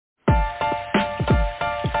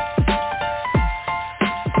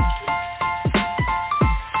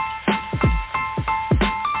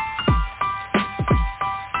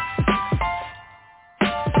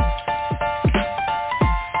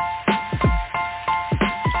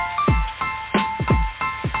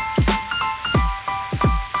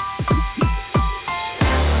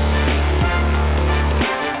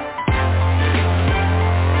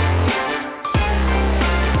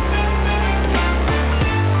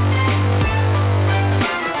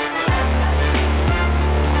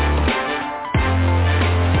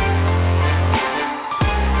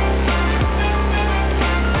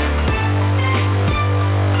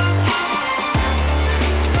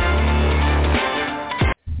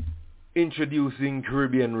Introducing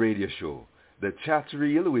Caribbean Radio Show, The Chat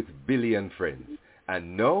Reel with Billy and Friends.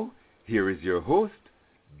 And now, here is your host,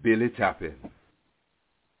 Billy Tappin.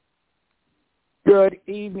 Good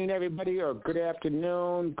evening, everybody, or good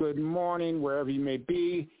afternoon, good morning, wherever you may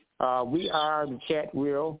be. We are The Chat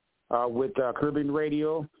Reel with Caribbean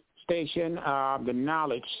Radio Station, the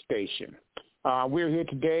Knowledge Station. We're here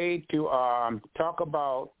today to talk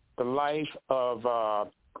about the life of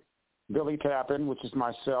Billy Tappin, which is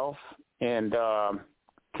myself, and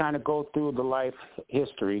kind of go through the life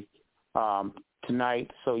history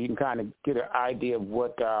tonight so you can kind of get an idea of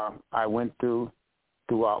what I went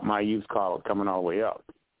throughout my youth college coming all the way up.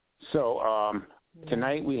 So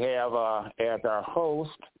tonight we have as our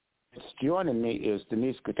host, joining me is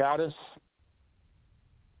Denise Thaddeus.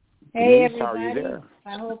 Hey, Denise, everybody. How are you there?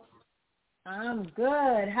 I hope I'm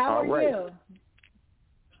good. How are you?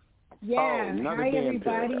 Yeah, hi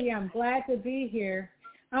everybody. I'm glad to be here.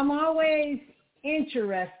 I'm always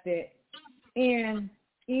interested in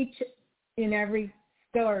each and every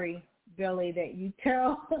story, Billy, that you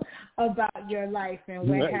tell about your life and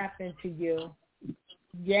what happened to you.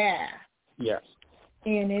 Yeah. Yes.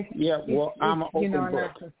 And I'm an open book.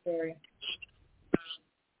 Not a story.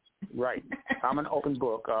 Right. I'm an open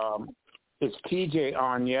book. Is TJ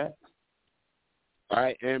on yet?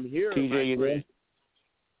 I am here. TJ, you there?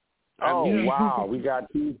 Oh, wow. We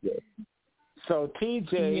got TJ. So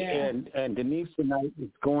TJ and Denise tonight is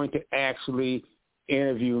going to actually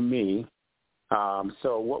interview me.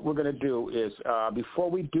 So what we're going to do is, before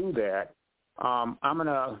we do that, I'm going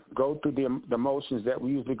to go through the motions that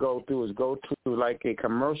we usually go through, is go to like a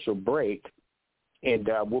commercial break, and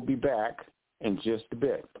we'll be back in just a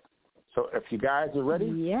bit. So if you guys are ready,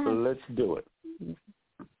 let's do it.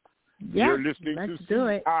 Yeah, You're listening to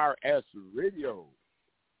CRS Radio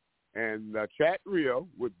and the Chat Reel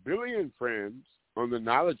with Billy and Friends on the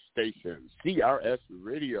Knowledge Station, CRS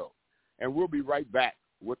Radio. And we'll be right back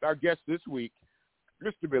with our guest this week,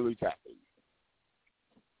 Mr. Billy Tappin.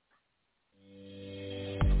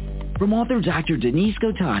 From author Dr. Denise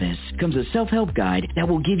Thaddeus comes a self-help guide that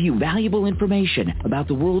will give you valuable information about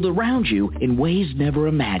the world around you in ways never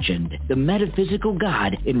imagined. The Metaphysical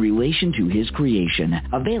God in Relation to His Creation.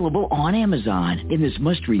 Available on Amazon. In this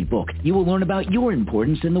must-read book, you will learn about your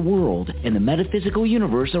importance in the world and the metaphysical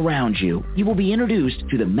universe around you. You will be introduced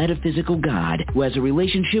to the Metaphysical God who has a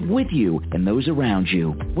relationship with you and those around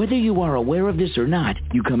you. Whether you are aware of this or not,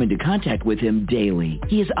 you come into contact with Him daily.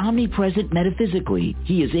 He is omnipresent metaphysically.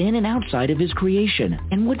 He is in and outside of His creation.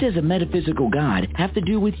 And what does a metaphysical God have to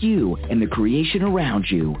do with you and the creation around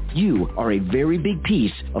you? You are a very big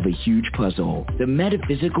piece of a huge puzzle. The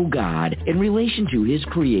Metaphysical God in Relation to His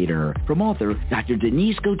Creator, from author Dr.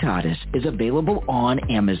 Denise Thaddeus, is available on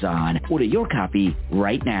Amazon. Order your copy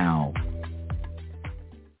right now.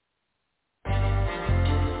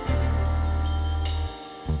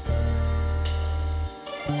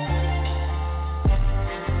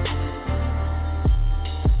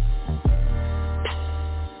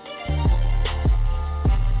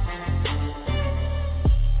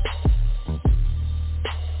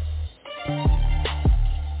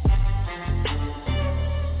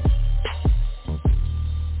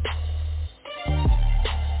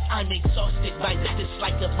 I'm exhausted by the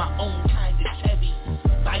dislike of my own kind. It's heavy.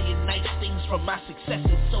 Buying nice things from my success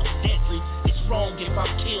is so deadly. It's wrong if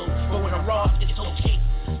I'm killed, but when I'm robbed, it's okay.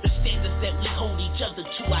 The standards that we hold each other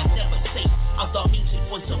to, I never say. I thought music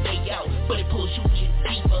was a way out, but it pulls you in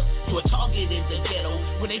deeper. You're a target in the ghetto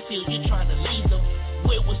when they feel you're trying to leave them.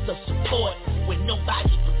 Where was the support when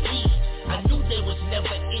nobody believed? I knew there was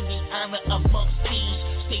never any honor amongst thieves.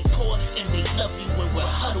 Stay poor and they love you when we're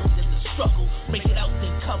huddled in the struggle. Make it out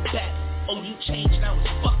then come back. Oh, you changed, now it's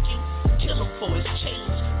fuck you. Kill him for his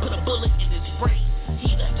chains. Put a bullet in his brain.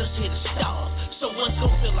 He left us here to starve. So one's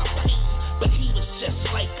gon' feel our pain. But he was just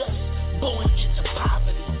like us, born into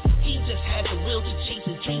poverty. He just had the will to chase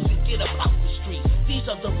his dreams and get up out the street. These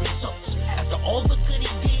are the results. After all the good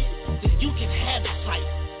he did, then you can have his life.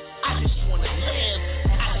 I just wanna live.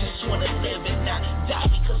 I just wanna live and not die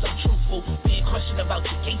because I'm truthful. Being questioned about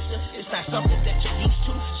your gangster, it's not something that you're used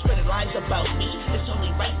to. Spreading lies about me, it's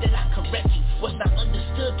only right that I correct you. What's not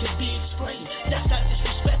understood can be explained. That's not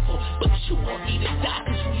disrespectful, but you want me to die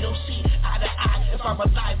cause we don't see eye to eye. If I'm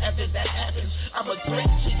alive after that happens, I'm a threat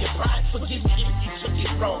to your pride. Forgive me if you took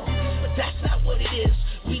it wrong, but that's not what it is.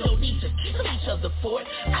 We don't need to kill each other for it.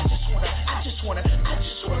 I just wanna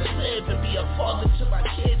live and be a father to my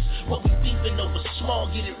kids. What we beefing over small,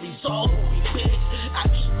 get it resolved when we big. I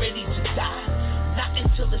ain't ready to die, not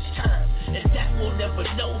until it's time, and that we'll never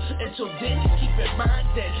know. Until then, keep in mind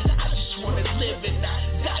that I just wanna live and not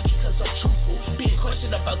die because I'm truthful. Being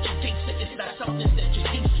questioned about your things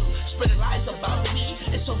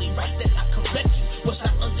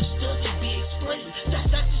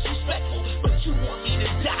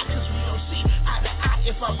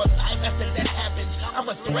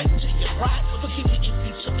right to your pride. Forgive me if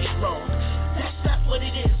you took it wrong. That's not what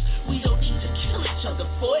it is. We don't need to kill each other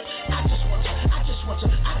for it. I just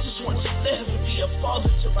want to live and be a father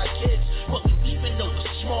to my kids. But even though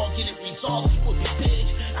it's small, get it resolved will be big.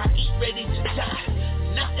 I ain't ready to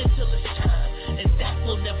die, not until it's time, and that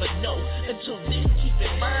we'll never know. Until then, keep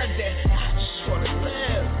in mind that I just want to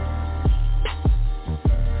live.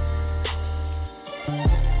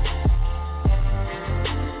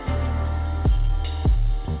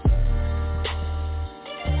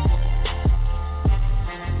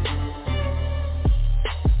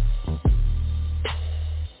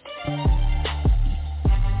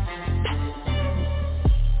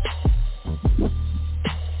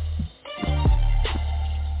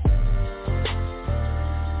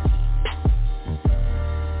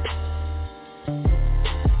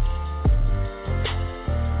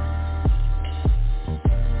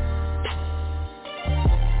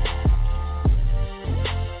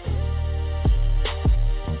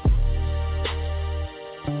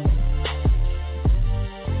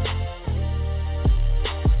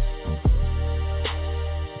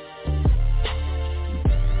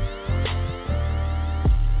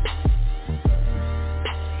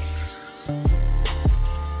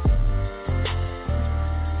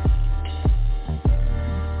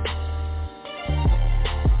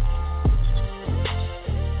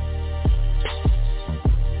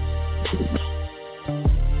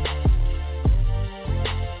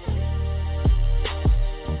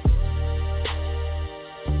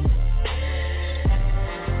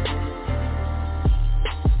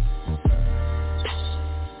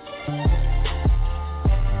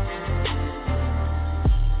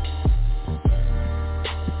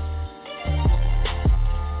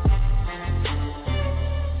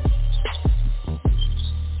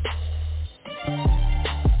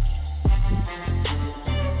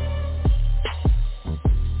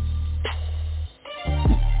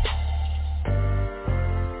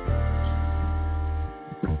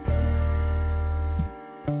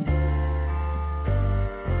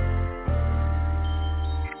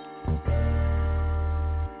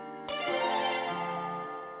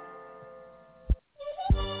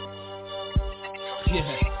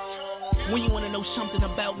 Yeah. When you want to know something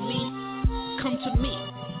about me, come to me.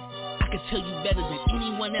 I can tell you better than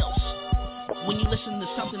anyone else. When you listen to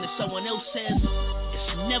something that someone else says,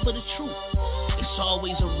 it's never the truth. It's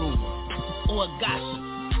always a rumor or a gossip.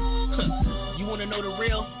 You want to know the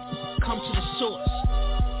real? Come to the source.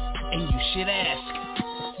 And you should ask.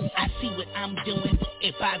 I see what I'm doing,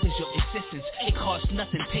 it bothers your existence. It costs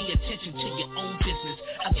nothing, pay attention to your own business.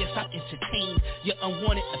 I guess I'm entertained, your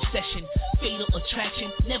unwanted obsession. Fatal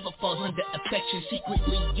attraction never falls under affection.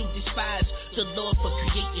 Secretly you despise the Lord for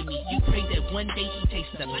creating me. You pray that one day he takes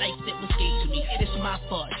the life that was gave to me. It's my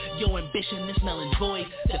fault, your ambition is null and void.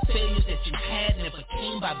 The failures that you had never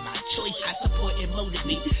came by my choice. I support and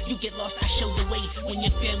motivate. You get lost, I show the way. When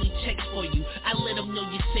your family checks for you, I let them know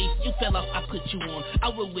you're safe. You fell off, I put you on. I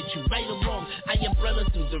will with you, right or wrong. I am brother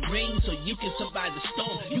through the rain so you can survive the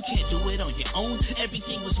storm. You can't do it on your own.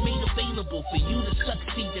 Everything was made available for you to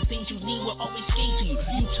succeed. The things you need were always gave to you.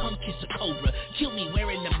 You tongue kiss a cobra, kill me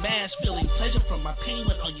wearing the mask, feeling pleasure from my pain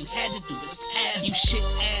when all you had to do was ask. You should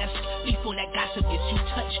ask before that gossip gets you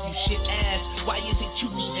touched. You should ask, why is it you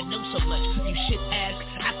need to know so much? You should ask,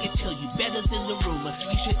 I can tell you better than the rumor.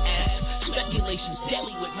 You should ask, speculation's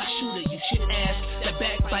deadly with my shooter. You should ask, that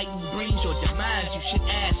backbiting brings your demise. You should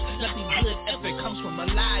ask, nothing good ever comes from a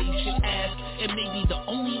lie. You should ask, it may be the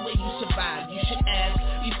only way you survive. You should ask,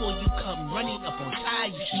 before you come running up on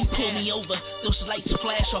time. You pull me over, those lights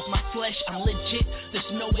flash off my flesh. I'm legit, there's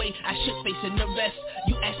no way I should face an arrest.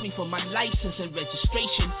 You ask me for my license and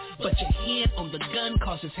registration, but your hand on the gun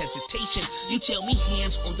causes hesitation. You tell me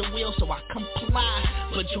hands on the wheel so I comply,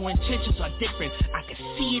 but your intentions are different. I can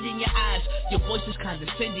see it in your eyes. Your voice is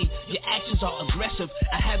condescending, your actions are aggressive.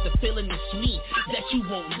 I have the feeling it's me that you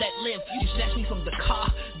won't let live. You snatch me from the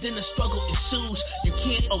car, then the struggle ensues. You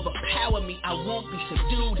can't overpower me, I won't be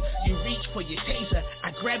subdued. You reach for your taser,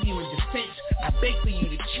 I grab you in defense. I beg for you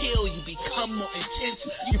to chill, you become more intense.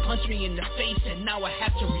 You punch me in the face and now I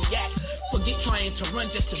have to react. Forget trying to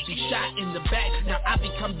run just to be shot in the back. Now I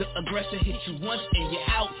become the aggressor, hit you once and you're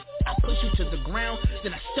out. I push you to the ground,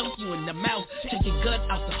 then I stump you in the mouth. Take your gun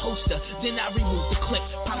out the holster, then I remove the clip.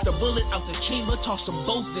 Pop the bullet out the chamber, toss them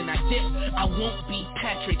both, then I dip. I won't be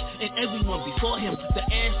Patrick and everyone before him. The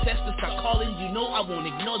ancestors start calling, you know I won't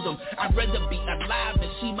ignore them. I'd rather be alive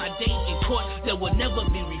than see my day in court. There will never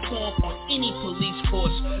be reform on any police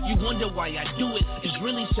force. You wonder why I do it, it's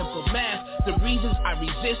really simple math. The reasons I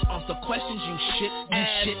resist are the questions you should ask.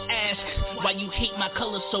 You should ask why you hate my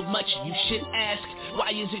color so much. You should ask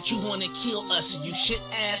Why is it you wanna kill us? You should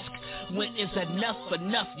ask, when is enough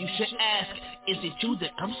enough? You should ask, is it you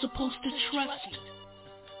that I'm supposed to trust?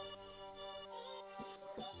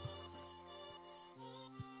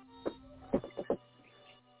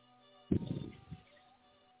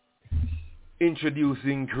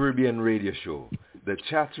 Introducing Caribbean Radio Show, The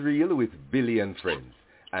Chat Reel with Billy and Friends.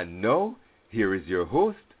 And now, here is your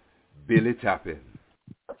host, Billy Tappin.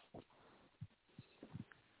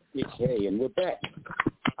 Okay, and we're back.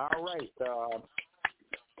 All right,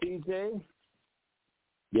 TJ.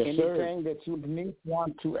 Yes, anything that you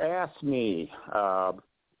want to ask me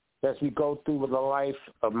as we go through the life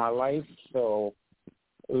of my life? So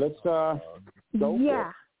let's go for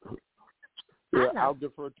it. Yeah, I'll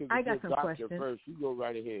defer to the got some doctor questions first. You go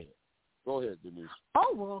right ahead. Go ahead, Denise.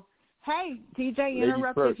 Oh, well, hey, TJ,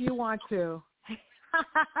 interrupt if you want to.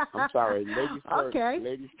 I'm sorry. Ladies first. Okay.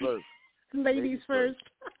 Ladies first. Ladies first.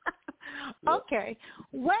 Okay.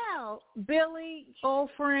 Well, Billy, old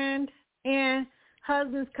friend, and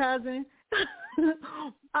husband's cousin.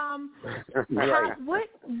 Right.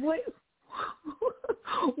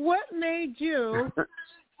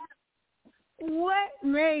 What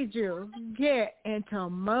made you get into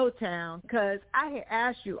Motown? Because I had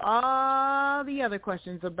asked you all the other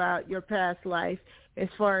questions about your past life as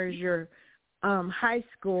far as your high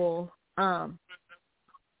school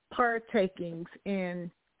partakings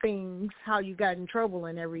in things, how you got in trouble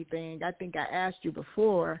and everything. I think I asked you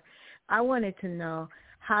before. I wanted to know,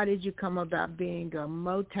 how did you come about being a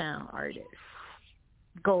Motown artist?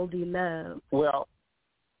 Goldie Love. Well,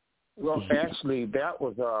 actually, that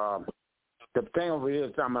was the thing over here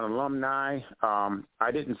is I'm an alumni.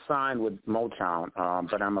 I didn't sign with Motown,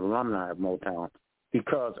 but I'm an alumni of Motown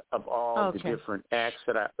because of all the different acts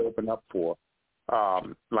that I opened up for,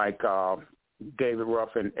 like David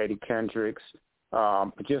Ruffin, Eddie Kendricks,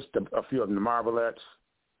 just a few of them, the Marvelettes,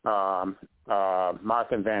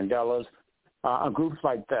 Martha and Vandellas, groups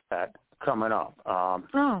like that coming up.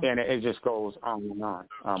 And it just goes on and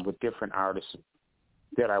on with different artists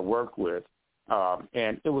that I work with.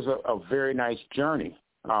 And it was a very nice journey.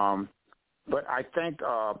 But I think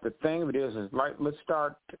the thing of it is like, let's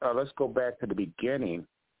go back to the beginning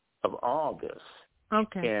of all this.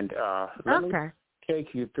 Okay. And let me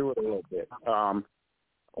take you through it a little bit.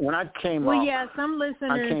 When I came up, some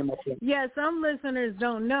listeners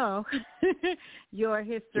don't know your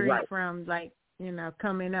history from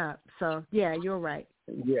coming up. So you're right.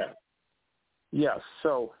 Yeah.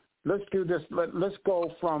 So let's do this. Let's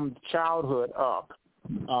go from childhood up.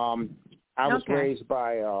 I was raised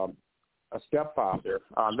by a stepfather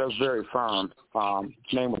that was very firm.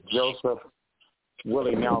 His name was Joseph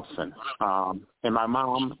Willie Nelson. And my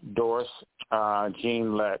mom, Doris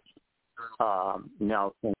Jean Lett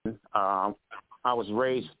Nelson. I was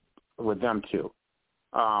raised with them too.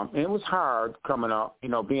 And it was hard coming up,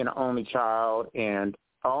 being an only child and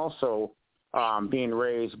also being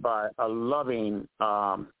raised by a loving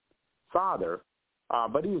father,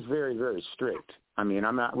 but he was very, very strict. I mean,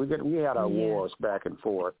 we had our wars back and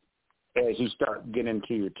forth as you start getting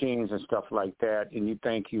into your teens and stuff like that, and you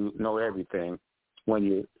think you know everything when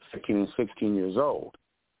you're 15 and 16 years old.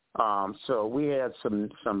 So we had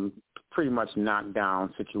some pretty much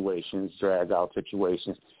knockdown situations, drag out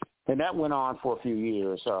situations, and that went on for a few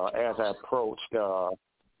years. As I approached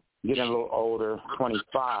getting a little older,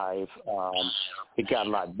 25, it got a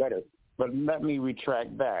lot better. But let me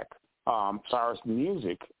retract back. As far as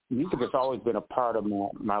music has always been a part of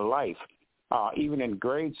my life. Even in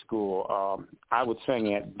grade school, I would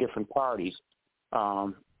sing at different parties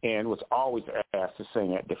and was always asked to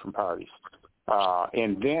sing at different parties.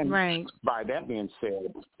 And then, by that being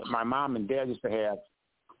said, my mom and dad used to have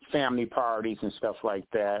family parties and stuff like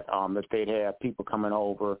that, that they'd have people coming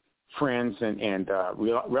over, friends and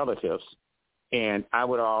relatives. And I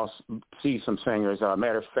would also see some singers.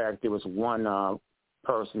 Matter of fact, there was one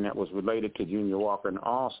person that was related to Junior Walker and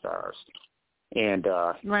All Stars. And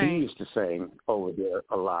he used to sing over there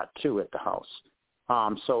a lot, too, at the house.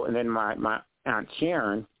 And then my Aunt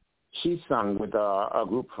Sharon, she sung with a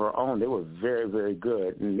group of her own. They were very, very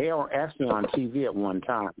good. And they were actually on TV at one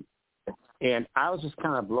time. And I was just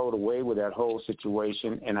kind of blown away with that whole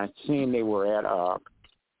situation. And I seen they were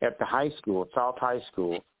at the high school, South High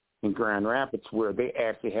School in Grand Rapids, where they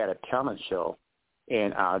actually had a talent show.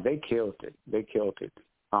 And they killed it.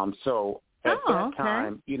 So at that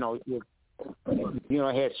time,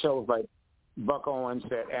 I had shows like Buck Owens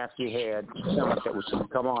that actually had talent that was going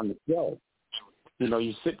to come on the show.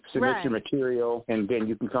 You submit your material, and then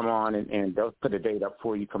you can come on, and they'll put a date up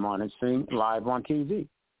for you come on and sing live on TV.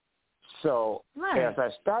 So as I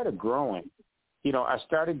started growing, I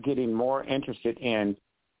started getting more interested in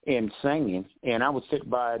singing, and I would sit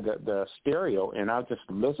by the stereo, and I would just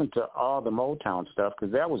listen to all the Motown stuff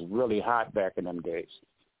because that was really hot back in them days.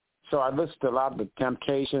 So I listened to a lot of the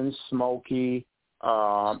Temptations, Smokey,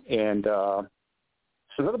 and a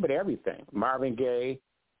little bit of everything, Marvin Gaye.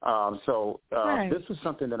 This was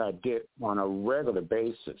something that I did on a regular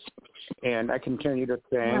basis, and I continued to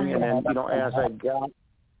sing. And then, as I got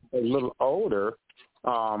a little older,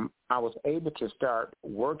 I was able to start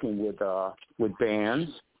working with bands.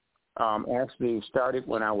 Actually started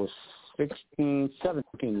when I was 16,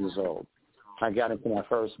 17 years old. I got into my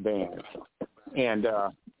first band, and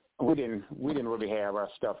we didn't really have our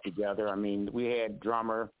stuff together. I mean, we had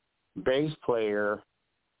drummer, bass player,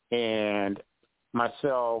 and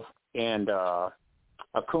myself, and a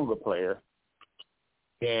conga player,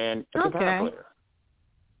 and a guitar player.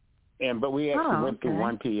 But we actually went through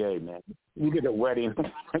one PA, man. We did a wedding.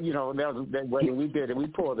 That wedding we did, and we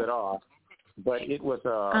pulled it off. But it was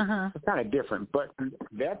kind of different. But at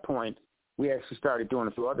that point, we actually started doing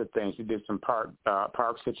a few other things. We did some park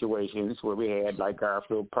situations where we had like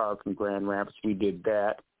Garfield Park and Grand Rapids. We did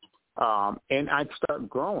that. And I started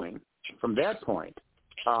growing from that point.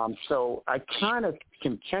 So I kind of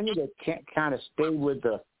continued to kind of stay with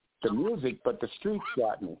the music, but the streets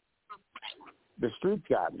got me.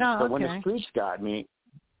 So when the streets got me,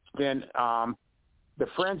 then the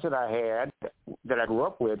friends that I had, that I grew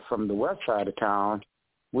up with from the west side of town,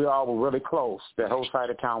 we all were really close. The whole side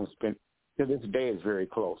of town to this day is very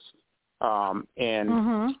close.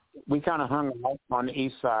 And we kind of hung out on the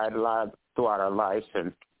east side a lot throughout our lives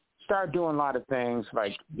and started doing a lot of things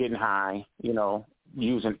like getting high,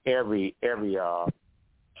 using every drug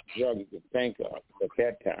you could think of at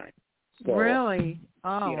that time. So, really?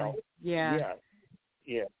 Oh, yeah.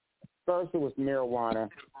 First it was marijuana,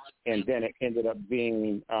 and then it ended up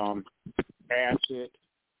being acid,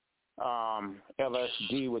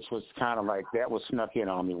 LSD, which was kind of like, that was snuck in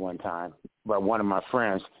on me one time by one of my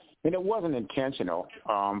friends. And it wasn't intentional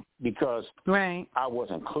because I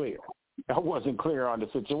wasn't clear. I wasn't clear on the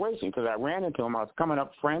situation because I ran into him. I was coming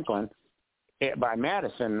up Franklin by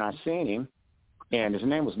Madison, and I seen him, and his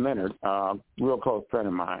name was Leonard, real close friend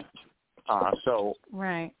of mine. So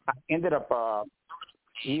I ended up,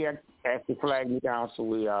 he actually flagged me down, so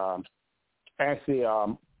we actually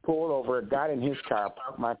pulled over, got in his car,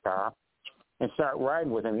 parked my car, and started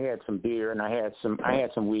riding with him. He had some beer, and I had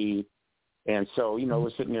some weed, and so we're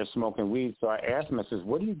sitting there smoking weed. So I asked him, I says,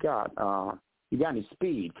 "What do you got? You got any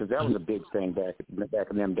speed?" Because that was a big thing back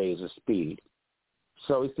in them days, of speed.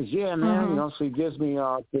 So he says, "Yeah, man." So he gives me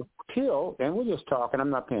this pill, and we're just talking. I'm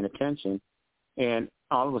not paying attention, and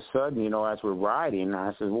all of a sudden, as we're riding,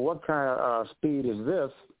 I said, "Well, what kind of speed is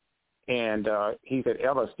this?" And he said,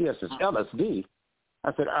 "LSD." I said, "LSD?"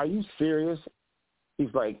 I said, "Are you serious?"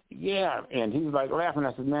 He's like, "Yeah." And he's like laughing.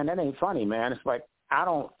 I said, "Man, that ain't funny, man." It's like,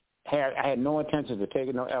 I had no intention of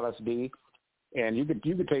taking no LSD, and you could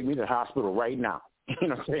take me to the hospital right now. You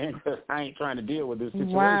know what I'm saying? Because I ain't trying to deal with this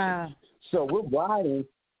situation. Wow. So we're riding.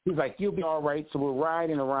 He's like, "You'll be all right." So we're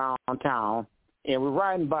riding around town, and we're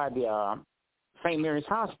riding by the St. Mary's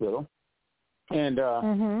Hospital, and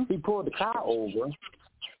he pulled the car over,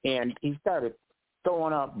 and he started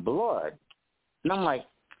throwing up blood. And I'm like,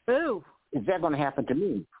 "Ooh, is that going to happen to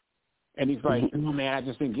me?" And he's like, "Oh, man, I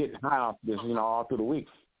just been getting high off this, all through the week."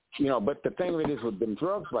 But the thing of it is with them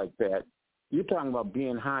drugs like that, you're talking about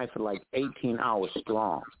being high for like 18 hours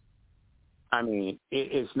strong. I mean,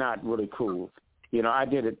 it's not really cool. I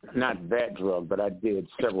did it, not that drug, but I did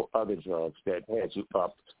several other drugs that had you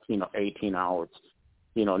up, 18 hours.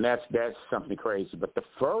 And that's something crazy. But the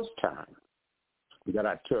first time that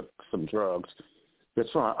I took some drugs,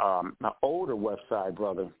 it's from my older West Side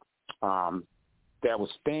brother that was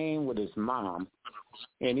staying with his mom,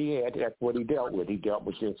 and that's what he dealt with. He dealt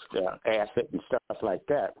with just acid and stuff like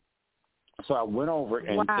that. So I went over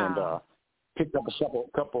and picked up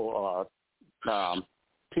a couple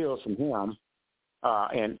pills from him,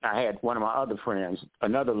 and I had one of my other friends,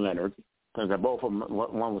 another Leonard, because both of them,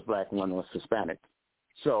 one was black and one was Hispanic.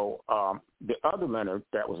 So the other Leonard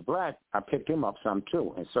that was black, I picked him up some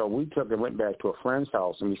too. And so we took and went back to a friend's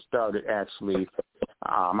house, and we started actually,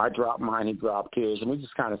 I dropped mine, he dropped his, and we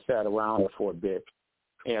just kind of sat around for a bit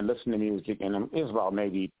and listened to music. And it was about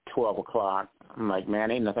maybe 12 o'clock. I'm like,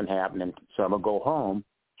 man, ain't nothing happening, so I'm going to go home.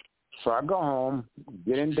 So I go home,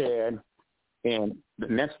 get in bed, and the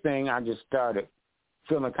next thing I just started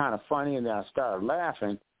feeling kind of funny, and then I started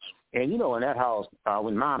laughing. And, in that house,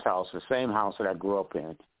 in Mom's house, the same house that I grew up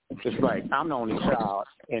in, it's like I'm the only child,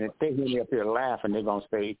 and if they hear me up here laughing, they're going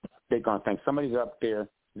to think somebody's up there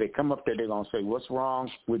they come up there, they're going to say, what's wrong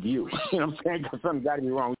with you? You know what I'm saying? Because something got to be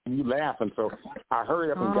wrong with you laughing. So I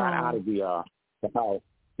hurried up and got out of the house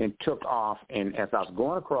and took off. And as I was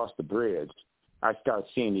going across the bridge, I started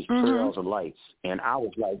seeing these trails of lights. And I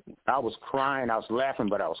was crying. I was laughing,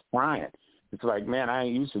 but I was crying. It's like, man, I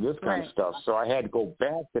ain't used to this kind of stuff. So I had to go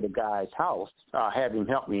back to the guy's house, have him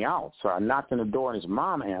help me out. So I knocked on the door, and his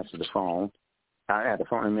mom answered the phone. I had the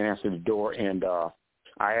phone and answered the door, and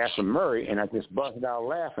I asked for Murray, and I just busted out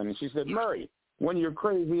laughing. And she said, Murray, one of your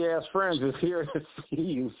crazy-ass friends is here to see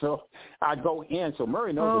you. So I go in. So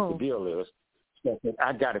Murray knows what the deal is. So I said,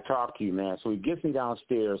 I got to talk to you, man. So he gets me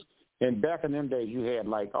downstairs. And back in them days, you had,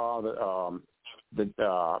 like, all the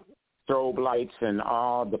strobe lights and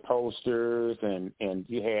all the posters, and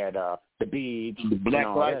you had the beads, the black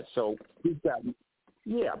light. So he's got,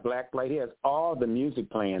 black light. He has all the music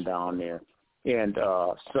playing down there. And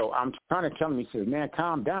so I'm trying to tell him, he says, man,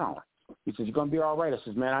 calm down. He says, you're going to be all right. I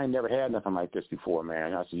says, man, I ain't never had nothing like this before,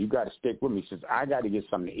 man. I said, you got to stick with me. He says, I got to get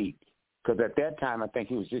something to eat. Because at that time, I think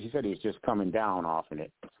he said he was just coming down off of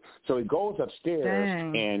it. So he goes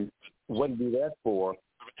upstairs, and what did he do that for?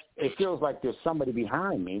 It feels like there's somebody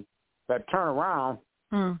behind me. So I turn around,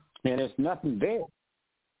 and there's nothing there.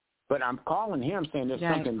 But I'm calling him saying there's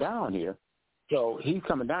something down here. So he's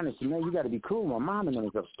coming down and said, man, you got to be cool. My mom and them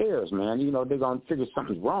is upstairs, man. You know, they're going to figure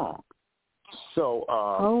something's wrong. So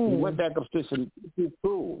he went back upstairs and be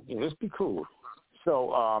cool. Yeah, let's be cool.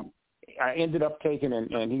 So I ended up taking,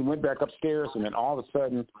 and he went back upstairs, and then all of a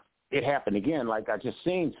sudden it happened again, like I just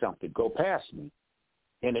seen something go past me.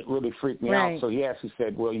 And it really freaked me out. So he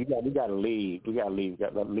said, well, we got to leave. We got to leave. We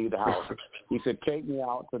got to leave the house. He said, take me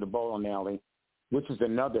out to the bowling alley, which is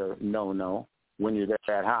another no-no when you're that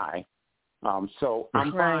high. So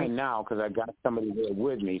I'm fine now because I got somebody there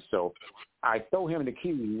with me. So I throw him the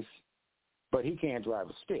keys, but he can't drive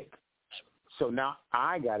a stick. So now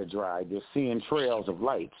I got to drive. Just seeing trails of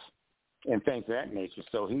lights and things of that nature.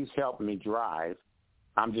 So he's helping me drive.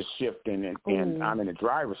 I'm just shifting, and I'm in the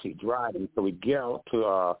driver's seat driving. So we get out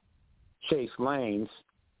to Chase Lanes,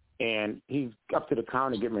 and he's up to the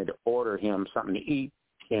counter getting ready to order him something to eat.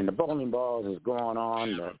 And the bowling balls is going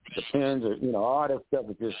on, the pins, are, all that stuff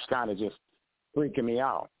is just kind of just freaking me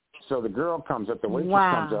out. So the girl comes up, the waitress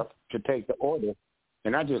comes up to take the order,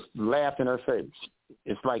 and I just laughed in her face.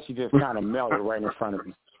 It's like she just kind of melted right in front of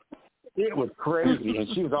me. It was crazy, and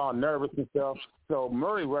she was all nervous and stuff. So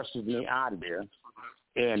Murray rushes me out of there.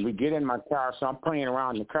 And we get in my car, so I'm playing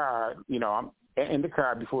around in the car. I'm in the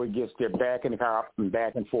car before he gets there, back in the car, up and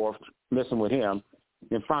back and forth, messing with him.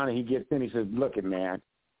 And finally he gets in, he says, look it, man,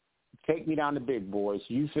 take me down to Big Boys.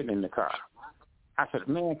 You sitting in the car. I said,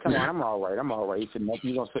 man, come on, I'm all right. He said, no,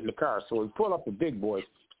 you're going to sit in the car. So we pull up to Big Boys,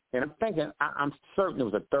 and I'm thinking, I'm certain it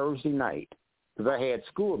was a Thursday night because I had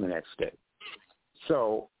school the next day.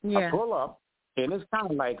 So I pull up, and it's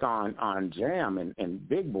kind of like on Jam and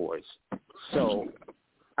Big Boys. So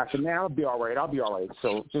I said, man, I'll be all right.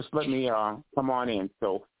 So just let me come on in.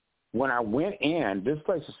 So when I went in, this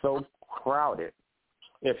place is so crowded.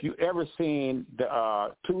 If you ever seen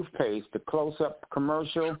the toothpaste, the close-up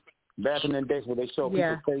commercial back in the days where they show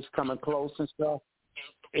people's face coming close and stuff,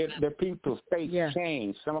 the people's face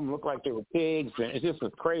changed. Some of them look like they were pigs, and it just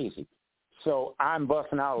was crazy. So I'm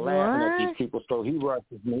busting out laughing at these people. So he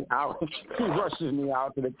rushes me out. He rushes me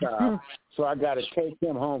out to the car. So I got to take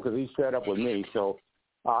him home because he's set up with me. So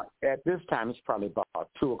at this time, it's probably about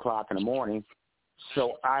 2 o'clock in the morning.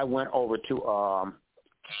 So I went over to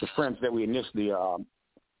the friends that we initially,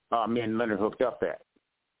 me and Leonard hooked up at.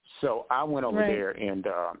 So I went over there and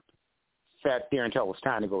sat there until it was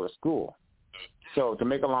time to go to school. So to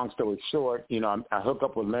make a long story short, I hook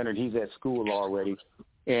up with Leonard. He's at school already.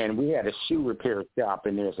 And we had a shoe repair shop,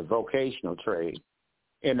 and there's a vocational trade.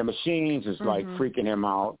 And the machines is like freaking him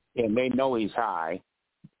out, and they know he's high.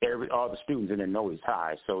 All the students in there know he's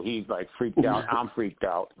high, so he's like freaked out. I'm freaked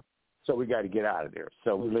out. So we got to get out of there.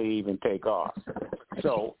 So we leave and take off.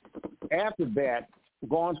 So after that,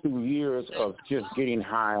 going through years of just getting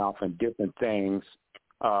high off and different things,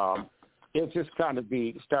 it just kind of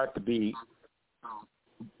start to be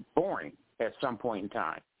boring at some point in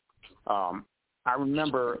time. I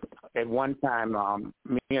remember at one time,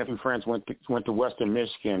 me and some friends went to Western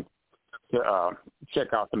Michigan to check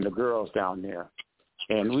out some of the girls down there.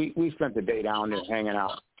 And we spent the day down there hanging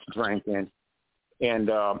out, drinking. And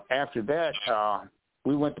after that,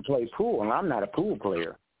 we went to play pool. And I'm not a pool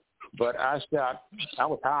player, but I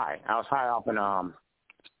was high. I was high off in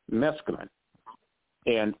mescaline.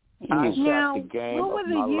 And I shot the game of my life. What were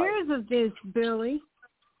the years of this, Billy?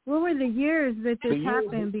 What were the years that this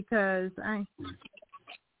happened? Because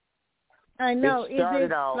I know, is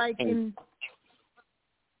it like in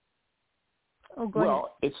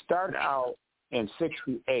Well, it started out in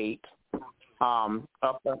 68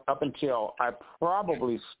 up until I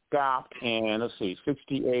probably stopped in,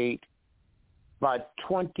 68. By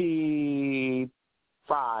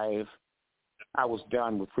 25, I was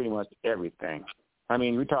done with pretty much everything. I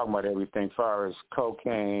mean, we're talking about everything as far as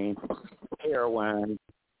cocaine, heroin,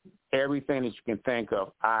 everything that you can think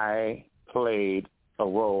of. I played a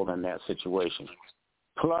role in that situation.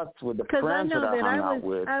 Plus, with the friends that I hung out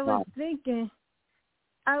with. I was thinking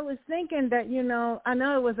that, I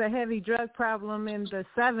know it was a heavy drug problem in the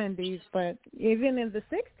 70s, but even in the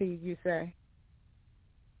 60s, you say?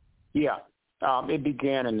 Yeah. It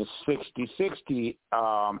began in the 60s.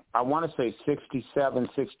 I want to say 67,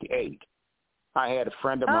 68. I had a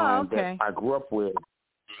friend of mine that I grew up with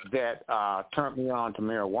that turned me on to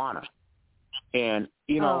marijuana. And,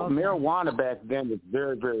 marijuana back then was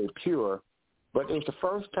very, very pure, but it was the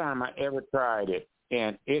first time I ever tried it,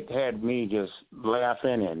 and it had me just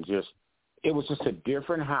laughing and it was just a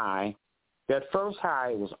different high. That first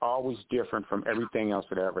high was always different from everything else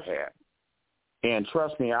that I ever had. And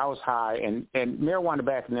trust me, I was high, and marijuana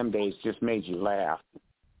back in them days just made you laugh,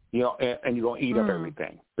 and you're going to eat up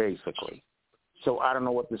everything, basically. So I don't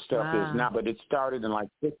know what this stuff is now, but it started in like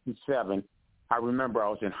 67. I remember I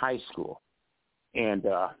was in high school, and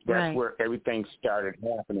that's where everything started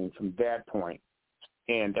happening from that point.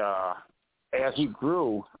 And as we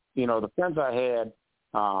grew, the friends I had,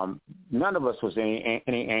 none of us was any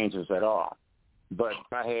angels at all. But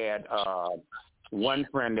I had one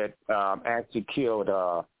friend that actually killed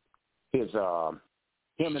him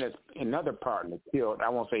and another partner killed. I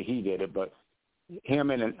won't say he did it, but him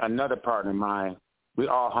and another partner of mine, we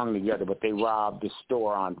all hung together, but they robbed this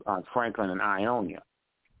store on Franklin and Ionia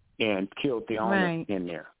and killed the owner in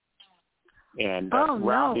there. And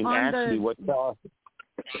robbed him actually what caused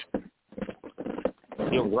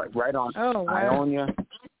it was right on Ionia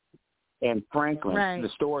and Franklin. The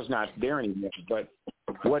store's not there anymore, but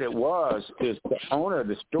what it was is the owner of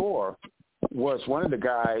the store was one of the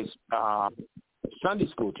guys' Sunday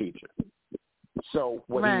school teacher. So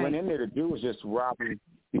what he went in there to do was just rob him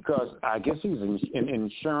because I guess he was in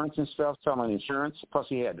insurance and stuff, selling insurance, plus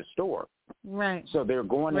he had the store. Right. So they were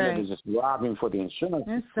going in there to just rob him for the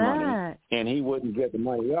insurance money, and he wouldn't get the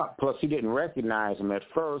money up. Plus he didn't recognize him at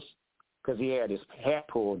first because he had his hat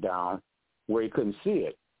pulled down where he couldn't see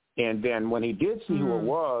it. And then when he did see who it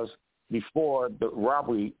was, before the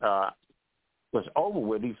robbery was over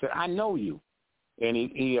with, he said, "I know you." And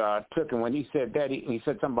he took him. When he said that, he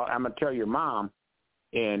said something about, "I'm going to tell your mom."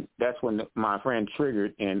 And that's when my friend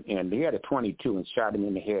triggered, and he had a .22 and shot him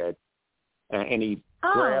in the head. And he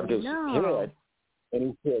grabbed his head, and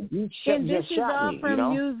he said, "You just shot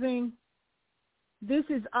me." This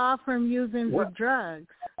is all from using the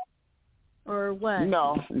drugs, or what?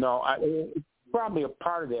 No. Probably a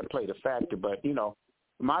part of that played a factor, but,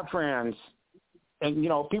 my friends, and,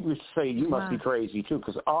 people say you must be crazy, too,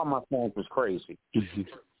 because all my friends was crazy.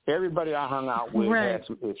 Everybody I hung out with had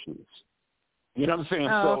some issues. You know what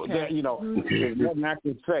I'm saying? There's nothing I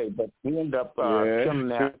can say, but he ended up killing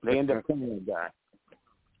that. They ended up killing the guy.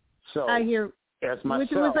 So, I hear. As myself.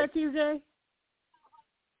 Which was that, TJ?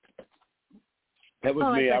 That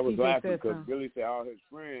was me. I was laughing because Billy said all his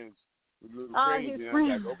friends were a little crazy. And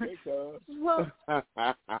I was like, okay, cuz. Well,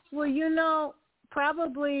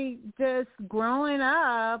 probably just growing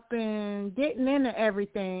up and getting into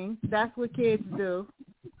everything. That's what kids do.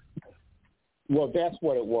 Well, that's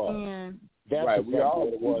what it was. And right. We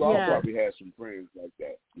all probably had some friends like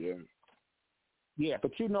that. Yeah. Yeah,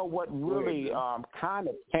 but what really kind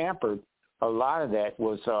of hampered a lot of that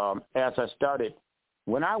was as I started,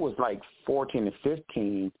 when I was like 14 to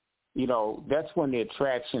 15, that's when the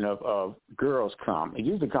attraction of girls come. It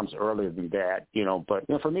usually comes earlier than that, but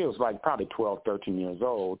for me it was like probably 12, 13 years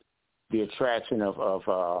old. The attraction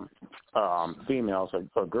of females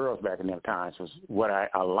or girls back in them times was what I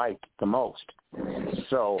liked the most.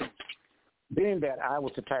 So being that I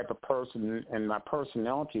was the type of person and my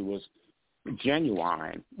personality was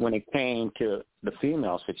genuine when it came to the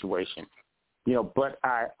female situation, but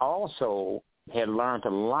I also had learned a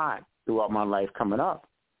lot throughout my life coming up.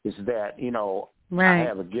 Is that, I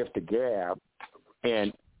have a gift of gab,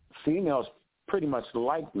 and females pretty much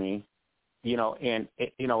like me, and,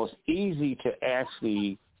 it's easy to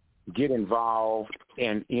actually get involved.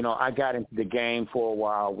 And, I got into the game for a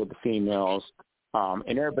while with the females,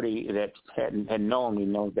 and everybody that had known me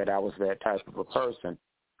knows that I was that type of a person.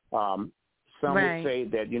 Some would say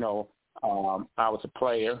that, I was a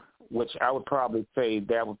player, which I would probably say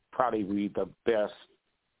that would probably be the best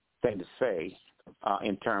thing to say.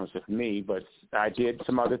 In terms of me, but I did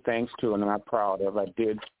some other things too, and I'm proud of. I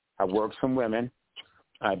I worked some women.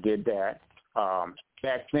 I did that.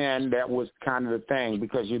 Back then, that was kind of the thing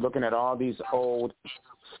because you're looking at all these old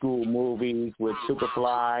school movies with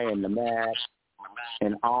Superfly and The Mask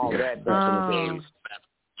and all that back in the days.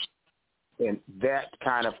 And that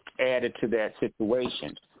kind of added to that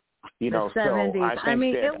situation. You know, the 70s. So I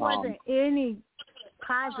mean, it wasn't any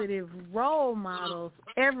positive role models.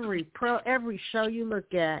 Every show you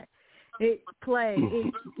look at, it played.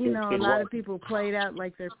 A lot of people played out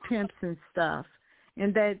like they're pimps and stuff,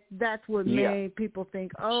 and that's what made people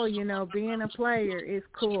think, being a player is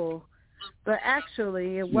cool. But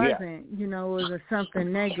actually, it wasn't. It was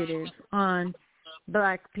something negative on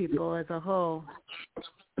black people as a whole.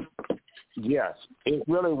 Yes, it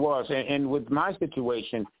really was. And with my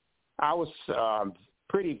situation, I was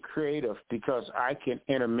pretty creative because I can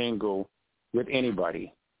intermingle with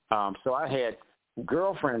anybody. So I had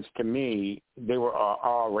girlfriends. To me, they were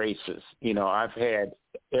all races. I've had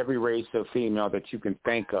every race of female that you can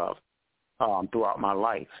think of throughout my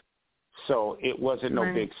life. So it wasn't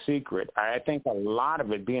no big secret. I think a lot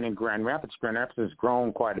of it being in Grand Rapids has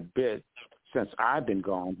grown quite a bit since I've been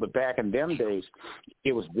gone. But back in them days,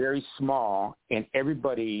 it was very small, and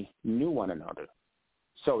everybody knew one another.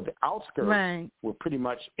 So the outskirts were pretty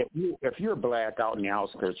much, if you're black out in the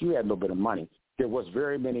outskirts, you had a little bit of money. There was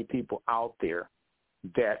very many people out there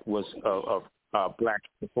that was of black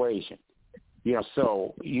persuasion.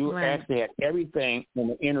 So you actually had everything in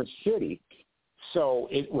the inner city. So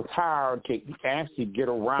it was hard to actually get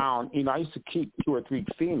around. I used to keep 2 or 3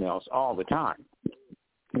 females all the time.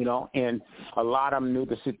 And a lot of them knew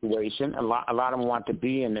the situation. A lot of them want to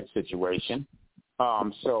be in that situation.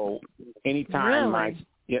 So anytime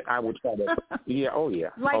I would try to,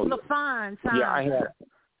 Like LaFon's, huh? Yeah, I had.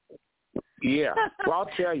 Yeah, well, I'll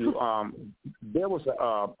tell you, there was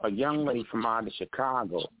a young lady from out of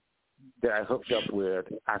Chicago that I hooked up with.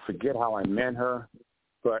 I forget how I met her,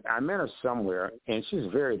 but I met her somewhere, and she's a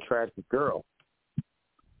very attractive girl.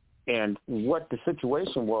 And what the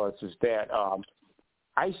situation was is that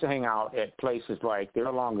I used to hang out at places like, they're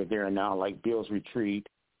no longer there now, like Bill's Retreat,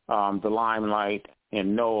 the Limelight,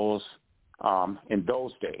 and Knowles in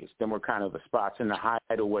those days. Then were kind of the spots. In the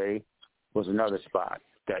Hideaway was another spot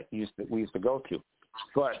that we used to go to.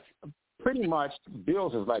 But pretty much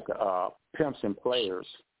Bill's is like a Pimps and Players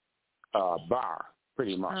bar,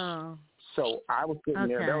 pretty much. Oh. So I was sitting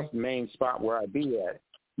there. That was the main spot where I'd be at.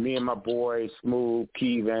 Me and my boys, Smooth,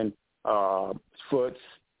 Kevin, Foots,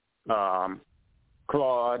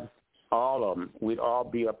 Claude, all of them. We'd all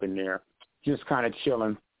be up in there just kind of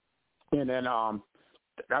chilling. And then I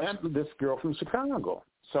met this girl from Chicago.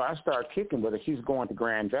 So I started kicking with her. She's going to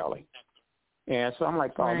Grand Valley. And so I'm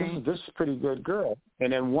like, this is a pretty good girl.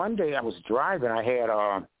 And then one day I was driving. I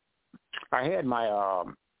had my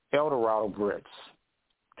Eldorado Brits,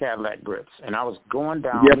 Cadillac Brits, and I was going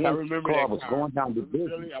down. Yes, I remember that was going down the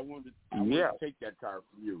business. Really, I wanted to take that car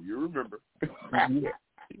from you. You remember?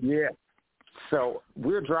 Yeah. So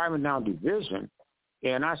we're driving down Division,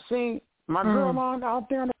 and I seen my girl out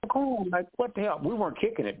there in the corner. Like, what the hell? We weren't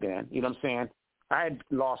kicking it then. You know what I'm saying? I had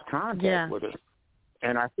lost contact with her.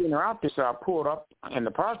 And I seen her out there, so I pulled up in the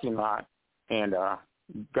parking lot and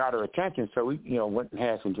got her attention. So we, went and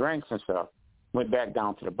had some drinks and stuff. Went back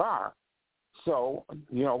down to the bar. So,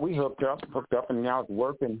 we hooked up, and I was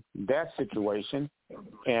working that situation.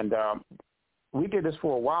 And we did this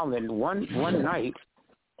for a while. And then one night,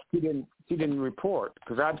 she didn't report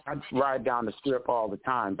because I'd ride down the strip all the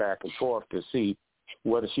time, back and forth, to see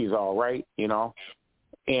whether she's all right,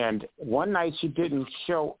 And one night she didn't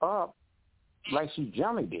show up like she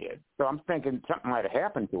generally did. So I'm thinking something might have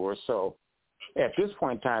happened to her. So at this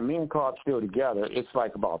point in time, me and Claude still together. It's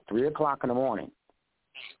like about 3 o'clock in the morning.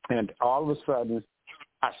 And all of a sudden,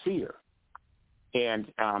 I see her. And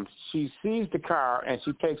she sees the car, and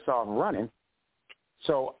she takes off running.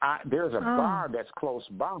 So there's a bar that's close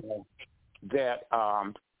by that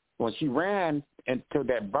when she ran into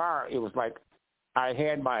that bar, it was like I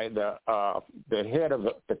had the head of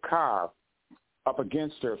the car up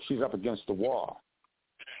against her. She's up against the wall.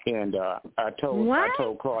 And I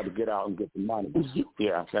told Claude to get out and get the money.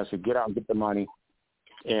 Yeah, I said, get out and get the money.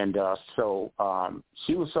 And so I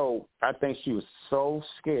think she was so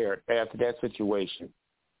scared after that situation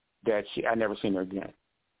that I never seen her again.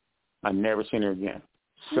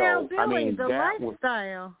 So, now, Billy, I mean, the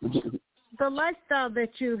lifestyle that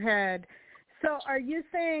you had, so are you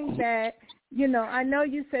saying that, I know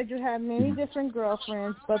you said you had many different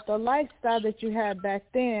girlfriends, but the lifestyle that you had back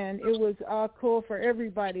then, it was all cool for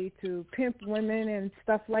everybody to pimp women and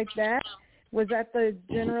stuff like that? Was that the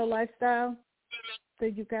general lifestyle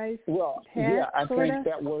that you guys had? Yeah, I think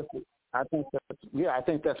that was I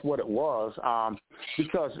think that's what it was.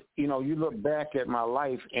 Because, you look back at my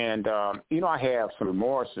life and, I have some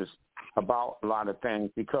remorses about a lot of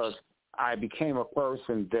things because I became a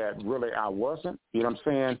person that really I wasn't, you know what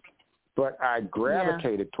I'm saying? But I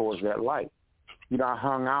gravitated towards that life. I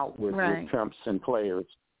hung out with pimps and players,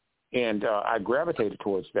 and I gravitated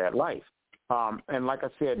towards that life. And like I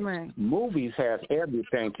said, movies have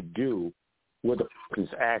everything to do with a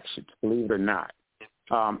person's actions, believe it or not.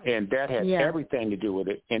 And that has everything to do with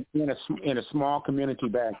it. And in a small community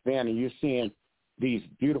back then, and you're seeing these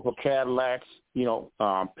beautiful Cadillacs,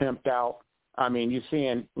 pimped out. I mean, you're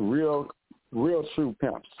seeing real true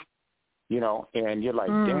pimps, and you're like,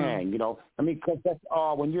 dang, because that's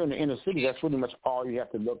all, when you're in the inner city, that's pretty much all you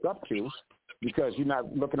have to look up to, because you're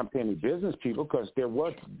not looking up to any business people, because there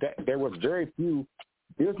was very few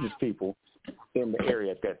business people in the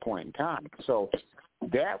area at that point in time. So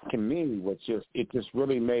that to me was just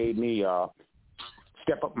really made me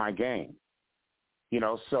step up my game,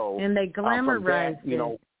 So and they glamorized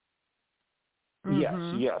that,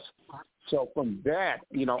 Yes. So from that,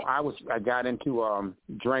 I got into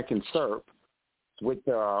drinking syrup, which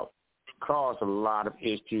caused a lot of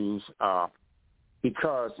issues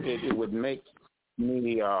because it would make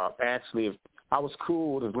me actually, if I was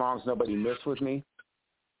cool as long as nobody messed with me,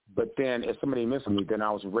 but then if somebody messed with me, then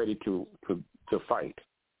I was ready to fight.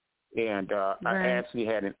 And I actually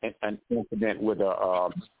had an incident with a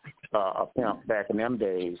pimp back in them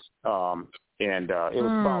days, and it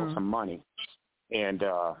was about some money. And,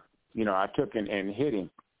 I took him and hit him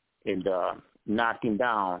and knocked him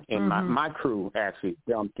down. And my crew actually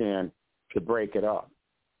jumped in to break it up.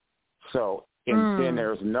 So, and then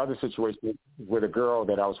there was another situation with a girl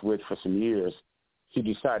that I was with for some years. She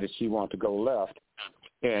decided she wanted to go left.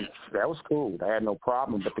 And that was cool. I had no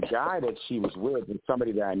problem. But the guy that she was with was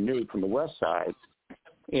somebody that I knew from the West Side.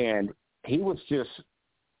 And he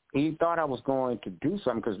thought I was going to do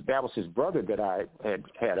something because that was his brother that I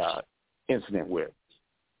had an incident with,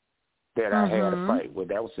 that I had a fight with.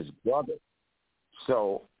 That was his brother.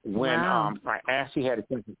 So when I actually had a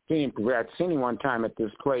sense of esteem, because I'd seen him one time at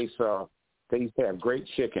this place, they used to have great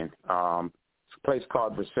chicken, it's a place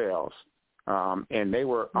called Versailles. And they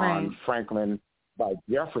were on Franklin by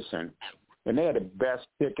Jefferson, and they had the best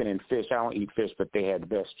chicken and fish. I don't eat fish, but they had the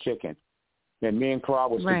best chicken. And me and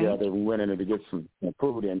Claude was together. We went in there to get some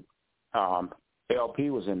food, and LP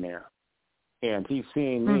was in there. And he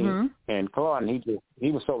seen me and Claude, and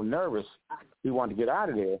he was so nervous he wanted to get out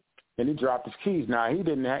of there, and he dropped his keys. Now he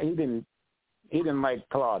didn't like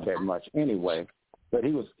Claude that much anyway, but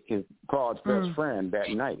he was Claude's best friend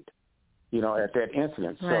that night, at that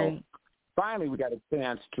incident. So finally we got a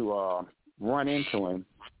chance to run into him,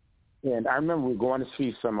 and I remember we were going to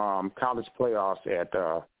see some college playoffs at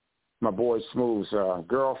my boy Smooth's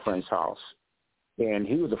girlfriend's house, and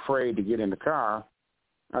he was afraid to get in the car.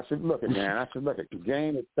 I said, look, man, the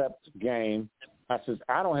game accepts game. I said,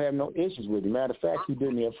 I don't have no issues with you. Matter of fact, you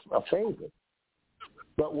did me a favor.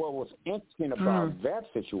 But what was interesting about that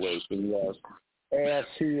situation was, as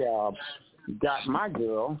he got my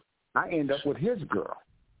girl, I ended up with his girl.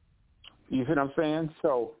 You see what I'm saying?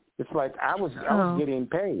 So it's like I was getting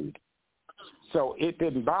paid. So it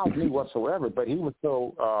didn't bother me whatsoever, but he was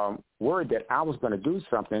so worried that I was going to do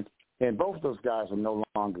something, and both of those guys are no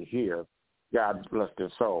longer here. God bless their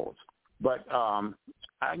souls. But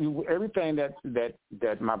everything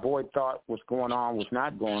that my boy thought was going on was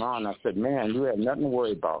not going on. I said, man, you have nothing to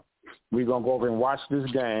worry about. We're going to go over and watch this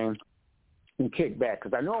game and kick back.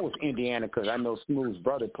 Because I know it was Indiana, because I know Smooth's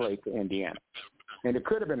brother played for Indiana. And it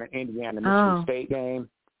could have been an Indiana-Michigan State game.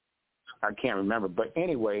 I can't remember. But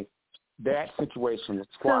anyway, that situation was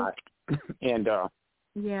squashed. And go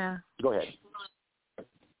ahead.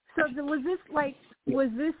 So was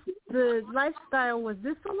this the lifestyle? Was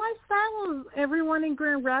this the lifestyle of everyone in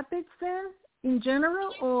Grand Rapids then, in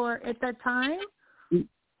general, or at that time?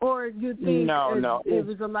 Or you think it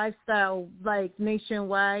was a lifestyle like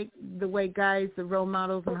nationwide, the way guys, the role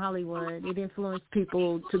models in Hollywood, it influenced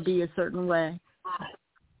people to be a certain way?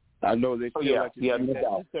 I know they still like to drink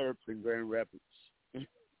that syrup in Grand Rapids.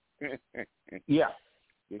 But see,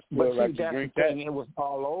 that's the thing, it was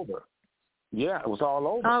all over. Yeah, it was all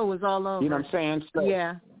over. Oh, it was all over. You know what I'm saying? So,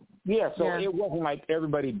 so it wasn't like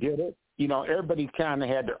everybody did it. Everybody kind of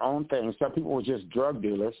had their own thing. Some people were just drug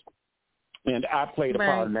dealers, and I played a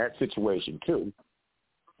part in that situation too.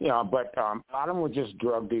 But a lot of them were just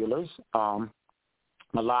drug dealers. A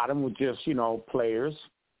lot of them were just, players,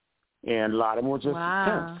 and a lot of them were just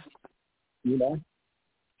pimps.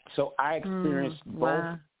 So I experienced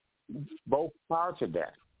both parts of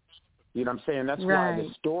that. You know what I'm saying? That's why the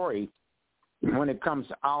story when it comes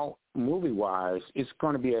out movie-wise, it's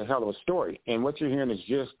going to be a hell of a story. And what you're hearing is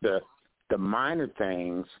just the minor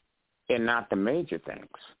things and not the major things,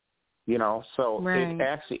 you know. So it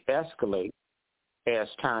actually escalates as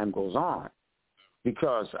time goes on.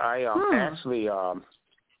 Because I actually, a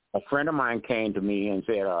friend of mine came to me and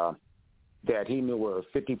said that he knew where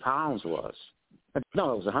 50 pounds was.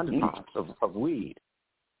 No, it was 100 pounds of weed.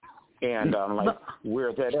 And I'm like,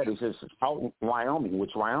 where's that at? He says, out in Wyoming,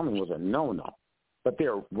 which Wyoming was a no-no. But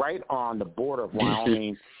they're right on the border of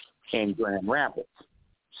Wyoming and Grand Rapids.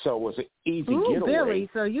 So it was an easy getaway. Billy,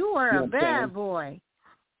 so you were a bad boy.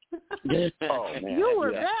 Oh, man. You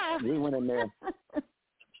were bad. We went in there.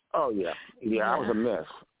 Oh, yeah. Yeah, I was a mess.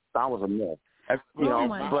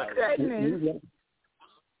 My goodness.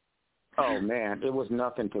 Oh, man, it was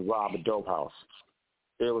nothing to rob a dope house.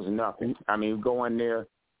 It was nothing. I mean, go in there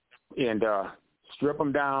and strip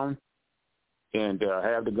them down and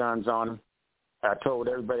have the guns on them. I told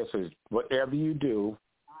everybody, I says, whatever you do,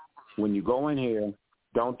 when you go in here,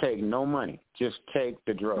 don't take no money. Just take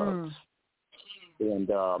the drugs. And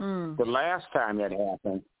the last time that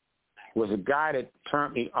happened was a guy that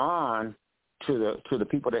turned me on to the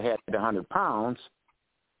people that had the 100 pounds.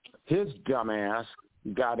 His dumbass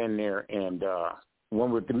got in there, and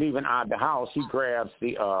when we're leaving out of the house, he grabs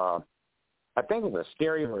the, I think it was a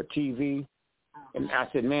stereo or a TV, and I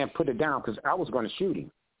said, man, put it down, because I was going to shoot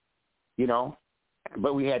him, you know.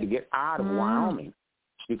 But we had to get out of Wyoming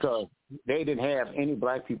because they didn't have any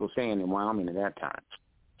black people staying in Wyoming at that time.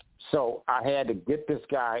 So I had to get this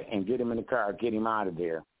guy and get him in the car, get him out of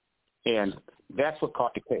there. And that's what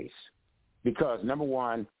caught the case. Because, number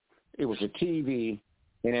one, it was a TV,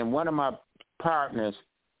 and then one of my partners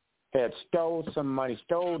had stole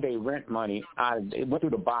their rent money. It went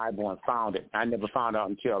through the Bible and found it. I never found out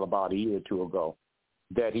until about a year or two ago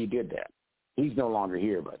that he did that. He's no longer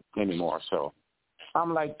here anymore, so.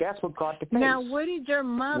 I'm like, that's what caught the case. Now, what did your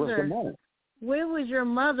mother? Where was your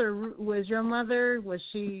mother? Was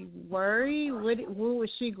she worried? What was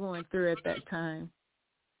she going through at that time?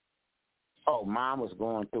 Oh, Mom was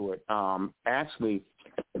going through it. Actually,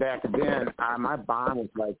 back then, my bond was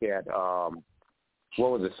like at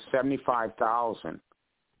 $75,000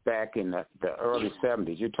 back in the early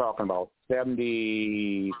 70s. You're talking about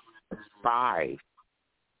 75.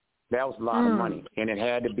 That was a lot of money, and it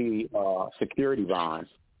had to be security bonds.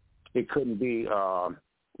 It couldn't be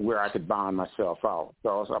where I could bond myself out. So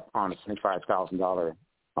I was up on a $25,000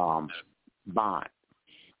 bond.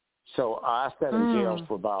 So I sat in jail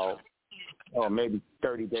for about maybe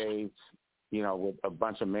 30 days, you know, with a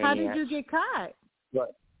bunch of maniacs. How did you get caught?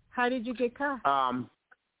 What? How did you get caught?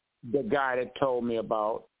 The guy that told me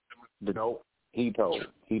about the dope, he told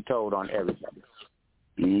on everybody.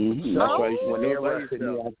 Mm-hmm. So when they arrested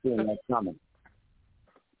me,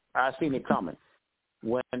 I seen it coming.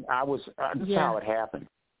 When I was, this is how it happened.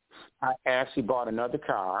 I actually bought another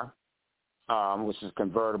car, which is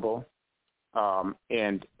convertible.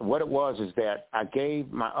 And what it was is that I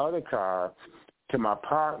gave my other car to my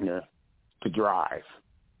partner to drive.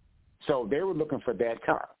 So they were looking for that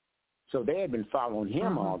car. So they had been following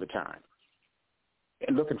him all the time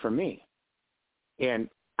and looking for me. And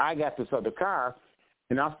I got this other car,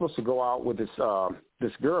 and I was supposed to go out with this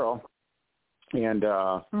girl, and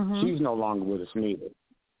she's no longer with us neither.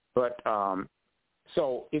 But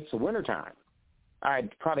so it's the wintertime. I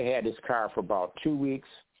probably had this car for about 2 weeks,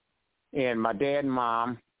 and my dad and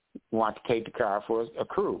mom wanted to take the car for a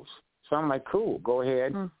cruise. So I'm like, cool, go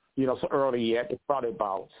ahead. You know, so early yet. It's probably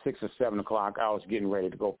about 6 or 7 o'clock. I was getting ready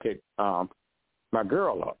to go pick my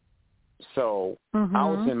girl up. So I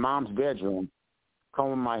was in Mom's bedroom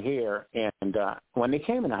combing my hair, and when they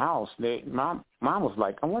came in the house, Mom was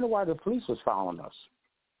like, I wonder why the police was following us.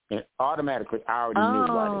 And automatically, I already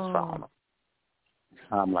knew why they was following us.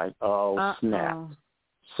 I'm like, snap.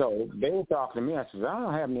 So they were talking to me. I said, I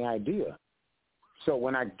don't have any idea. So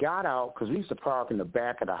when I got out, because we used to park in the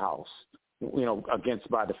back of the house, you know,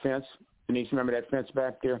 by the fence. Denise, remember that fence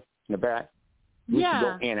back there in the back? We used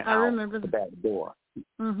to go in and out the back door.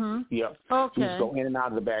 Yep. Okay. We used to go in and out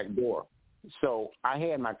of the back door. So I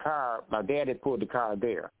had my car. My dad had pulled the car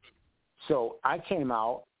there. So I came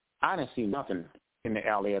out. I didn't see nothing in the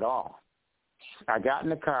alley at all. I got in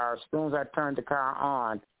the car. As soon as I turned the car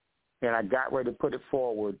on and I got ready to put it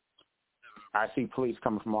forward, I see police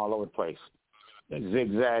coming from all over the place,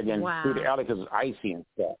 zigzagging through the alley because it's icy and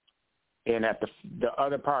stuff. And at the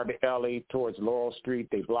other part of the alley towards Laurel Street,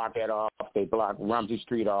 they blocked that off. They blocked Rumsey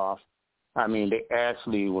Street off. I mean, they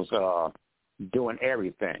actually was doing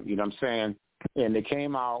everything, you know what I'm saying? And they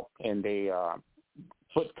came out and they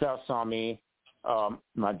put cuffs on me,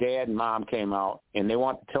 my dad and mom came out, and they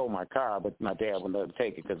wanted to tow my car, but my dad wouldn't let them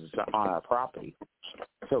take it because it's on our property.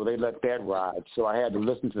 So they let that ride. So I had to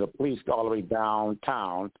listen to the police all the way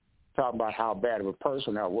downtown, talk about how bad of a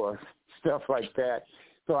person I was, stuff like that.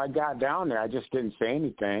 So I got down there. I just didn't say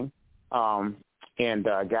anything, and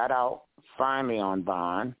got out finally on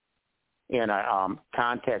bond. And I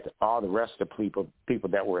contacted all the rest of the people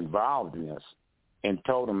that were involved in this, and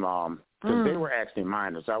told them because they were actually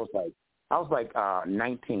minors. I was like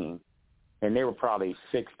 19, and they were probably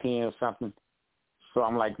 16 or something. So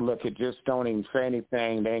I'm like, look, just don't even say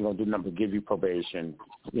anything. They ain't gonna do nothing but give you probation,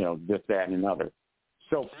 this, that, and another.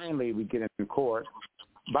 So finally, we get in court.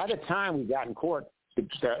 By the time we got in court,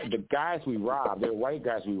 the guys we robbed, they were white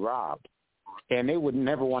guys we robbed, and they would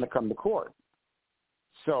never want to come to court.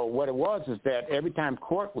 So what it was is that every time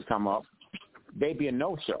court would come up, they'd be a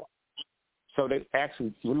no-show. So they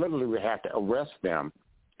actually literally would have to arrest them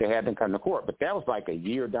to have them come to court. But that was like a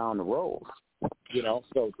year down the road,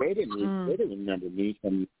 So they didn't remember me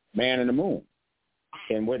from Man in the Moon.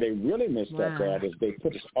 And where they really messed up at is they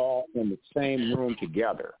put us all in the same room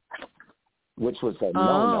together, which was a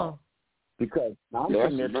no-no. Because I'm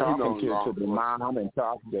sitting there talking to the mom and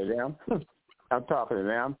talking to them. I'm talking to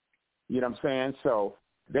them. You know what I'm saying? So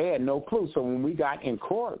they had no clue. So when we got in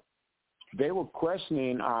court, they were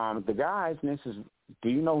questioning the guys, and they says, do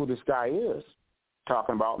you know who this guy is?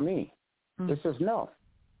 Talking about me. They says, no.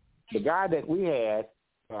 The guy that we had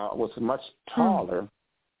was much taller,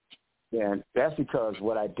 and that's because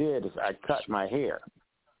what I did is I cut my hair.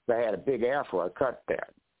 I had a big afro. I cut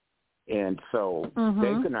that. And so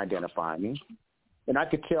they couldn't identify me. And I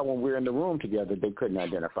could tell when we were in the room together, they couldn't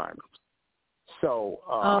identify me. So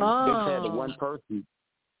they had the one person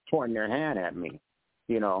pointing their hand at me,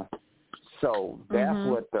 So that's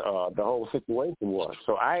what the whole situation was.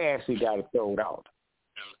 So I actually got it thrown out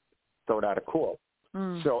of court.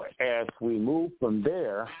 So as we moved from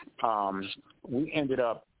there, we ended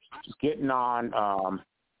up getting on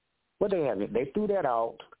what they had. They threw that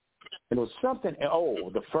out. And it was something.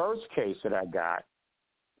 The first case that I got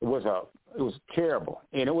it was terrible,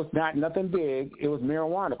 and it was nothing big. It was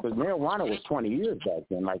marijuana, because marijuana was 20 years back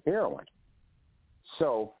then, like heroin.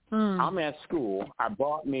 So I'm at school. I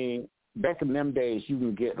bought me, back in them days, you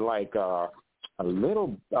can get like a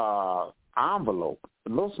little envelope, a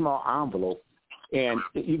little small envelope, and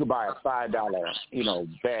you could buy a $5,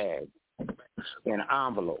 bag in an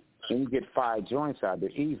envelope, and you get 5 joints out of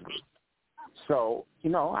it easily. So,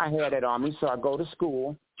 I had it on me, so I go to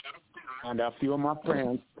school, and a few of my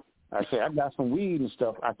friends, I said, I got some weed and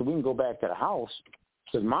stuff. I said, we can go back to the house,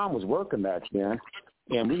 because Mom was working back then,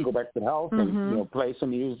 and we can go back to the house and, play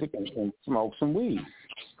some music and smoke some weed.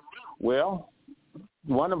 Well,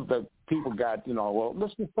 one of the people got,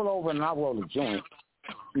 let's just pull over and I'll roll a joint.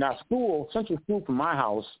 Now, Central School from my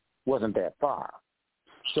house wasn't that far.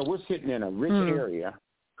 So we're sitting in a rich area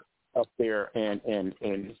up there, and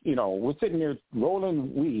we're sitting there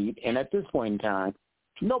rolling weed, and at this point in time,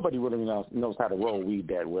 nobody really knows how to roll weed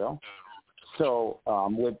that well. So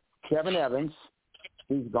with Kevin Evans,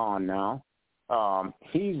 he's gone now.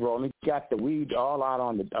 He's rolling. He got the weed all out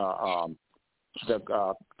on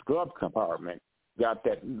the glove compartment. Got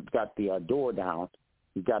the door down.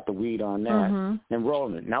 He got the weed on that and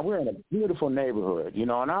rolling it. Now we're in a beautiful neighborhood,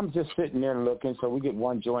 and I'm just sitting there looking. So we get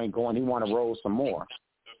one joint going. He want to roll some more.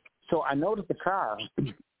 So I noticed the car,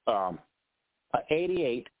 an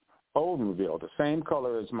 '88 Oldsmobile, the same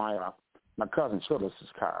color as my cousin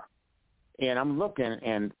Phyllis's car. And I'm looking,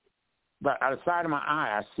 and but out of the side of my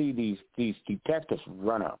eye, I see these detectives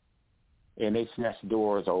run up, and they snatch the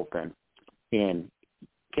doors open, and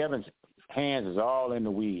Kevin's hands is all in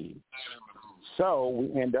the weed. So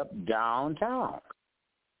we end up downtown.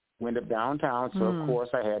 So of course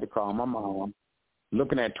I had to call my mom,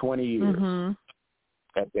 looking at 20 years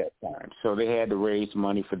at that time. So they had to raise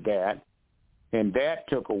money for that. And that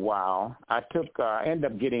took a while. I ended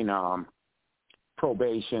up getting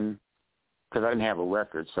probation, because I didn't have a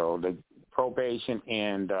record. So the probation,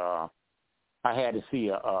 and I had to see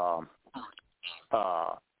a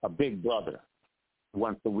big brother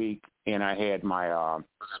once a week, and I had my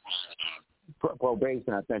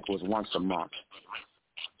probation, I think, was once a month.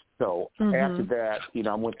 So after that,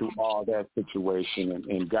 I went through all that situation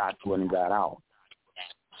and got out.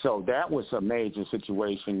 So that was a major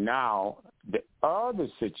situation. Now, the other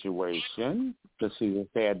situation, let's see, we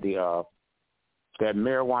had that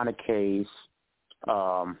marijuana case.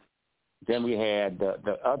 Then we had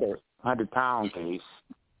the other 100-pound case,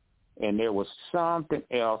 and there was something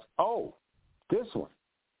else. Oh, this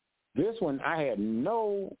one, I had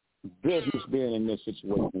no business being in this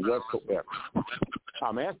situation whatsoever.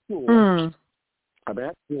 I'm at school. I'm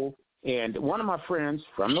at school, and one of my friends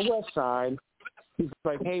from the West Side, he's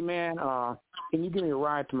like, hey, man, can you give me a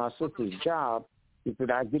ride to my sister's job? He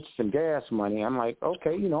said, I'll get you some gas money. I'm like,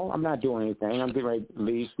 okay, I'm not doing anything. I'm getting ready to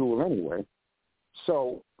leave school anyway.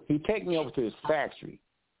 So he take me over to his factory,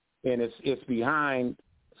 and it's behind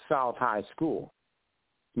South High School.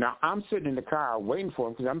 Now, I'm sitting in the car waiting for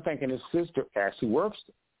him because I'm thinking his sister actually works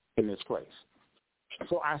in this place.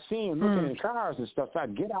 So I see him looking in cars and stuff. So I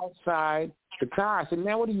get outside the car. I said,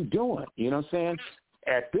 man, what are you doing? You know what I'm saying?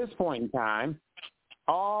 At this point in time,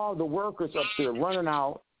 all the workers up there running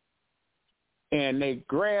out, and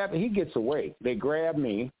he gets away. They grab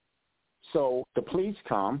me. So the police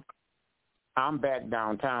come. I'm back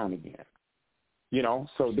downtown again.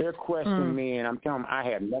 So they're questioning me, and I'm telling them I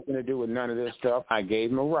had nothing to do with none of this stuff. I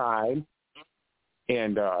gave him a ride,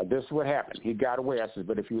 and this is what happened. He got away. I said,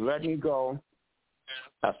 but if you let me go,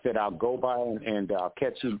 I said, I'll go by and I'll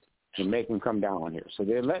catch you and make him come down here. So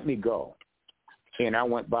they let me go. And I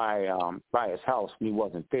went by his house, and he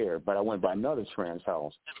wasn't there, but I went by another friend's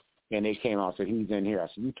house, and they came out and said, he's in here. I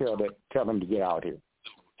said, you tell him to get out here.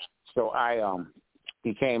 So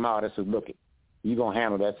he came out. I said, look, you're going to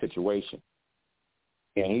handle that situation.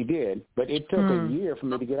 And he did, but it took a year for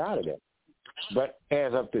me to get out of that. But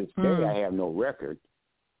as of this day, I have no record.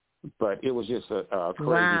 But it was just a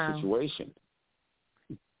crazy situation.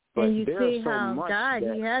 But and you see so how God,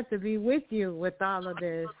 he had to be with you with all of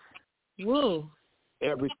this. Woo.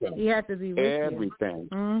 Everything. He had to be with you. Everything.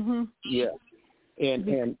 Mm-hmm. Yeah.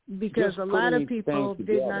 And because a lot of people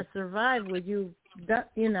did not survive with you,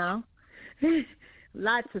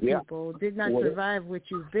 Lots of people did not survive what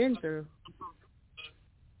you've been through.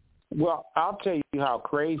 Well, I'll tell you how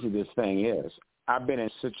crazy this thing is. I've been in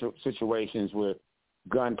situations where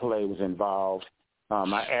gunplay was involved.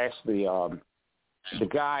 I actually, the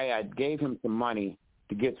guy, I gave him some money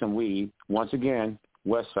to get some weed. Once again,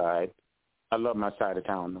 West Side. I love my side of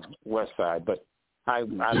town, West Side. But I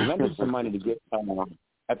lent him some money to get,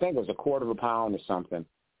 I think it was $0.25 pound or something.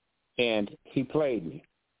 And he played me.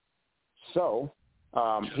 So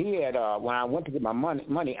he had, when I went to get my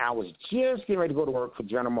money, I was just getting ready to go to work for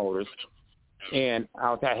General Motors, and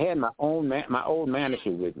I had my old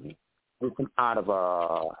manager with me. He was from out of,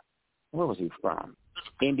 where was he from?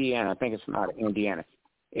 Indiana. I think it's from out of Indiana.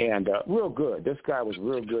 And real good. This guy was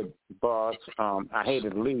real good boss. I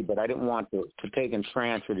hated to leave, but I didn't want to take and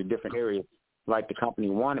transfer to different areas like the company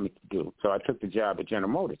wanted me to do. So I took the job at General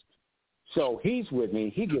Motors. So he's with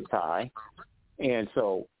me. He gets high, and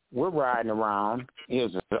so we're riding around. It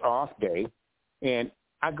was an off day, and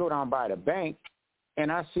I go down by the bank,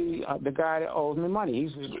 and I see the guy that owes me money.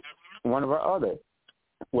 He's one of our other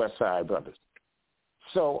West Side brothers.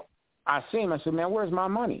 So I see him. I said, man, where's my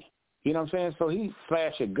money? You know what I'm saying? So he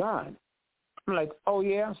flashed a gun. I'm like, oh,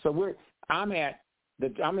 yeah? So I'm in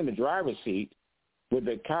the driver's seat with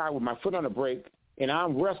the car with my foot on the brake, and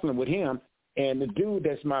I'm wrestling with him, and the dude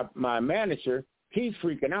that's my manager, he's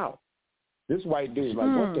freaking out. This white dude's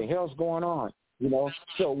like, what the hell's going on?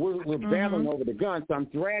 So we're battling over the gun. So I'm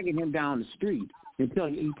dragging him down the street until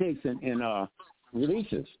he takes and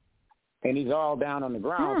releases. And he's all down on the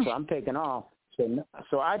ground, so I'm taking off.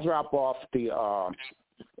 So I drop off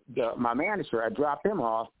my manager. I drop him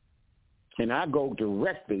off, and I go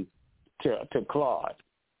directly to Claude.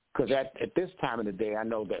 Because at this time of the day, I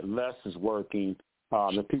know that Les is working.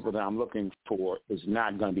 The people that I'm looking for is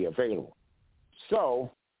not going to be available.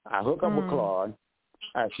 So I hook up with Claude.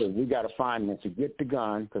 I said, we got to find him to get the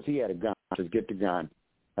gun, because he had a gun. I said, get the gun.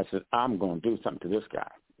 I said, I'm going to do something to this guy,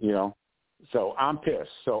 So I'm pissed.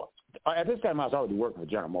 So at this time, I was already working for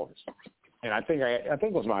General Motors. And I think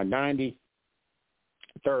it was my 93rd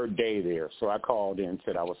day there. So I called in and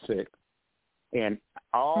said I was sick. And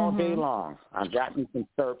all day long, I got me some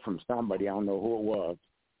syrup from somebody. I don't know who it was.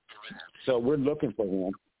 So we're looking for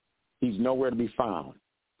him. He's nowhere to be found.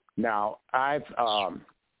 Now, I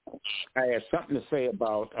had something to say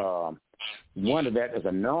about one of that is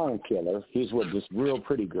a known killer. He's with this real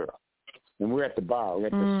pretty girl. And we're at the bar.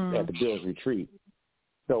 We're at the Bill's Retreat.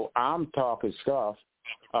 So I'm talking stuff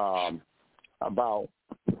about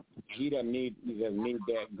he doesn't need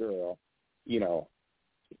that girl.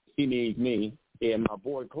 He needs me. And my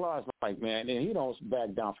boy Claude's like, man, and he don't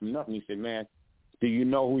back down from nothing. He said, man, do you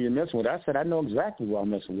know who you're messing with? I said, I know exactly who I'm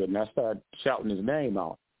messing with. And I started shouting his name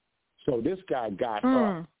out. So this guy got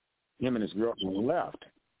up. Him and his girlfriend left.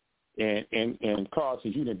 And Claude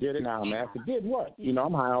says, you done did it now, man. I said, did what?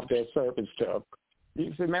 I'm high off that syrup and stuff.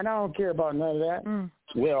 He said, man, I don't care about none of that.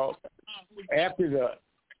 Well, after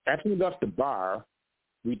we left the bar,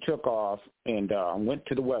 we took off and went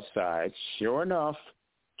to the West Side. Sure enough,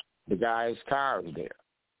 the guy's car was there.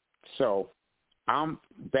 So I'm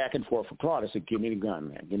back and forth for Claude. I said, give me the gun,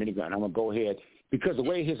 man. Give me the gun. I'm going to go ahead. Because the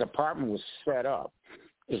way his apartment was set up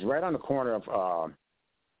is right on the corner of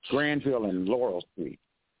Granville and Laurel Street.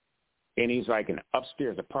 And he's like an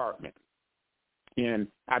upstairs apartment. And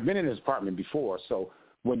I've been in his apartment before, so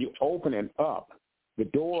when you open it up, the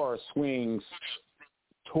door swings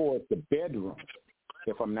towards the bedroom,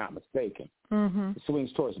 if I'm not mistaken. Mm-hmm. It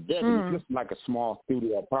swings towards the bedroom. It's just like a small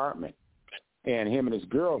studio apartment. And him and his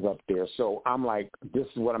girl's up there. So I'm like, this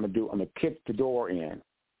is what I'm going to do. I'm going to kick the door in.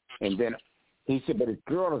 And then he said, but his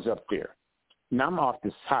girl is up there. And I'm off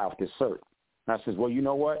this high, off this cert. And I said, well, you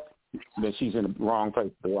know what? Then she's in the wrong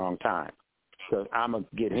place at the wrong time. Because I'm going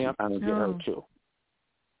to get him, I'm going to get her too.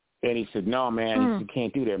 And he said, no, man, he said, you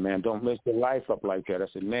can't do that, man. Don't mess your life up like that. I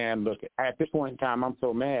said, man, look, at this point in time, I'm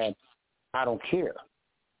so mad, I don't care.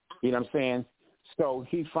 You know what I'm saying? So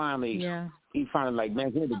he finally like,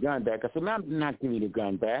 man, give me the gun back. I said, man, I'm not giving you the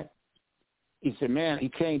gun back. He said, man,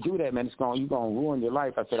 you can't do that, man. You're going to ruin your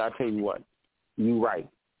life. I said, I'll tell you what, you right.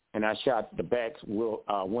 And I shot the back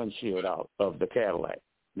windshield out of the Cadillac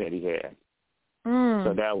that he had.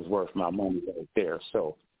 So that was worth my money right there.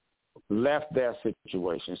 So left that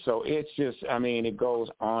situation. So it's just, I mean, it goes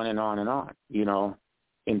on and on and on, you know,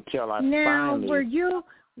 until I finally were you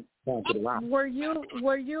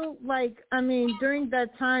like, I mean, during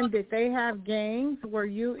that time, did they have gangs? Were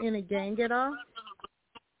you in a gang at all?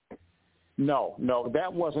 No,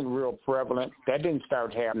 that wasn't real prevalent. That didn't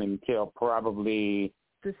start happening until probably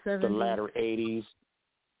the latter 80s.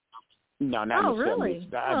 No, not oh, in the really?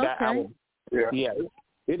 70s. Okay.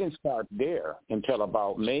 It didn't start there until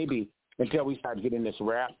until we started getting this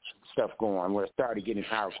rap stuff going, where it started getting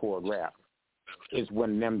hardcore rap, is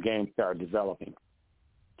when them gangs started developing.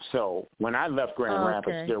 So when I left Grand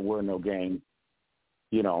Rapids, there were no gangs,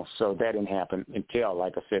 you know, so that didn't happen until,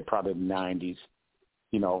 like I said, probably the 90s,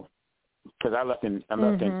 you know, because I left in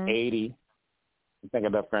 80. I think I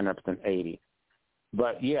left Grand Rapids in 80.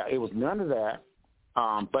 But, yeah, it was none of that.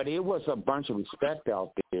 But it was a bunch of respect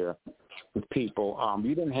out there with people.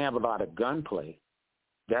 You didn't have a lot of gunplay,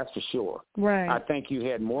 that's for sure. Right. I think you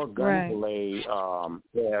had more gunplay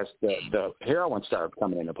as the heroin started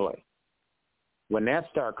coming into play. When that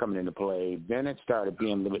started coming into play, then it started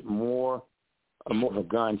being a little bit more of a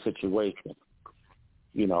gun situation.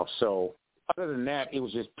 You know, so other than that, it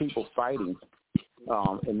was just people fighting,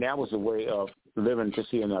 and that was a way of living to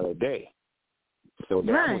see another day. So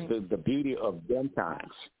that was the beauty of them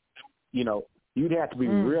times. You know, you'd have to be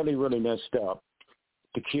really, really messed up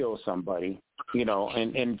to kill somebody, you know,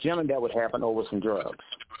 and generally that would happen over some drugs,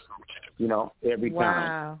 you know, every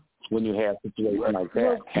time when you have situations like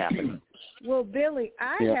that happen. Well, Billy,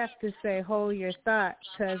 I have to say hold your thought,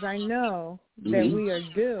 because I know that we are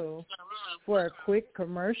due for a quick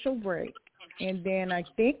commercial break. And then I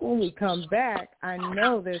think when we come back, I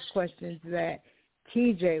know there's questions that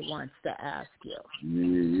TJ wants to ask you.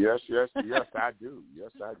 Yes, I do.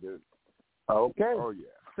 Yes, I do. Okay. Oh, yeah.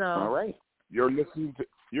 So, all right. You're listening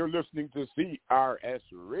to CRS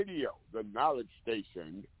Radio, the knowledge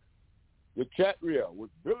station, the chat reel with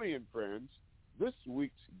Billy and friends. This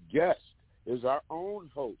week's guest is our own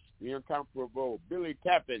host, the incomparable Billy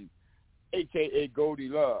Tappan, a.k.a. Goldie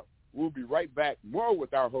Love. We'll be right back more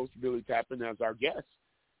with our host, Billy Tappan, as our guest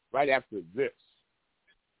right after this.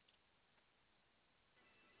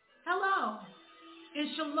 Hello,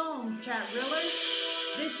 it's Shalom, chat reelers.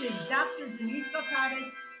 This is Dr. Denise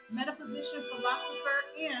Thaddeus, metaphysician, philosopher,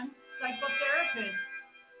 and psychotherapist.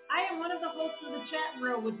 I am one of the hosts of the chat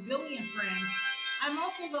reel with Billy and Friends. I'm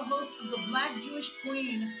also the host of the Black Jewish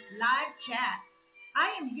Queen live chat.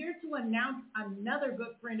 I am here to announce another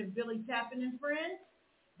good friend of Billy Tappan and Friends,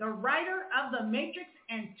 the writer of The Matrix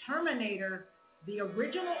and Terminator, the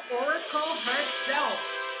original Oracle herself,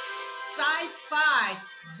 sci-fi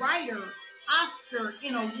writer, Oscar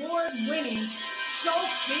and award-winning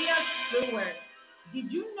Sophia Stewart.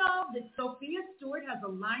 Did you know that Sophia Stewart has a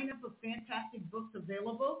lineup of fantastic books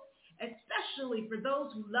available, especially for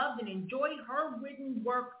those who loved and enjoyed her written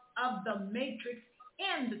work of The Matrix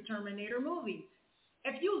and the Terminator movies?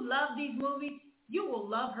 If you love these movies, you will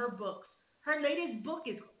love her books. Her latest book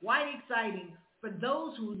is quite exciting for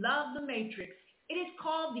those who love The Matrix. It is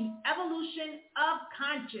called The Evolution of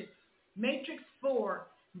Conscience, Matrix 4.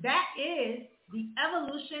 That is The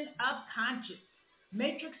Evolution of Conscience,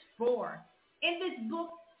 Matrix 4. In this book,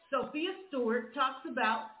 Sophia Stewart talks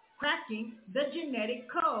about cracking the genetic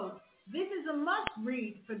code. This is a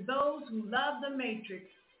must-read for those who love The Matrix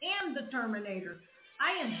and the Terminator.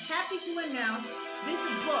 I am happy to announce this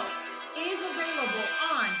book is available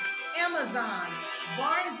on Amazon,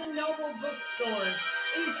 Barnes & Noble bookstores.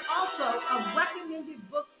 It is also a recommended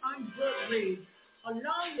book on Goodreads.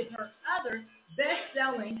 along with her other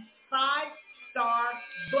best-selling 5-star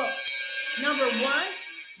books. Number 1,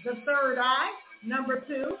 The Third Eye. Number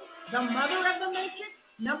 2, The Mother of the Matrix.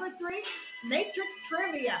 Number 3, Matrix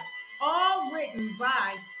Trivia, all written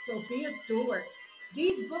by Sophia Stewart.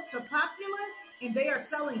 These books are popular and they are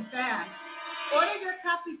selling fast. Order your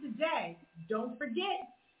copy today. Don't forget,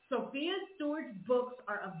 Sophia Stewart's books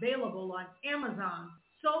are available on Amazon,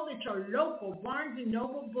 sold at your local Barnes &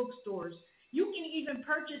 Noble bookstores. You can even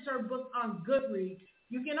purchase her book on Goodreads.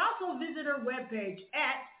 You can also visit her webpage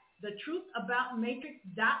at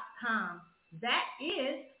thetruthaboutmatrix.com. That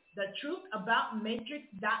is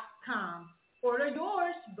thetruthaboutmatrix.com. Order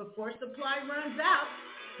yours before supply runs out.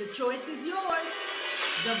 The choice is yours.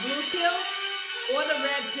 The blue pill or the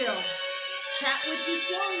red pill. Chat with you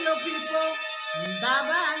soon, real people.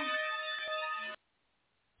 Bye-bye.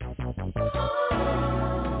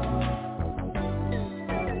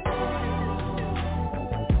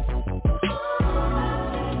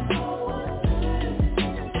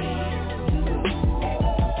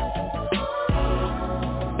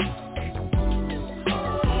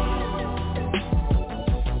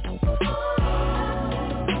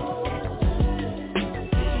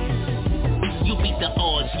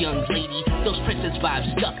 Young lady, those princess vibes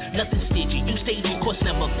stuck, nothing stingy. You stayed on course,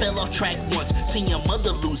 never fell off track once. Seen your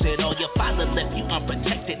mother lose it all, your father left you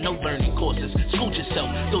unprotected. No learning courses, schooled yourself,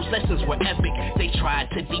 those lessons were epic. They tried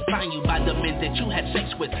to define you by the men that you had sex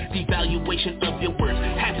with. Devaluation of your words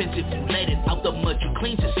happens if you let it out the mud. You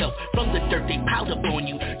cleaned yourself from the dirt they piled up on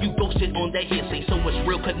you. You boasted on that hearsay, so what's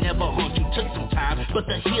real could never haunt you. Took some time, but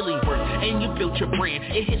the healing worked, and you built your brand.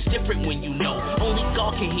 It hits different when you know. Only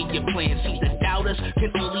God can hear your plan. See, the doubters can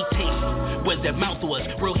only taste where their mouth was.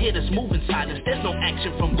 Real hitters move in silence. There's no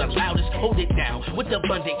action from the loudest. Hold it down with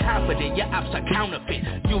abundant confidence. Your ops are counterfeit.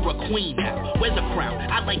 You're a queen now. Wear the crown.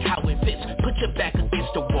 I like how it fits. Put your back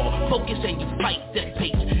against the wall. Focus and you fight that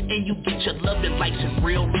pace. And you get your love and lights in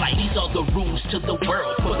real life. These are the rules to the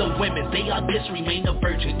world. For the women, they are this. Remain a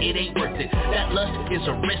virgin. It ain't worth it. That lust is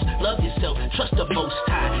a risk. Love yourself. Trust the Most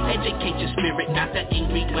High. Educate your spirit. Not that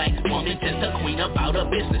angry black woman. Just the queen about her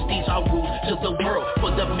business. These are rules to the world.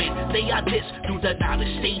 For the men, they are this. Through the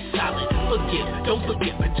knowledge, stay solid. Forgive, don't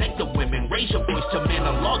forget, protect the women. Raise your voice to men.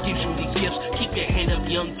 The law gives you these gifts. Keep your head up,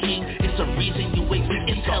 young king. It's a reason you exist.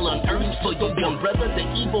 It's hell on earth for your young brother. The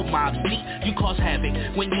evil mob see you cause havoc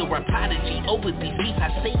when you're a prodigy. Over these beats, I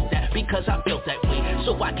say that because I felt that way.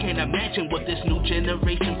 So I can't imagine what this new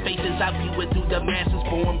generation faces. I view it through the masses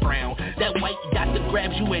born brown. That white dot that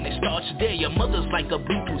grabs you and it starts there. Your mother's like a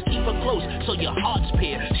Bluetooth. Keep her close so your heart's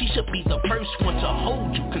paired. She should be the first one to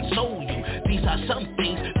hold you, console you. These are some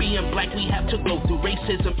things being black we have to go through.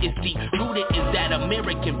 Racism is deep rooted in that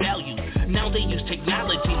American value. Now they use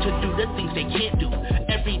technology to do the things they can't do.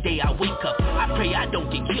 Every day I wake up, I pray I don't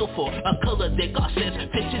get killed for a color that God says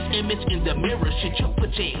fits his image in the mirror. Should you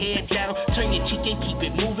put your head down, turn your cheek and keep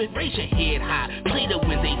it moving? Raise your head high, play to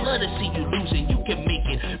win. They love to see you losing. You can make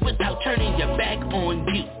it without turning your back on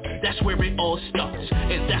you. That's where it all starts,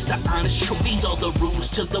 and that's the honest truth. These are the rules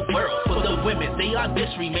to the world. For the women, they are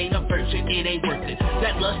this. Remain a virgin, it ain't worth it.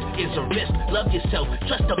 That lust is a risk. Love yourself,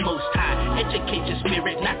 trust the Most High. Educate your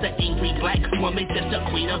spirit, not the angry black woman, just a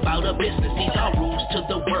queen about her business. These are rules to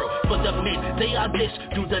the world. For the men, they are this.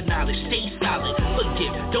 Through the knowledge, stay solid.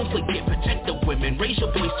 Forgive, don't forget, protect the women. Raise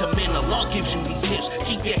your voice to men. The law gives you these gifts.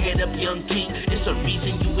 Keep your head up, young king. It's a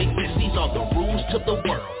reason you exist. These are the rules to the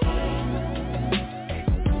world.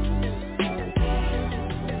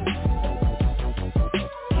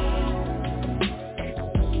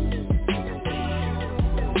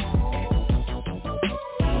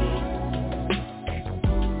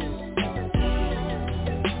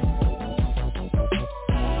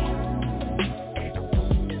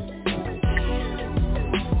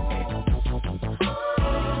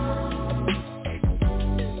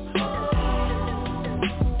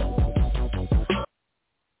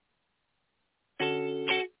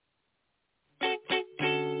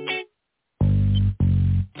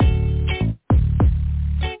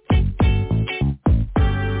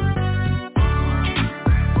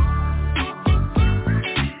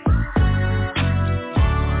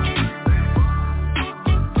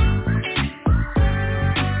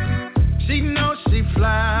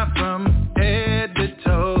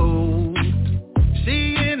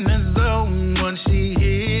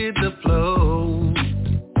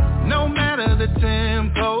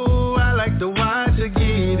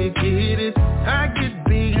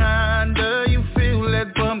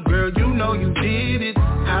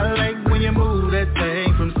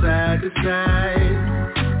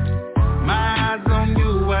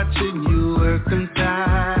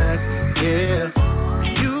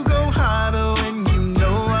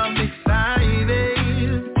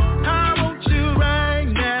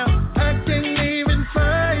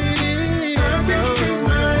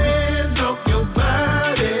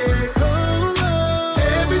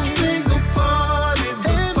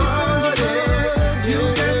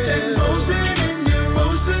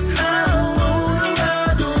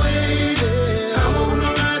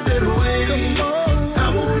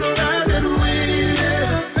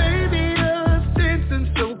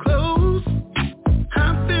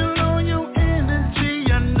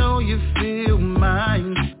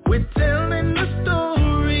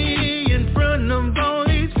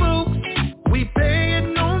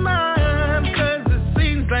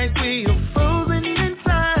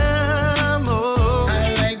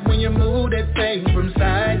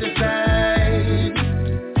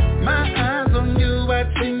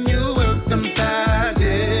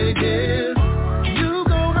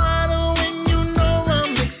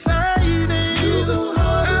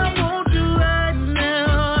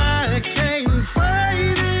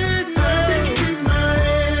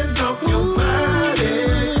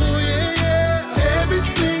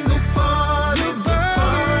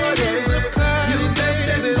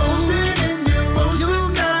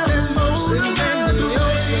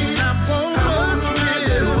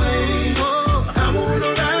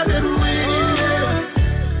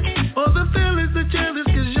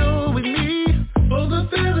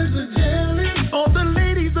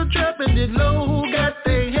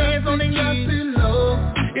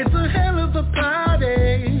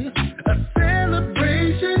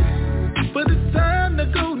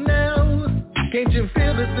 Can't you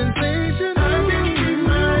feel the sensation? I can keep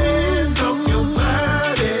my hands off your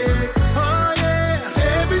body. Oh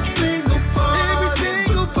yeah, every single party.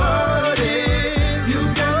 You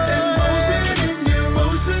got that motion in your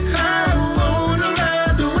motion. I wanna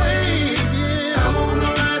ride the wave. I wanna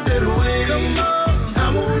ride that wave. Come on, I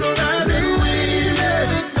wanna ride that wave.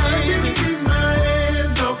 I can keep my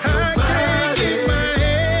hands off your body. I can't keep my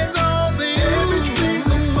hands off you. Every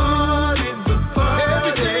single party's a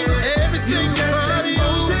party. Every single party.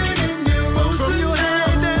 From your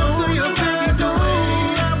head down to your pinky toe.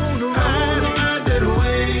 I wanna ride that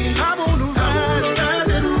wave. I wanna ride that wave. I wanna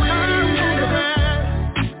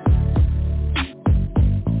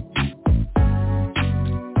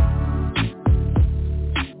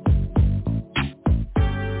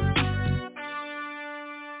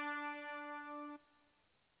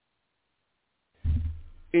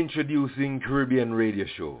Introducing Caribbean Radio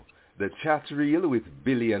Show, The Chat Reel with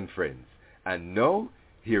Billy and Friends. And now,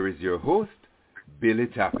 here is your host, Billy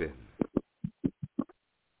Tappan.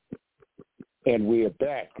 And we are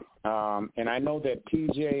back. And I know that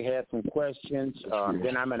TJ had some questions.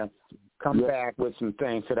 Then I'm going to come back with some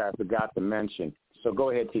things that I forgot to mention. So go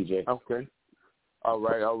ahead, TJ. Okay. All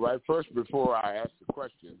right. First, before I ask the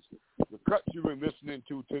questions, the cuts you've been listening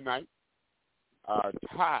to tonight are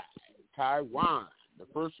Taiwan. The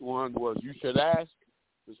first one was You Should Ask.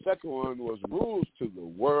 The second one was Rules to the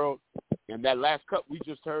World. And that last cut we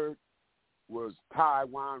just heard was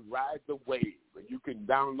Taiwan Ride the Wave. And you can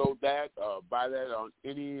download that, buy that on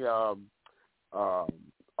any, all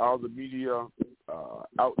the media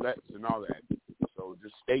outlets and all that. So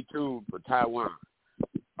just stay tuned for Taiwan.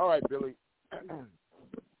 All right, Billy.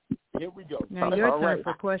 Here we go. Now your turn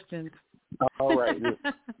for questions. All right.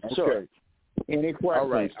 Sure. Okay. Any questions? All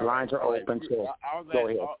right. Lines are open. So go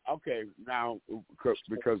ahead. Okay. Now,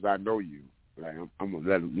 because I know you, like, I'm going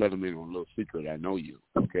to let them in on a little secret. I know you.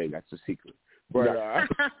 Okay, that's a secret. But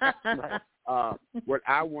what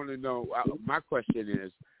I want to know, my question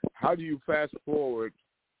is, how do you fast forward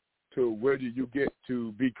to where do you get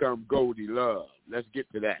to become Goldie Love? Let's get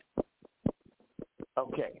to that.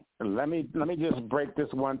 Okay, let me just break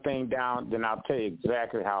this one thing down, then I'll tell you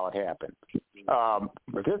exactly how it happened.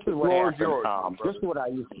 This is what happened. This is what I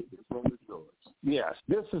used to do. Yes,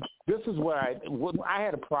 this is what I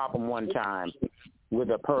had a problem one time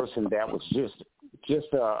with a person that was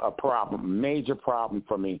just a problem, major problem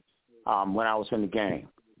for me when I was in the game.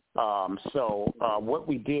 So what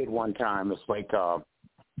we did one time is like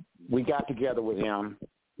we got together with him,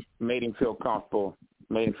 made him feel comfortable,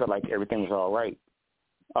 made him feel like everything was all right.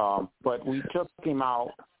 But we took him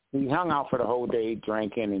out. We hung out for the whole day,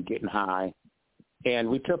 drinking and getting high. And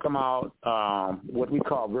we took him out what we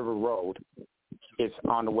call River Road. It's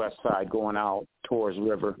on the west side going out towards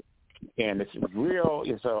River. And it's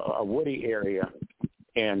a woody area.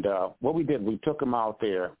 And what we did, we took him out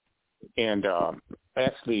there and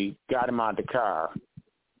actually got him out of the car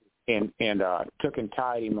and took and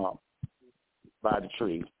tied him up by the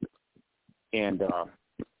tree and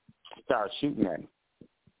started shooting at him.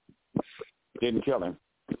 Didn't kill him,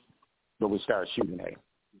 but we started shooting at him.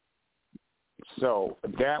 So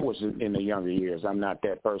that was in the younger years. I'm not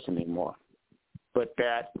that person anymore. But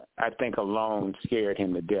that, I think, alone scared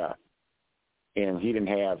him to death. And he didn't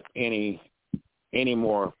have any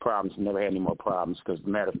more problems, never had any more problems, because, as a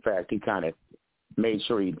matter of fact, he kind of made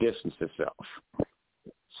sure he distanced himself.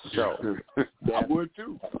 So I would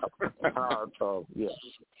too.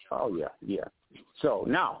 Yeah. So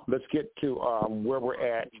now let's get to where we're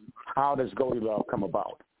at. How does Goldie Love come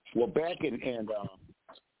about? Well, back in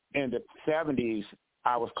the 70s,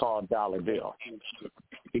 I was called Dollar Bill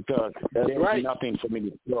because there was nothing for me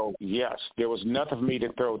to throw. Yes, there was nothing for me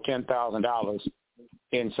to throw $10,000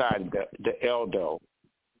 inside the Eldo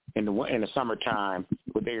in the summertime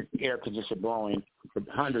with the air conditioner blowing, with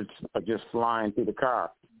hundreds of just flying through the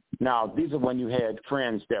car. Now, these are when you had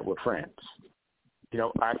friends that were friends. You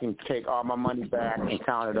know, I can take all my money back and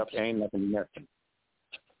count it up. There ain't nothing missing.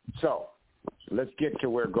 So let's get to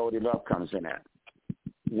where Goldie Love comes in at.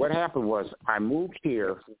 What happened was I moved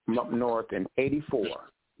here from up north in '84,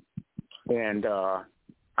 and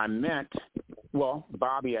I met,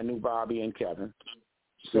 Bobby. I knew Bobby and Kevin.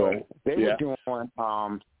 So they were doing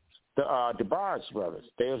the DeBarge brothers.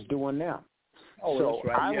 They was doing them. Oh, so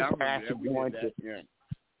that's right. I was actually going to. Yeah.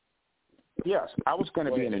 Yes, I was going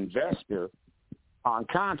to be an investor on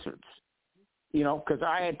concerts, you know, because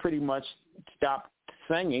I had pretty much stopped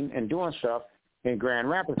singing and doing stuff in Grand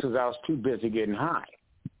Rapids because I was too busy getting high.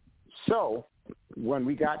 So when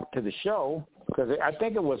we got to the show, because I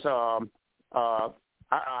think it was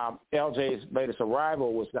LJ's latest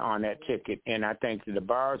arrival was on that ticket, and I think the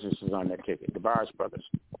Barrs was on that ticket, the Barrs brothers.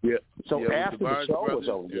 Yeah. So after the show was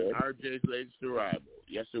over, RJ's latest arrival.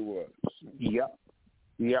 Yes, it was. Yep.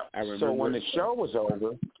 So when the show was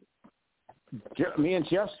over, me and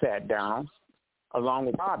Jeff sat down along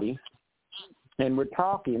with Bobby, and we're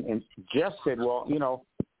talking, and Jeff said, well,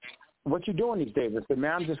 what you doing these days? I said,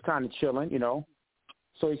 man, I'm just kind of chilling,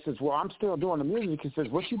 So he says, well, I'm still doing the music. He says,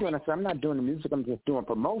 what you doing? I said, I'm not doing the music. I'm just doing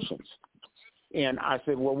promotions. And I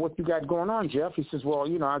said, well, what you got going on, Jeff? He says, well,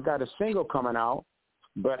 I got a single coming out,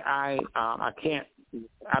 but I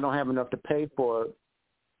don't have enough to pay for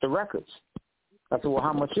the records. I said, well,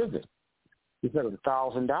 how much is it? He said it was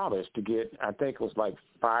 $1,000 to get, I think it was like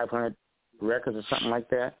 500 records or something like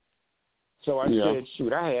that. So I said,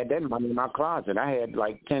 shoot, I had that money in my closet. I had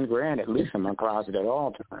like $10,000 at least in my closet at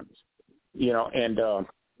all times. And I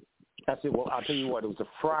said, well, I'll tell you what, it was a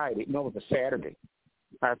Friday. No, it was a Saturday.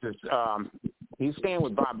 I said, he's staying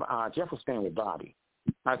with Bob. Jeff was staying with Bobby.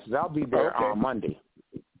 I said, I'll be there on Monday.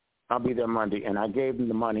 I'll be there Monday. And I gave him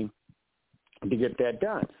the money to get that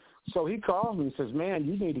done. So he calls me and says, man,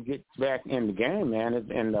 you need to get back in the game, man,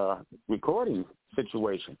 in the recording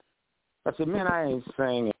situation. I said, man, I ain't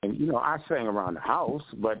singing. I sang around the house,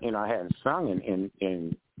 but, I hadn't sung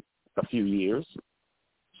in a few years.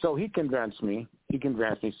 So he convinced me.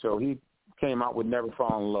 So he came out with Never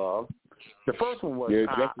Fall in Love. The first one was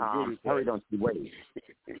Hurry Don't You Wait.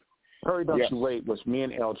 Hurry Don't You Wait was me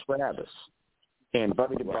and El Travis and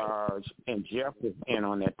Bubby DeBarge and Jeff was in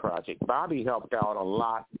on that project. Bobby helped out a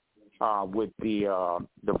lot with the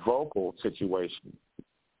vocal situation.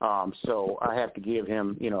 So I have to give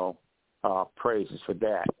him, praises for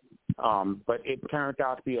that. But it turned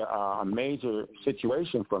out to be a major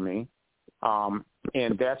situation for me.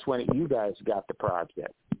 And that's when you guys got the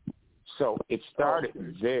project. So it started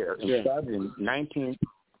there. It started in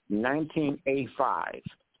 1985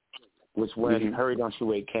 was when Hurry Don't You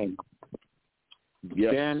Wait came.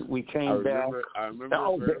 Yes. Then we came back. I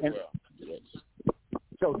remember very well. Yes.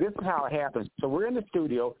 So this is how it happens. So we're in the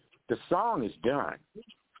studio. The song is done.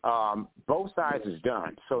 Both sides is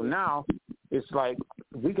done. So now it's like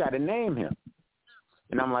we got to name him.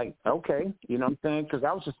 And I'm like, okay, you know what I'm saying? Because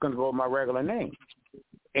I was just going to go with my regular name.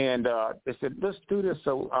 And they said, let's do this.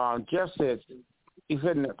 So Jeff says, he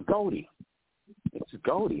said, Goldie. It's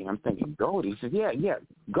Goldie. I'm thinking, Goldie? He said, yeah,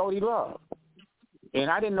 Goldie Love. And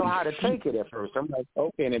I didn't know how to take it at first. I'm like,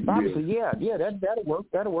 okay. And then Bobby said, yeah, that'll work.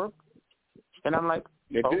 And I'm like,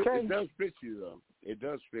 okay. It does fit you, though. It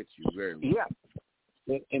does fit you very well.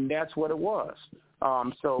 Yeah. And that's what it was.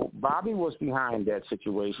 So Bobby was behind that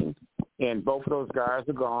situation, and both of those guys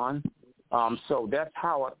are gone. So that's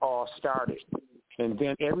how it all started. And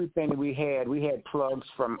then everything we had plugs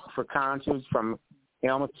for concerts from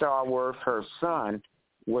Elma Starworth. Her son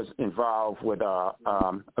was involved with a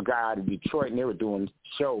guy out of Detroit, and they were doing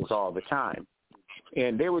shows all the time.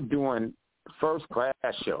 And they were doing first-class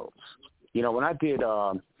shows. When I did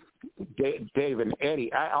Dave and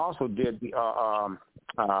Eddie, I also did the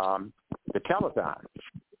telethon.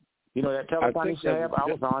 That telethon used to have? I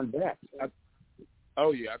was on that.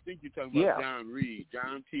 I think you're talking about John Reed,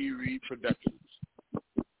 John T. Reed Productions.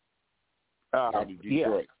 Out of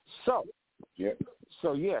Detroit. So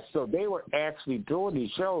they were actually doing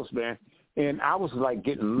these shows, man, and I was like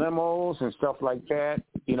getting limos and stuff like that,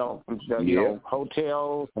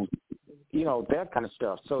 hotels and that kind of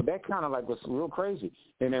stuff. So that kind of like was real crazy.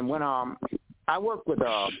 And then when I worked with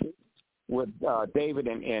David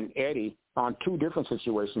and Eddie on two different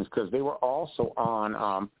situations because they were also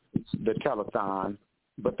on the telethon,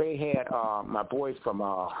 but they had my boy from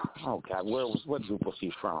what group was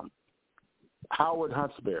he from? Howard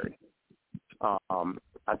Huntsberry. I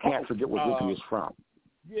can't forget what group he was from.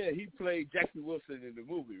 Yeah, he played Jackie Wilson in the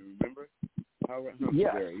movie, remember? Howard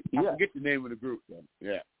Huntsberry. I forget the name of the group, though.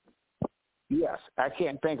 Yeah. Yes, I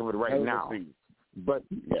can't think of it right now. But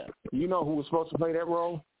you know who was supposed to play that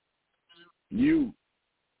role?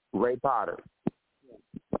 Ray Potter.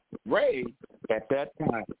 Ray? At that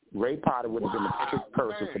time, Ray Potter would have been the perfect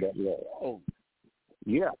person for that role. Oh.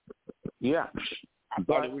 Yeah. I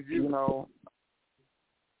thought it was you.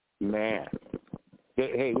 Man.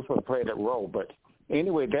 Hey, he was supposed to play that role. But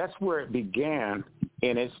anyway, that's where it began,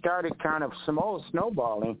 and it started kind of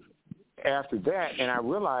snowballing after that, and I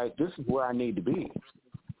realized this is where I need to be,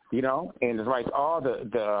 and it's like all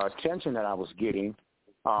the attention that I was getting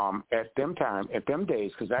at them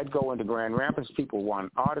days, because I'd go into Grand Rapids, people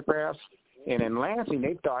want autographs, and in Lansing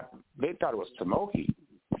they thought it was Tomoki,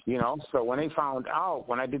 so when they found out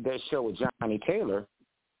when I did that show with Johnny Taylor,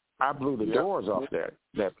 I blew the doors off that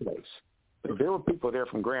place. There were people there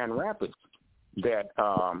from Grand Rapids, that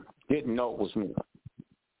didn't know it was me.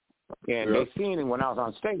 And they seen it when I was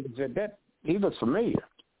on stage. They said, that he looks familiar.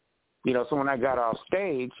 You know, so when I got off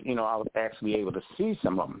stage, you know, I was actually able to see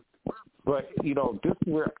some of them. But, you know, this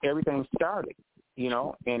is where everything started, you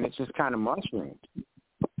know, and it's just kind of mushroomed.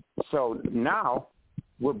 So now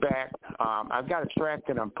we're back. I've got a track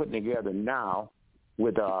that I'm putting together now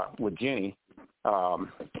with Jenny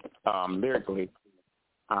lyrically.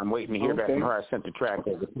 I'm waiting to hear back from her. I sent the track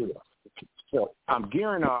over to her. So I'm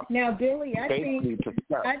gearing up. Now, Billy, I think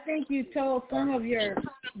you told some of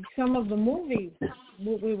the movies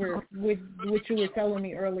which you were telling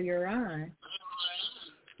me earlier on.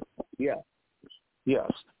 Yeah.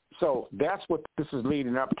 Yes. So that's what this is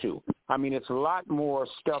leading up to. I mean, it's a lot more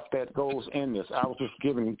stuff that goes in this. I was just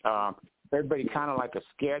giving everybody kind of like a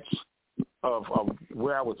sketch of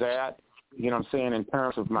where I was at, you know what I'm saying, in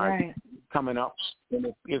terms of my coming up.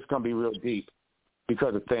 And it's going to be real deep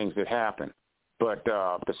because of things that happen. But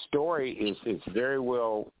the story is very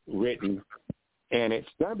well written, and it's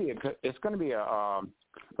going to be a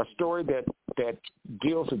story that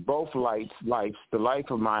deals with both lives, the life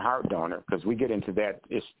of my heart donor, because we get into that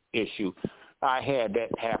issue. I had that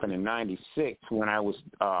happen in '96 when I was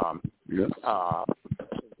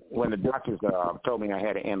when the doctors told me I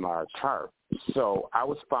had an enlarged heart. So I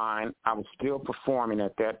was fine. I was still performing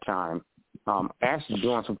at that time, actually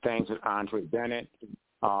doing some things with Andre Bennett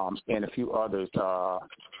and a few others,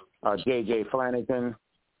 J.J. Flanagan,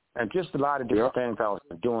 and just a lot of different things I was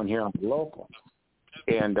doing here on the local.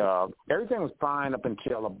 And everything was fine up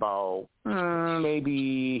until about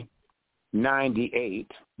maybe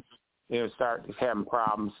 98. It started having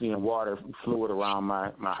problems, you know, water fluid around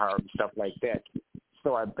my heart and stuff like that.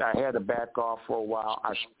 So I had to back off for a while.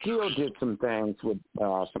 I still did some things with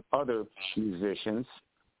some other musicians.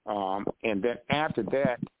 And then after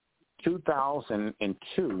that,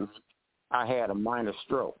 2002, I had a minor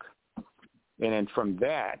stroke. And then from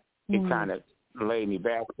that, it kind of laid me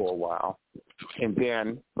back for a while. And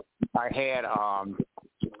then I had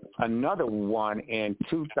another one in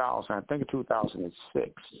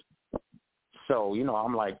 2006. So, you know,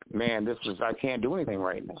 I'm like, man, I can't do anything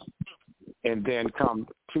right now. And then come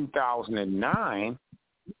 2009,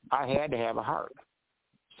 I had to have a heart.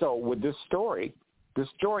 So with this story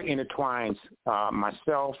intertwines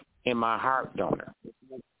myself and my heart donor.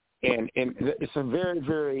 And it's a very,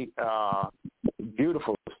 very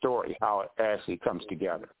beautiful story how it actually comes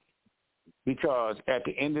together. Because at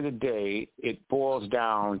the end of the day, it boils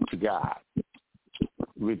down to God.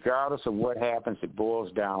 Regardless of what happens, it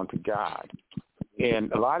boils down to God.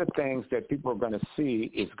 And a lot of things that people are going to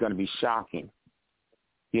see is going to be shocking,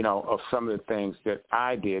 you know, of some of the things that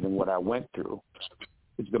I did and what I went through.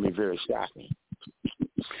 It's going to be very shocking.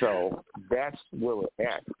 So that's where we're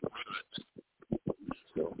at.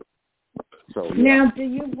 So now, do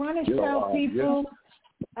you want to tell people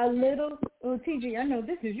a little? Oh, TG, I know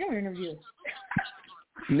this is your interview.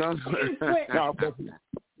 No,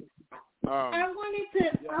 I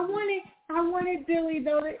wanted Billy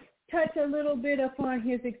though to touch a little bit upon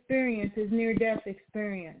his experience, his near-death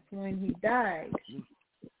experience when he died.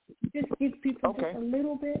 Just give people just a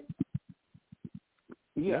little bit.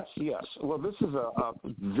 Yes. Well, this is a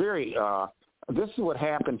very. This is what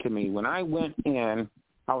happened to me when I went in.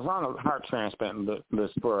 I was on a heart transplant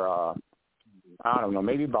list for I don't know,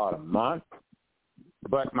 maybe about a month.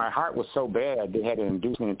 But my heart was so bad they had to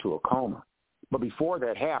induce me into a coma. But before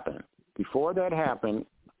that happened,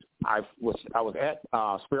 I was at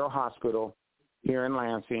Sparrow Hospital here in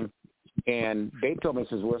Lansing, and they told me,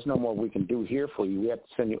 "Well, there's no more we can do here for you. We have to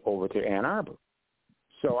send you over to Ann Arbor."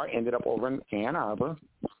 So I ended up over in Ann Arbor,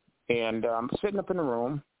 and sitting up in the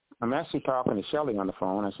room. I'm actually talking to Shelley on the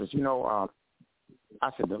phone. I said,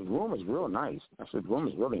 I said, the room is real nice. I said, the room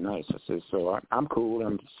is really nice. I said, so I'm cool.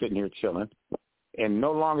 I'm sitting here chilling. And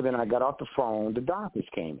no longer than I got off the phone, the doctors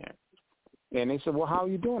came in. And they said, well, how are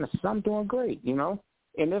you doing? I said, I'm doing great, you know.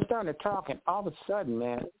 And they're starting to talk, and all of a sudden,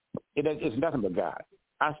 man, it's nothing but God.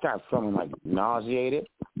 I start feeling like nauseated.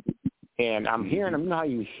 And I'm hearing them. You know how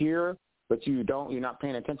you hear, but you're not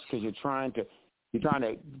paying attention because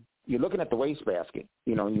you're looking at the wastebasket,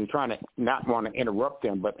 you know, and you're trying to not want to interrupt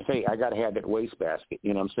them, but hey, I got to have that wastebasket,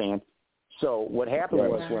 you know what I'm saying? So what happened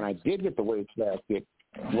was when I did get the wastebasket,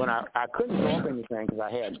 when I couldn't throw up anything because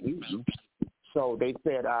I hadn't eaten, so they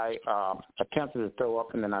said I attempted to throw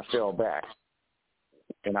up and then I fell back,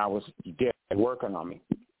 and I was dead working on me.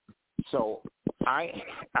 So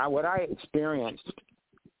what I experienced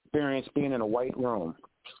being in a white room,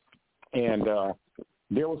 and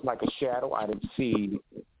there was like a shadow. I didn't see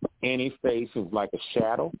any face. It was like a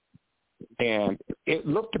shadow. And it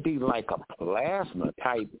looked to be like a plasma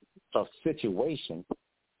type situation,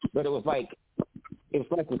 but it was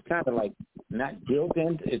kind of like not built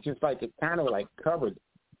in. It's just like it kind of like covered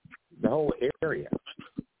the whole area.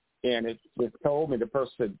 And it told me, the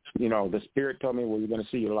person, the spirit told me, well, you're going to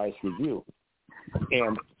see your life review.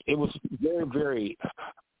 And it was very, very,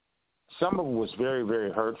 some of it was very,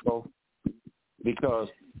 very hurtful, because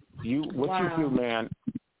you do, man,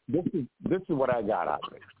 this is what I got out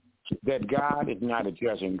of it, that God is not a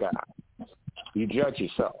judging God. You judge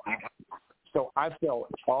yourself. So I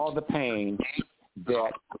felt all the pain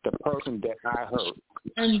that the person that I hurt.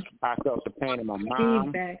 I felt the pain of my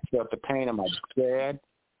mom, felt the pain of my dad,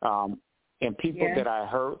 and people that I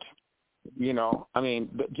hurt,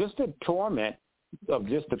 just the torment of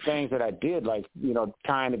just the things that I did, like,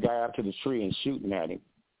 tying the guy up to the tree and shooting at him.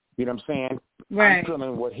 You know what I'm saying? Right. I'm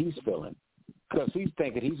feeling what he's feeling, because he's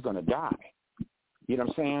thinking he's going to die. You know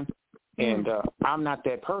what I'm saying? And I'm not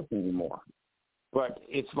that person anymore. But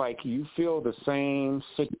it's like you feel the same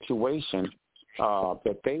situation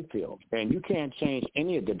that they feel. And you can't change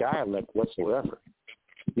any of the dialect whatsoever.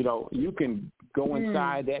 You can go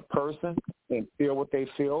inside that person and feel what they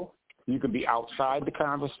feel. You can be outside the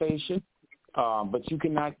conversation, but you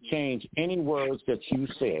cannot change any words that you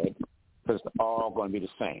said, because it's all going to be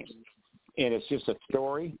the same. And it's just a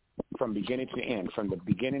story from beginning to end, from the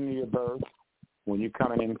beginning of your birth, when you're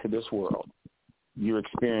coming into this world. You're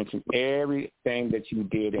experiencing everything that you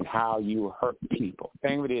did and how you hurt people. The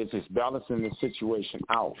thing of it is balancing the situation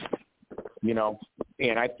out,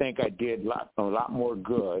 and I think I did a lot more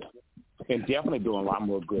good, and definitely doing a lot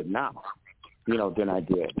more good now, than I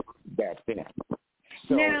did back then.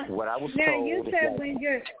 So now, what I was now told, you said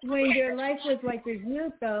when your life was like this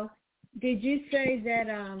youth, though, did you say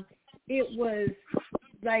that it was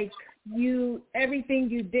like everything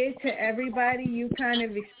you did to everybody, you kind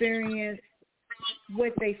of experienced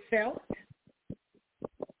what they felt?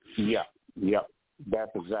 Yeah,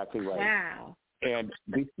 that's exactly right. Wow. And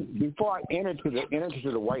before I entered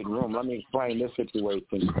to the white room, let me explain this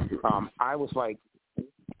situation. I was like,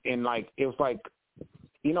 it was like,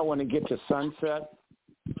 when it gets to sunset,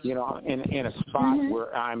 in a spot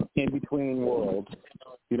where I'm in between worlds,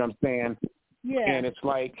 you know what I'm saying? Yeah. And it's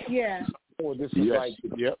like, this is like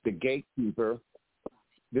the gatekeeper.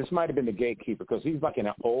 This might have been the gatekeeper, because he's like in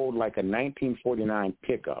an old, like a 1949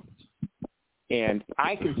 pickup. And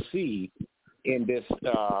I can see in this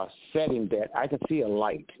setting that I can see a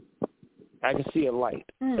light. I can see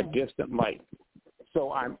a distant light.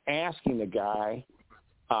 So I'm asking the guy,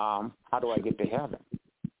 how do I get to heaven?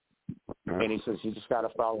 And he says, you just got to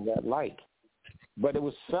follow that light. But it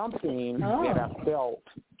was something that I felt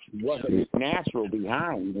wasn't natural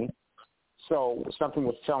behind me. So something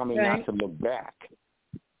was telling me not to look back.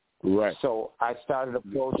 Right. So I started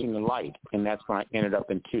approaching the light, and that's when I ended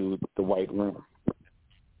up into the white room.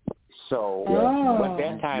 So when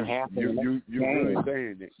that time happened, you really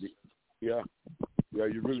saying it. Yeah,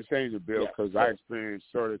 you're really saying it, Bill, because I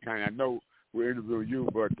experienced sort of kind of, I know we're interviewing you,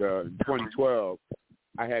 but in 2012,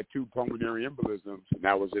 I had 2 pulmonary embolisms, and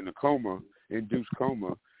I was in a coma, induced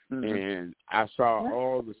coma, and I saw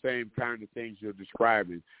all the same kind of things you're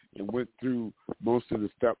describing, and went through most of the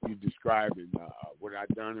stuff you're describing, what I've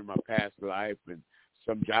done in my past life, and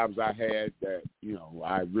some jobs I had that,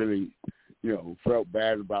 I really, felt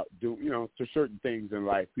bad about doing, to certain things in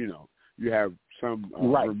life, you have some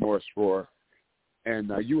remorse for.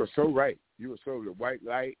 And you were so right. You were so the white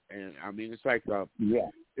light, and I mean, it's like,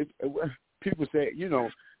 people say,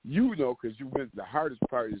 because you went, the hardest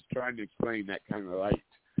part is trying to explain that kind of light,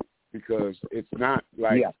 because it's not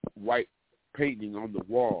like white painting on the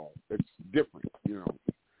wall. It's different,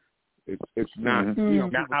 It's not, people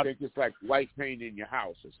think it's like white paint in your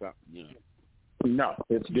house or something, No,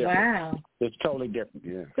 it's different. Wow. It's totally different.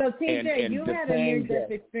 Yeah. So, TJ, you had a near-death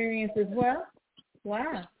experience as well?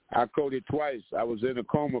 Wow. I coded twice. I was in a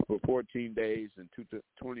coma for 14 days in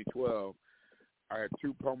 2012. I had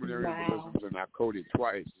 2 pulmonary embolisms, and I coded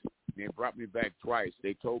twice. They brought me back twice.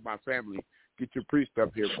 They told my family, get your priest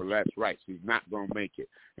up here for last rites. He's not going to make it.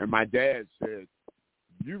 And my dad said,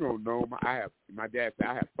 you don't know him. My dad said,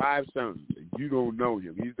 I have 5 sons, and you don't know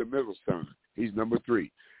him. He's the middle son. He's number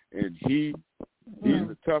 3. And he's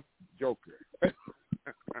a tough joker.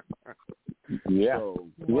 So,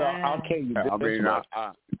 I'll tell you this.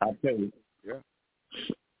 I'll tell you. Yeah.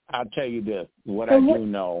 I'll tell you this. What I do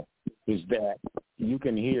know is that you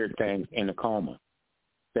can hear things in a coma.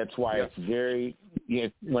 That's why it's very.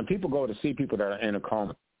 When people go to see people that are in a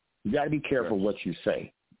coma, you got to be careful what you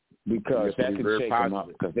say, because that can shake them up,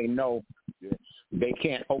 because they know they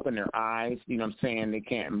can't open their eyes. You know what I'm saying? They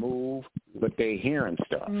can't move, but they're hearing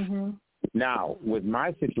stuff. Now, with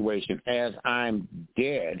my situation, as I'm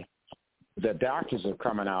dead, the doctors are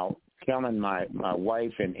coming out, telling my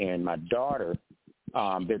wife and my daughter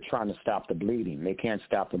they're trying to stop the bleeding. They can't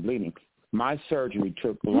stop the bleeding. My surgery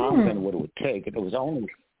took longer than what it would take. It was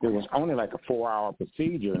only like a 4-hour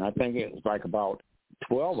procedure, and I think it was like about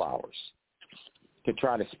 12 hours to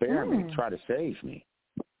try to spare me, try to save me.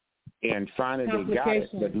 And finally they got it.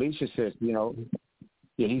 But Alicia says,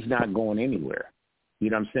 he's not going anywhere. You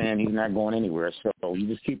know what I'm saying? He's not going anywhere. So you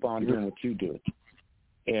just keep on doing what you do.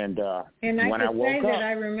 And when I woke up, that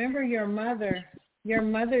I remember your mother. Your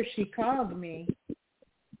mother, she called me,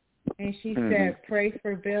 and she said, "Pray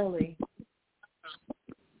for Billy,"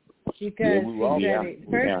 because she said at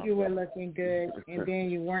first you were looking good, and then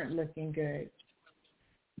you weren't looking good.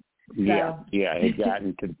 So. Yeah, it got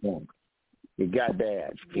into the point. It got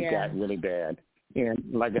bad. It got really bad. And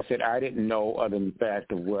like I said, I didn't know other than the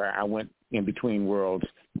fact of where I went in between worlds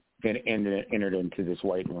and entered into this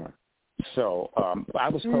white room. So I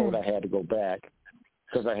was told I had to go back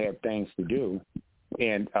because I had things to do.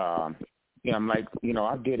 And I'm like,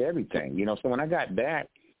 I did everything. So when I got back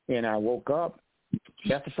and I woke up,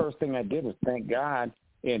 that's the first thing I did was thank God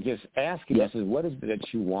and just ask him, I said, what is it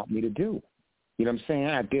that you want me to do? You know what I'm saying?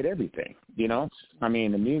 I did everything, I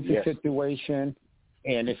mean, the music situation,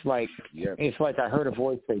 and it's like I heard a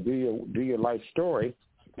voice say, do your life story,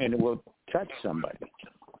 and it will touch somebody.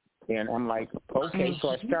 And I'm like, okay. So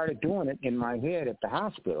I started doing it in my head at the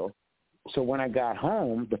hospital. So when I got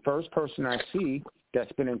home, the first person I see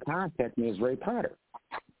that's been in contact with me is Ray Potter.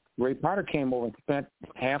 Ray Potter came over and spent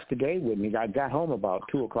half the day with me. I got home about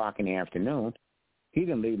 2 o'clock in the afternoon. He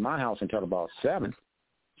didn't leave my house until about 7.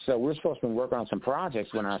 So we're supposed to work on some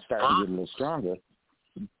projects when I started to get a little stronger,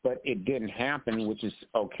 but it didn't happen, which is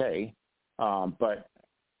okay. But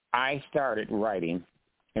I started writing,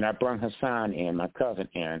 and I brought Hassan in, my cousin,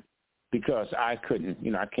 in, because I couldn't,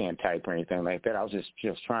 I can't type or anything like that. I was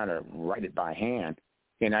just trying to write it by hand,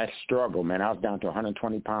 and I struggled, man. I was down to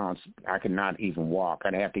 120 pounds. I could not even walk.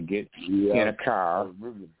 I'd have to get in a car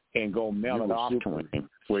and go mail it off to him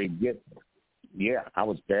where he'd get. Yeah, I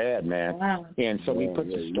was bad, man. Wow. And so we put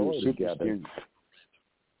the story together.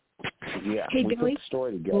 Yeah, hey, we Billy? put the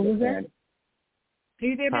story together. What was that? Are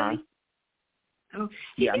you there, Billy? Oh,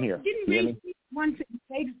 yeah, I'm here. Didn't Ray once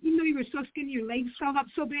say, even though you were so skinny, your legs swelled up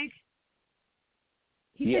so big?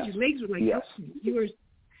 He said your legs were like elephant. You were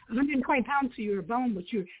 120 pounds, so you were a bone,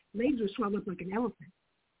 but your legs were swelled up like an elephant.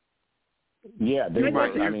 Yeah, they were.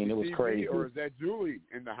 I mean, it was crazy. Or is that Julie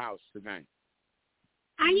in the house tonight?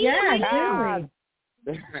 Yeah. Welcome.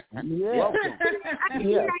 Another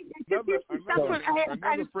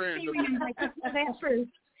friend.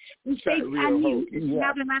 Now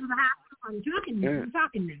they're out of the house. I'm talking now.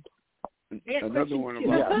 Another one of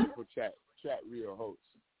our people chat real hosts.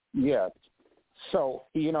 Yeah. So,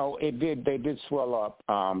 they did swell up.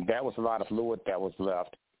 That was a lot of fluid that was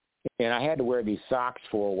left. And I had to wear these socks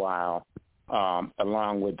for a while,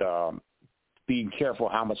 along with being careful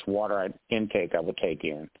how much water intake I would take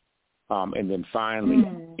in. And then finally,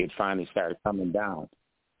 it finally started coming down.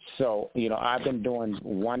 So, I've been doing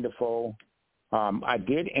wonderful. I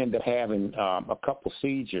did end up having a couple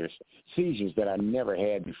seizures that I never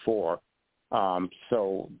had before.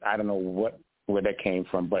 So I don't know where that came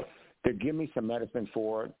from, but they give me some medicine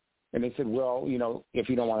for it. And they said, well, if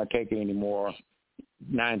you don't want to take it anymore,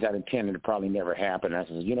 9 out of 10, it'll probably never happen. I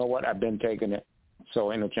said, you know what? I've been taking it.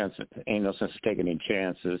 So ain't no sense of taking any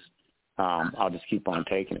chances. I'll just keep on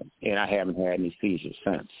taking it. And I haven't had any seizures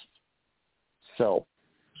since. So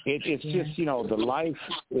it's just, the life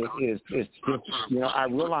is just, I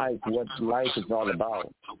realize what life is all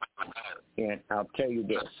about. And I'll tell you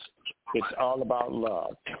this, it's all about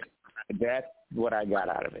love. That's what I got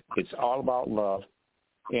out of it. It's all about love.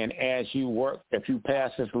 And as you work, if you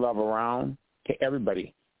pass this love around to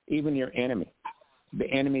everybody, even your enemy, the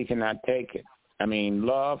enemy cannot take it. I mean,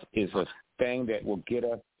 love is a thing that will get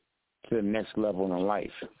us to the next level in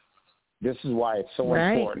life. This is why it's so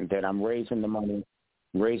important that I'm raising the money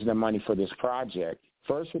for this project.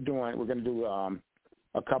 First, we're going to do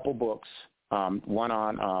a couple books, one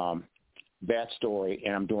on that story,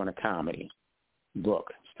 and I'm doing a comedy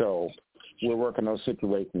book. So we're working those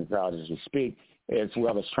situations out as we speak, as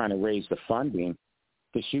well as trying to raise the funding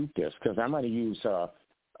to shoot this, because I'm going to use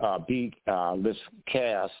this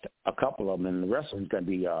cast, a couple of them, and the rest of them is going to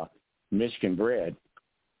be Michigan-bred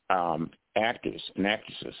actors and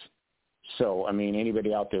actresses. So, I mean,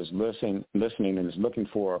 anybody out there is listening and is looking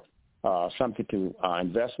for something to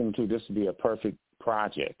invest into, this would be a perfect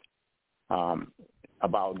project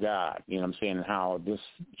about God, you know what I'm saying, and how this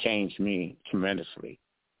changed me tremendously.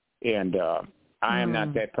 And I am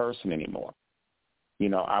not that person anymore.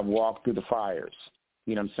 I've walked through the fires.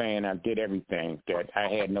 You know what I'm saying? I did everything that I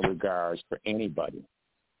had no regards for anybody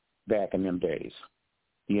back in them days.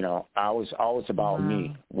 You know, I was always about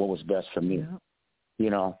me, what was best for me. Yeah. You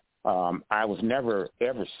know, I was never,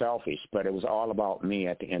 ever selfish, but it was all about me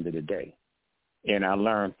at the end of the day. And I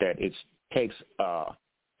learned that it takes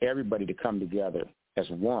everybody to come together as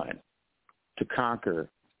one to conquer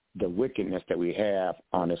the wickedness that we have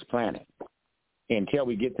on this planet. Until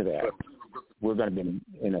we get to that, we're going to be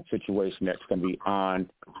in a situation that's going to be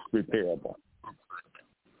unrepairable.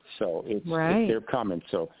 So they're coming.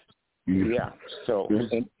 So, yeah. So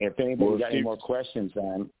if anybody got any more questions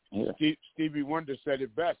on here. Stevie Wonder said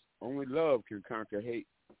it best. Only love can conquer hate.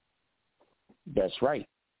 That's right.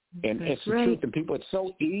 And it's the truth. And people, it's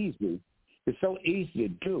so easy. It's so easy to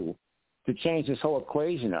do, to change this whole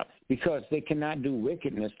equation up, because they cannot do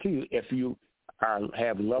wickedness to you if you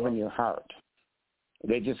have love in your heart.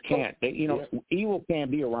 They just can't. Evil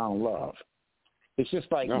can't be around love. It's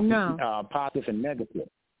just like positive and negative.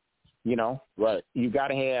 You know, right? You got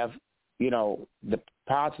to have, the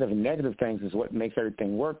positive and negative things is what makes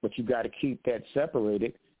everything work. But you got to keep that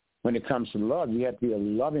separated. When it comes to love, you have to be a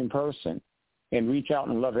loving person and reach out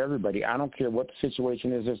and love everybody. I don't care what the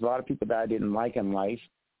situation is. There's a lot of people that I didn't like in life,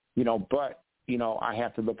 but I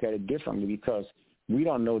have to look at it differently because we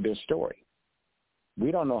don't know their story.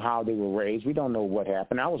 We don't know how they were raised. We don't know what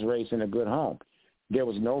happened. I was raised in a good home. There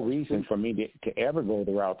was no reason for me to ever go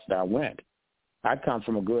the routes that I went. I come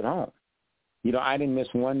from a good home. I didn't miss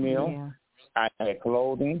one meal. Yeah. I had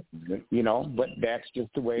clothing, but that's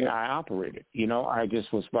just the way I operated. I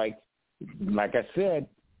just was like I said,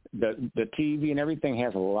 the TV and everything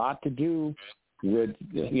has a lot to do with,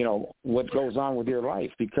 what goes on with your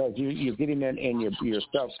life, because you're getting that in your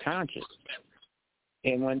self-conscious.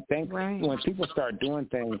 And when people start doing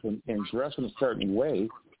things and dressing a certain way,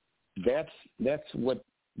 that's what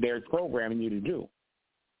they're programming you to do.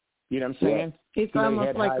 You know what I'm saying? It's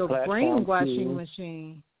almost like a brainwashing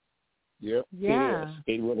machine. Yep. Yeah.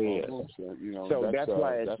 It really is. So that's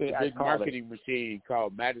why that's a big marketing machine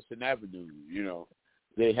called Madison Avenue.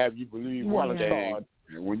 They have you believe one thing,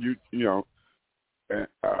 and when it used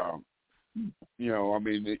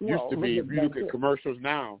to be. If you look at commercials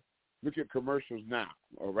now,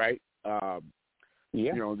 all right.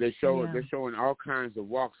 They're showing all kinds of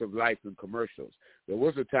walks of life in commercials. There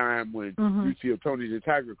was a time when you'd see a Tony the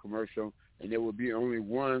Tiger commercial, and there would be only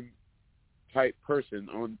one type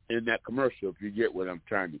person in that commercial, if you get what I'm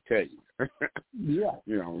trying to tell you. Let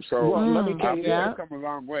me tell you, they've come a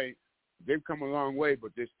long way. They've come a long way,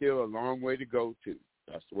 but there's still a long way to go, too.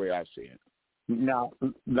 That's the way I see it. Now,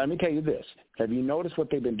 let me tell you this. Have you noticed what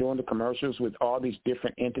they've been doing to commercials with all these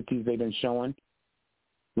different entities they've been showing?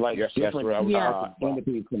 Like different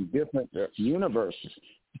entities from different universes.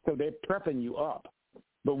 So they're prepping you up.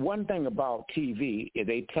 But one thing about TV is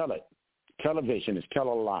they tell it. Television is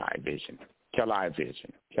tele-live-vision.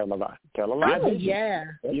 Tele-live-vision. Tele-live-vision. Yeah.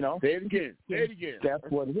 Say it again. That's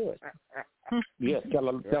what it is. Yes,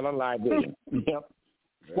 tele-live-vision. Yep.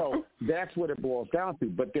 So that's what it boils down to.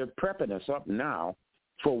 But they're prepping us up now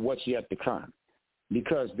for what's yet to come,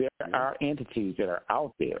 because there are entities that are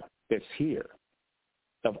out there that's here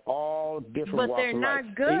of all different walks of life. But they're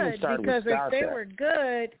not good, because if they were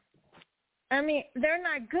good, they're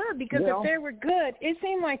not good, because if they were good, it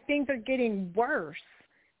seemed like things are getting worse.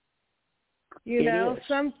 It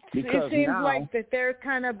seems like that they're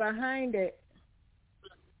kind of behind it.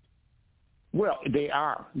 Well, they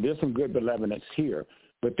are. There's some good benevolence here,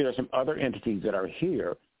 but there are some other entities that are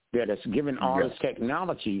here that is given all this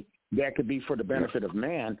technology that could be for the benefit of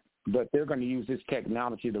man, but they're going to use this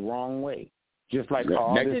technology the wrong way. Just like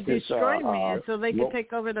all this to destroy man, so they can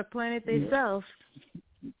take over the planet themselves.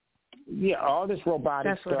 Yeah, all this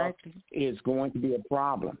robotic stuff is going to be a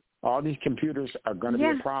problem. All these computers are going to be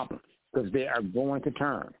a problem, because they are going to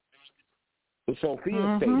turn.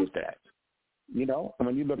 Sophia stated that. And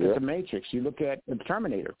when you look at the Matrix, you look at the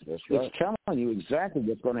Terminator, it's telling you exactly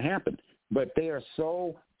what's going to happen. But they are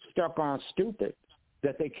so stuck on stupid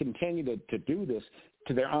that they continue to do this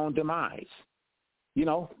to their own demise. The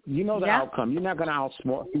outcome. You're not going to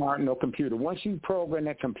outsmart no computer. Once you program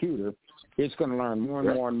that computer, it's going to learn more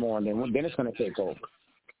and more and more, and then it's going to take over.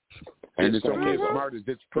 And it's only as smart as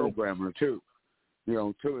its programmer, too.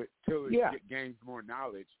 Till it gains more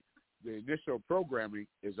knowledge. The initial programming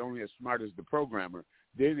is only as smart as the programmer.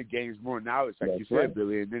 Then it gains more knowledge, like you said,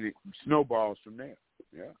 Billy, and then it snowballs from there.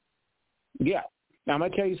 Yeah. Now, I'm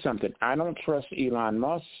going to tell you something. I don't trust Elon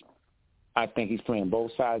Musk. I think he's playing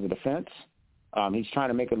both sides of the fence. He's trying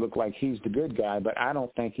to make it look like he's the good guy, but I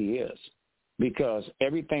don't think he is, because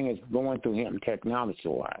everything is going through him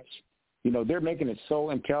technology-wise. They're making it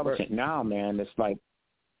so intelligent now, man. It's like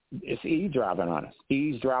It's eavesdropping on us.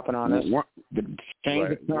 Eavesdropping on us. The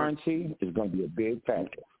change of currency is going to be a big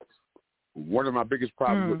factor. One of my biggest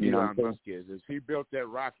problems with Elon Musk is he built that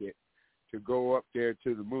rocket to go up there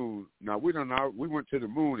to the moon. Now, we don't know. We went to the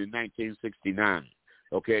moon in 1969,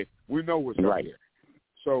 okay? We know what's up there.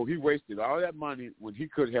 So he wasted all that money when he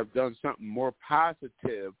could have done something more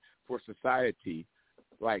positive for society,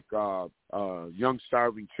 like young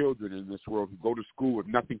starving children in this world who go to school with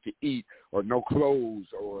nothing to eat or no clothes,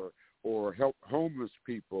 or help homeless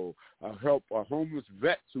people, help homeless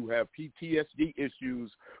vets who have PTSD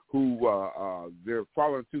issues, who they're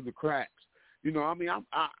falling through the cracks. You know, I mean,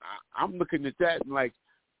 I'm looking at that and like,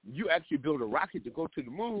 you actually build a rocket to go to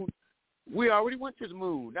the moon. We already went to the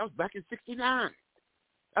moon. That was back in '69.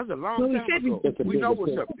 That was a long time ago. We know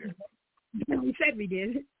what's up there. We said we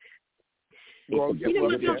did. Well,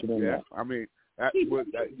 yeah. I mean, his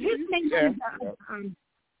name is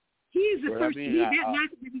he is the first. That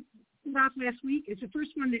rocket that he put off last week is the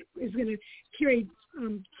first one that is going to carry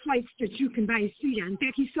flights that you can buy a seat on. In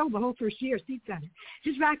fact, he sold the whole first year seats on it.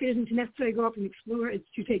 His rocket isn't to necessarily go up and explore; it's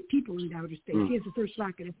to take people into outer space. He is the first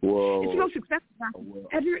rocket. It's the most successful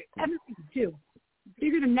rocket ever too.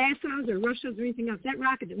 Bigger than NASA's or Russia's or anything else. That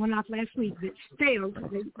rocket that went off last week that failed,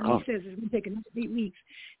 he says it's going to take another 8 weeks.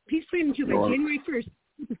 He's planning to, by January 1st,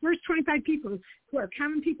 the first 25 people who are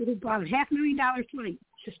common people who bought a $500,000 flight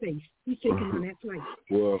to space. He's taking on that flight.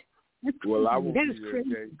 Well, I won't be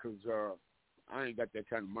there because I ain't got that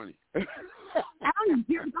kind of money. I don't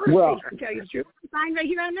know. To tell you the truth. I'm fine right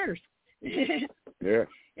here on Earth. Yeah.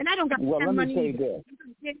 And I don't got that money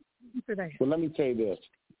for that. Well, let me tell you this.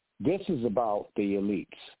 This is about the elites.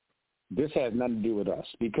 This has nothing to do with us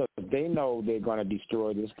because they know they're going to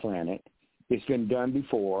destroy this planet. It's been done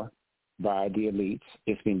before by the elites.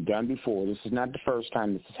 It's been done before. This is not the first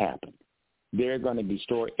time this has happened. They're going to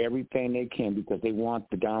destroy everything they can because they want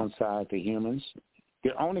the downside to humans.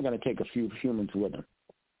 They're only going to take a few humans with them.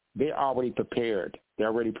 They're already prepared. They're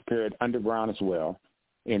already prepared underground as well.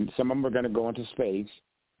 And some of them are going to go into space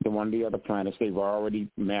to one of the other planets. They've already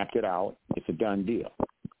mapped it out. It's a done deal.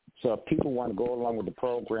 So if people want to go along with the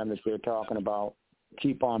program that they're talking about,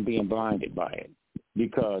 keep on being blinded by it.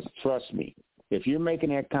 Because, trust me, if you're making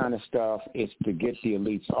that kind of stuff, it's to get the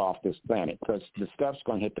elites off this planet because the stuff's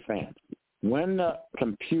going to hit the fan. When the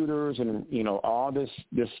computers and, all this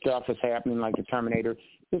stuff is happening like the Terminator,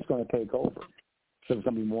 it's going to take over. So it's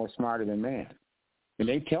going to be more smarter than man. And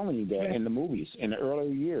they're telling you that in the movies. In the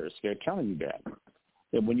earlier years, they're telling you that.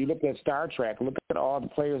 And when you look at Star Trek, look at all the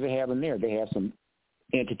players they have in there. They have some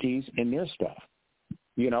entities in their stuff.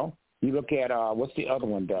 You look at what's the other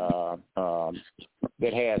one that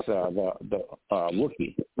has the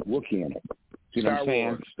Wookiee in it. You know what I'm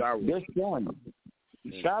saying? Star Wars. They're showing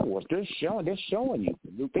you. Star Wars. They're showing you.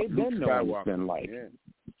 They've been knowing it's been life.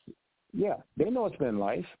 Yeah, they know it's been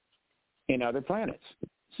life in other planets.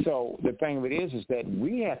 So the thing of it is that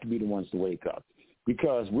we have to be the ones to wake up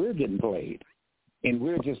because we're getting played. And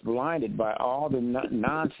we're just blinded by all the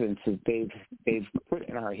nonsense that they've put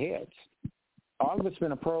in our heads. All of it's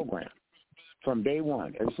been a program from day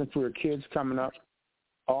one. Ever since we were kids coming up,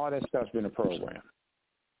 all that stuff's been a program.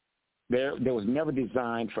 There was never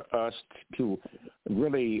designed for us to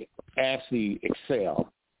really actually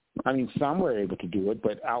excel. I mean, some were able to do it,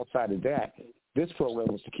 but outside of that, this program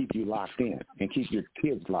was to keep you locked in and keep your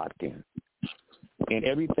kids locked in. And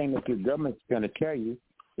everything that the government's going to tell you,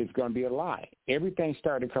 it's going to be a lie. Everything's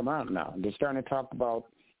starting to come out now. They're starting to talk about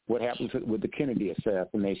what happens with the Kennedy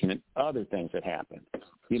assassination and other things that happened.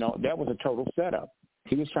 That was a total setup.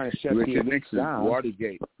 He was trying to shut the elites down.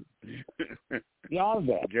 Watergate. All of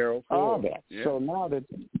that. Gerald Ford. All of that. Yeah. So now that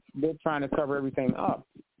they're trying to cover everything up,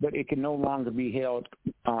 but it can no longer be held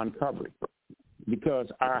on coverage because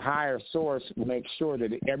our higher source makes sure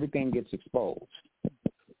that everything gets exposed.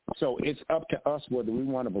 So it's up to us whether we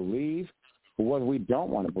want to believe what we don't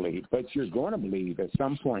want to believe, but you're going to believe at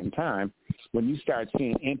some point in time when you start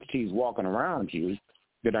seeing entities walking around you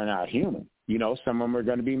that are not human. Some of them are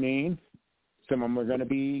going to be mean. Some of them are going to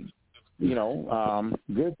be,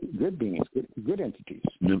 good beings, good entities.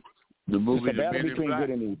 The movie it's a battle between good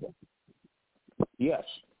and evil. Yes,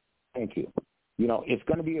 thank you. It's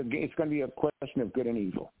going to be a question of good and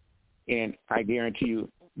evil, and I guarantee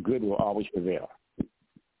you, good will always prevail.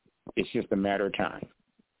 It's just a matter of time.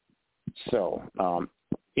 So,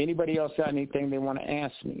 anybody else got anything they want to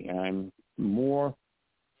ask me? I'm more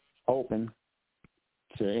open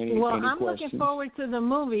to any I'm questions. looking forward to the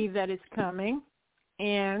movie that is coming,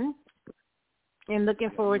 and looking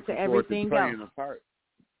forward to everything else.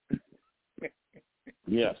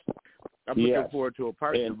 Yes. I'm looking forward to a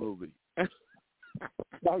part of the movie.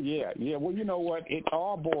 Oh, yeah. Well, you know what? It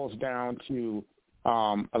all boils down to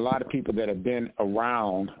a lot of people that have been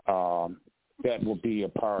around that will be a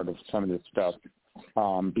part of some of this stuff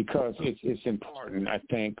because it's important, I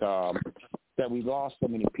think, that we lost so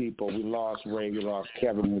many people. We lost Ray, we lost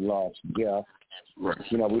Kevin, we lost Jeff. Right.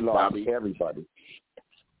 You know, we lost Bobby. Everybody.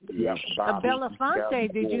 Yeah, Bobby,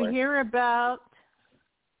 Belafonte, did you hear about?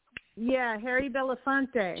 Yeah, Harry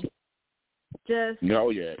Belafonte just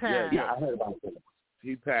passed. Yeah, I heard about that.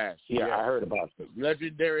 He passed. Yeah, I heard about it.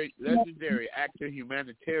 Legendary actor,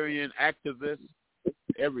 humanitarian activist,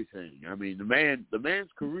 everything. I mean, the man's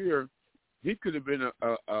career, he could have been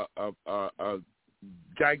a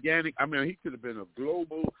gigantic. I mean, he could have been a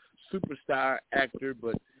global superstar actor,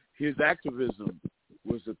 but his activism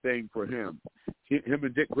was the thing for him. Him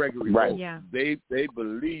and Dick Gregory, right? Yeah. They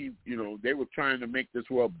believed, you know, they were trying to make this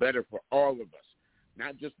world better for all of us,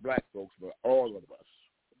 not just black folks, but all of us.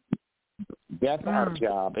 That's our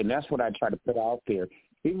job, and that's what I try to put out there.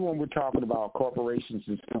 Even when we're talking about corporations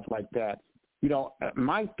and stuff like that, you know,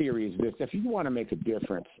 my theory is this: if you want to make a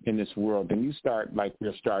difference in this world, then you start like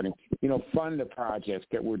we're starting. You know, fund the projects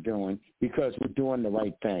that we're doing because we're doing the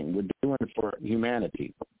right thing. We're doing it for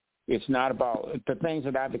humanity. It's not about the things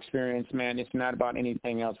that I've experienced, man. It's not about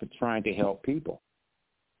anything else but trying to help people.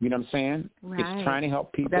 You know what I'm saying? Right. It's trying to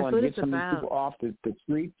help people and get some of these people off the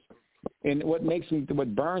streets. And what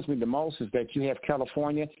burns me the most is that you have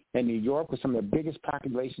California and New York with some of the biggest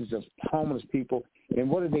populations of homeless people. And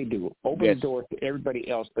what do? Open the doors to everybody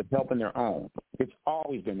else but helping their own. It's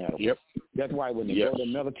always been that way. Yep. That's why when they go to the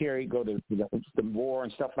military, go to the war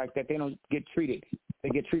and stuff like that, they don't get treated. They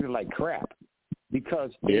get treated like crap because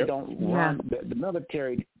they don't run. The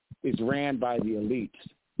military is ran by the elites.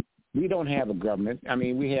 We don't have a government. I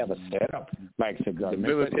mean, we have a setup like the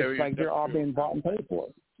government, but it's like they're all being bought and paid for.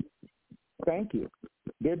 Thank you.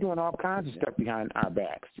 They're doing all kinds of stuff behind our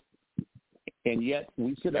backs, and yet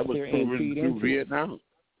we sit up there and feed into Vietnam.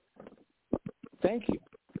 Thank you.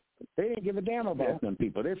 They didn't give a damn about them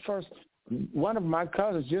people. One of my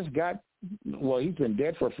cousins just got, well, he's been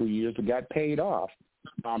dead for a few years, but got paid off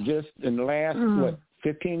just in the last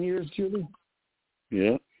 15 years, Julie.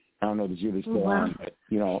 Yeah. I don't know if Julie's still on, but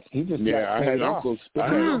you know, he just got I paid had off. I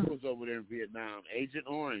had uncles over there in Vietnam, Agent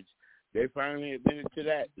Orange. They finally admitted to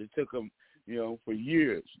that. It took them, you know, for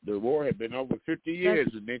years. The war had been over 50 years,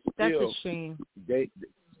 and they still. That's a shame.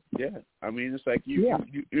 I mean, it's like you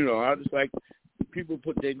know, I just like people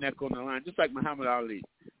put their neck on the line, just like Muhammad Ali.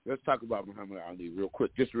 Let's talk about Muhammad Ali real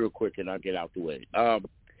quick, and I'll get out the way. That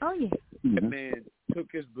man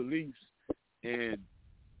took his beliefs and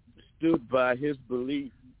stood by his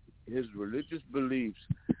belief, his religious beliefs,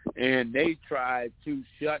 and they tried to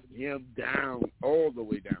shut him down all the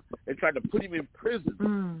way down. They tried to put him in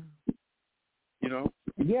prison. You know?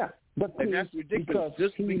 Yeah. And that's ridiculous.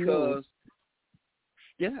 Just because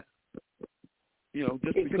you know,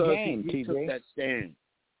 just it's because a game, he took that stand.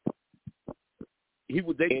 He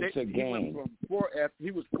went from 4F.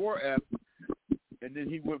 He was 4F, and then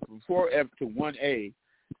he went from 4F to 1A,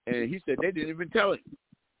 and he said they didn't even tell him.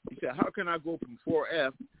 He said, "How can I go from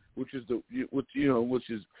 4F, which is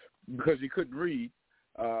because he couldn't read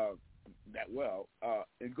that well,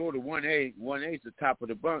 and go to 1A? 1A is the top of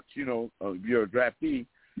the bunch. You know, you're a draftee.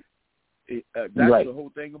 That's the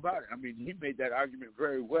whole thing about it. I mean, he made that argument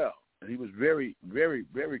very well, and he was very, very,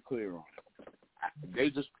 very clear on it. They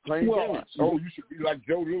just playing games. Oh, you should be like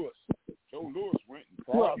Joe Louis. Joe Louis went and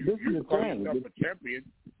fought. This is the thing. A champion.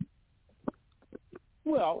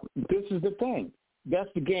 Well, this is the thing. That's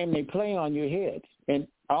the game they play on your head. And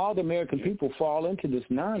all the American people fall into this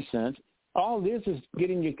nonsense. All this is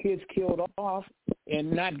getting your kids killed off and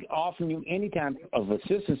not offering you any kind of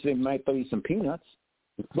assistance. They might throw you some peanuts.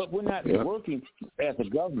 But we're not working as a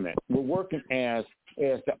government. We're working as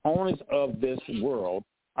the owners of this world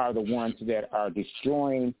are the ones that are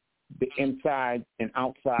destroying the inside and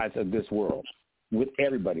outsides of this world with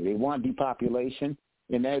everybody. They want depopulation,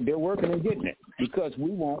 and they're working and getting it because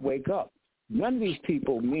we won't wake up. None of these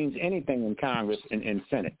people means anything in Congress and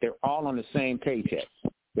Senate. They're all on the same paycheck.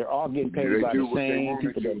 They're all getting paid by the same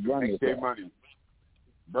people that run their money.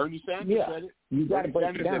 Bernie Sanders said it. You got to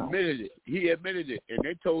break it down. Admitted it. He admitted it, and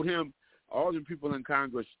they told him, all the people in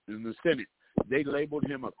Congress and the Senate, they labeled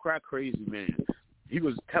him a crack crazy man. He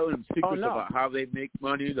was telling them secrets about how they make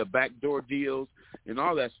money, the backdoor deals, and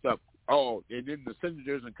all that stuff. Oh, and then the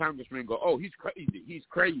senators and congressmen go, "Oh, he's crazy. He's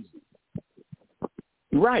crazy."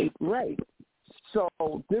 Right. So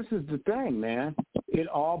this is the thing, man. It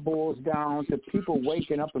all boils down to people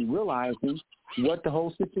waking up and realizing what the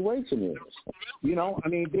whole situation is. You know, I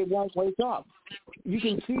mean, they won't wake up. You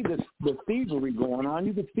can see the thievery going on.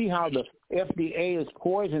 You can see how the FDA is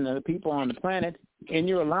poisoning the people on the planet, and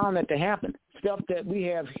you're allowing that to happen. Stuff that we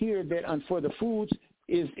have here that for the foods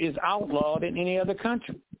is outlawed in any other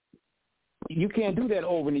country. You can't do that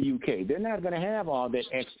over in the UK. They're not going to have all that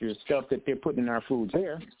extra stuff that they're putting in our foods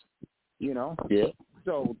here, you know. Yeah.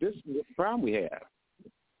 So this is the problem we have.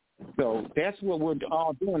 So that's what we're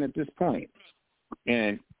all doing at this point.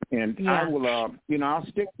 And I will, you know, I'll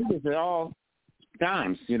stick to this at all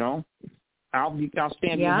times, you know. I'll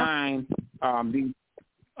stand behind the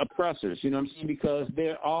oppressors, you know what I'm saying, because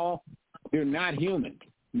they're not human,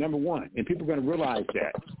 number one. And people are going to realize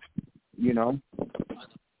that, you know.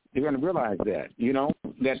 They're going to realize that, you know,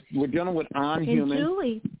 that we're dealing with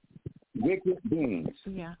unhuman, wicked beings.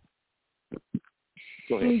 Yeah.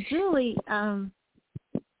 Go ahead. And Julie, how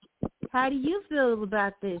do you feel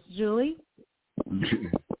about this, Julie?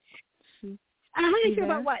 How do you feel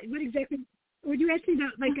about what? What exactly? Would you ask me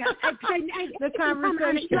about, like, the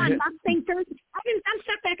conversation? Elon Musk thing Thursday. I'm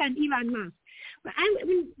stuck back on Elon Musk. But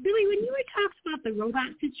Billy, when you were talking about the robot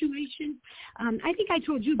situation, I think I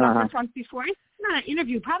told you about this once before. I not an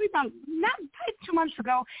interview, probably 2 months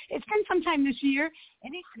ago. It's been sometime this year,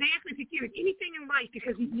 and they asked me if he cared anything in life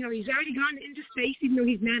because you know he's already gone into space, even though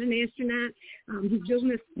he's not an astronaut. He's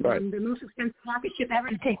building the most expensive rocket ship ever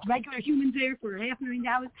to take regular humans there for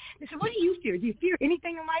 $500,000. They said, "What do you fear? Do you fear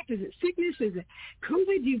anything in life? Is it sickness? Is it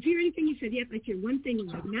COVID? Do you fear anything?" He said, "Yes, I fear one thing in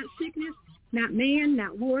life: not sickness, not man,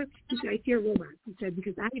 not war." He said, "I fear robots." He said,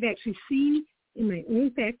 "Because I've actually seen in my own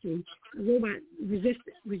factory a robot resist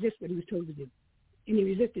what he was told to do. And he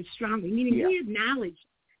resisted strongly, meaning he acknowledged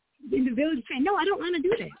in the village saying, no, I don't want to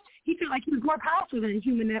do that. He felt like he was more powerful than a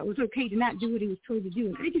human, that it was okay to not do what he was told to do.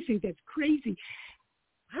 And I just think that's crazy.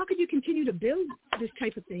 How could you continue to build this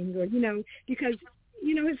type of thing? Or, you know, because,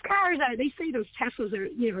 you know, his cars they say those Teslas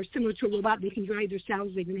are similar to a robot. They can drive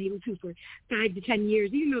themselves. They've been able to for 5 to 10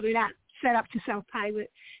 years, even though they're not set up to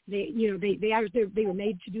self-pilot. They were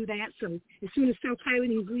made to do that. So as soon as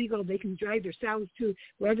self-piloting is legal, they can drive themselves to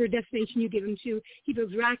wherever destination you give them to. He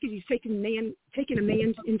builds rockets. He's taking a man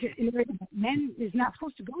into men is not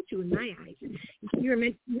supposed to go to in my eyes. You're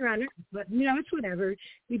on Earth, but you know it's whatever.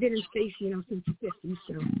 We've been in space, you know, since the 50s.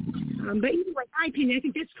 So, but anyway, in my opinion, I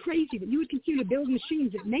think that's crazy that you would continue to build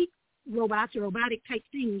machines that make robots or robotic type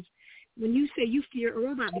things. When you say you fear a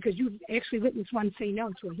robot because you've actually witnessed one say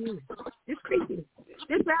no to a human. That's crazy.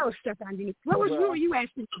 That's what I was stuck on. What were you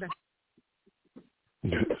asking about?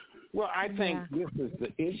 Well, I think this is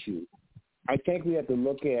the issue. I think we have to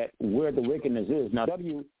look at where the wickedness is. Now,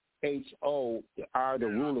 WHO are the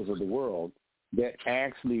rulers of the world that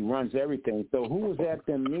actually runs everything. So who was at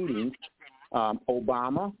the meeting?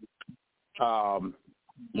 Obama.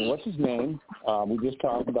 What's his name? We just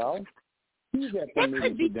talked about. Who's at the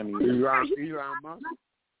meeting with them? Elon Musk.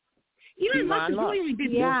 Elon Musk has really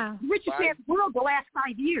been the richest man in the world the last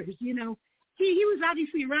 5 years, you know. He was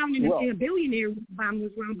obviously around in a billionaire bomb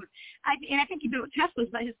was around, but I think he built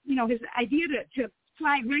Teslas, but his idea to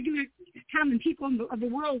fly regular common people of the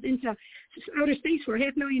world into outer space for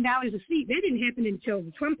 $500,000 a seat, that didn't happen until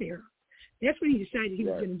the Trump era. That's when he decided he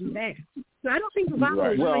was going to do that. So I don't think Obama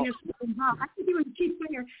was really necessarily involved. I think he was a key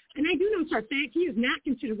player. And I do know for a fact he is not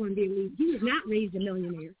considered one of the elite. He was not raised a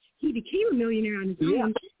millionaire. He became a millionaire on his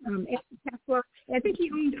own after Tesla. I think he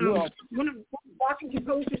owned one of Washington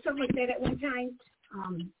Post or something like that at one time.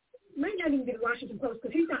 Might not even be the Washington Post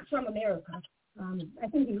because he's not from America. I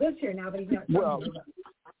think he lives here now, but he's not from America.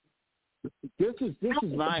 This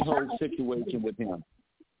is my whole situation with him.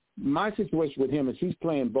 My situation with him is he's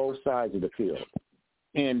playing both sides of the field,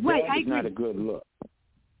 and that is not a good look.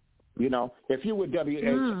 You know, if you were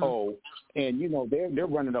WHO, and you know they're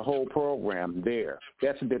running the whole program there.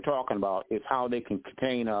 That's what they're talking about is how they can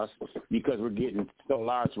contain us because we're getting so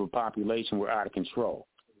large of a population, we're out of control.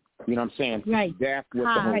 You know what I'm saying? Right. That's what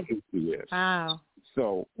the whole issue is. Wow.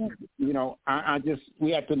 So, you know,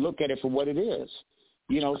 we have to look at it for what it is.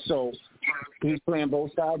 You know, so he's playing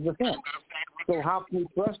both sides of the fence. So how can we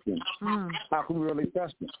trust him? How can we really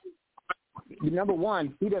trust him? Number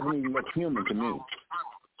one, he doesn't even look human to me.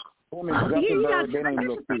 They don't even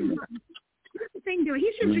look human. That's the thing, though.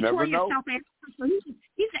 He's from Victoria, South Africa. So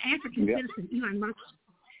he's an African citizen, Elon Musk.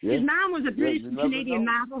 His mom was a British and Canadian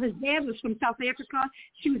model. His dad was from South Africa.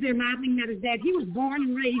 She was there modeling, not his dad. He was born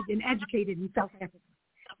and raised and educated in South Africa.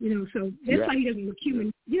 You know, so that's why he doesn't look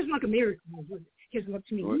human. He doesn't look American. He doesn't look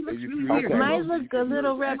to me. He looks really weird. Might look a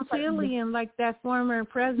little reptilian like that former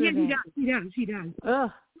president. Yeah, he does.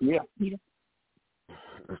 Ugh. Yeah. He does.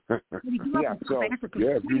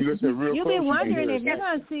 If you listen real You'll be wondering if you're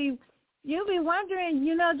going to see You'll be wondering,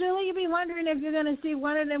 Julie, you'll be wondering if you're going to see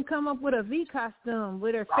one of them come up with a V costume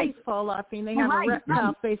with their face fall off and they have a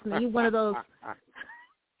reptile face and they eat one of those.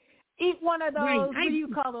 What do you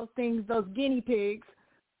call those things, those guinea pigs?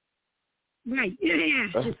 Right, yeah.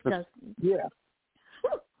 Disgusting. Yeah.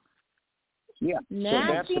 Yeah.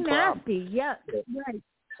 Nasty, yeah. Right.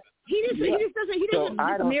 He doesn't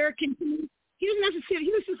look American to me. He doesn't necessarily,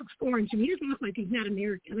 he just looks foreign to me. He doesn't look like he's not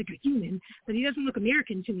American, like a human, but he doesn't look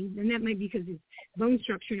American to me. And that might be because his bone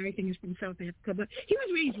structure and everything is from South Africa. But he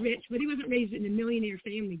was raised rich, but he wasn't raised in a millionaire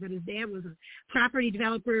family. But his dad was a property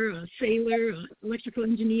developer, a sailor, an electrical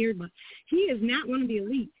engineer. But he is not one of the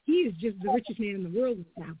elite. He is just the richest man in the world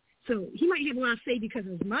now. So he might have a lot of say because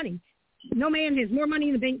of his money. No man has more money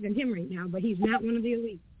in the bank than him right now, but he's not one of the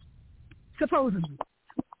elite. Supposedly.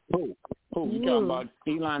 Who? You talking about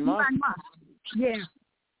Elon Musk? Yeah.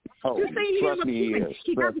 Oh, trust me,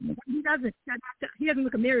 he doesn't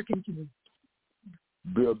look American to me.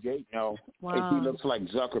 Bill Gates, no. Wow. He looks like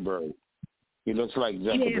Zuckerberg. To me.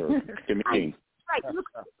 Right.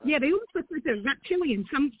 They look like they're reptilian,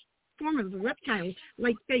 some form of a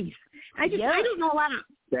reptile-like face. I don't know a lot of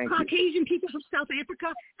Caucasian people from South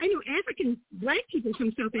Africa. I know African black people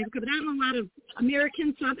from South Africa, but I don't know a lot of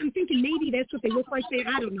Americans. So I'm thinking maybe that's what they look like there.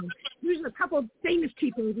 I don't know. There's a couple of famous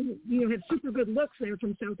people who have super good looks there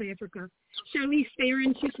from South Africa. Charlize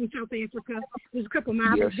Theron, she's from South Africa. There's a couple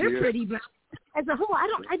models. They're pretty, but as a whole,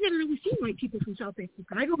 I've never really seen white people from South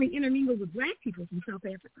Africa. I've only intermingled with black people from South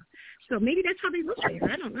Africa. So maybe that's how they look there.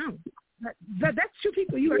 I don't know. But that's two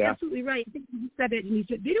people. You are absolutely right. I think you said that, and he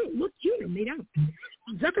said they don't look human. They don't.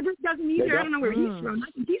 Zuckerberg doesn't either. I don't know where he's from.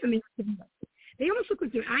 I think he's American. They almost look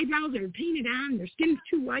like their eyebrows are painted on. Their skin's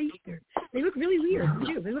too white. They look really weird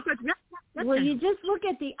too. They look like well, you just look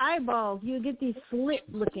at the eyeballs. You get these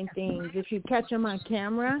slit-looking things if you catch them on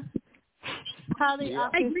camera. How they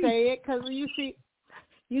often say it, because you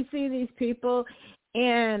see these people.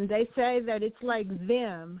 And they say that it's like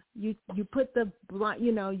them. You put the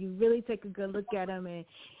you really take a good look at them, and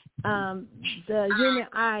the human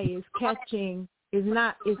eye is catching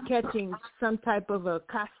some type of a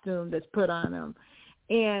costume that's put on them.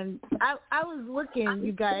 And I was looking,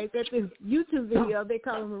 you guys, at this YouTube video. They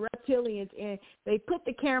call them reptilians, and they put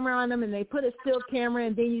the camera on them, and they put a still camera,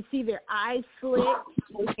 and then you see their eyes slit,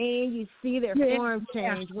 and you see their form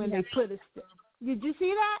change when they put a still. Did you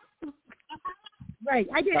see that? Right,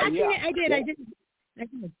 I did. I did.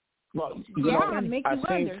 Well,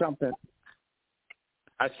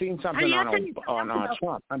 I seen something on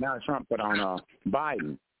Trump, not Trump, but on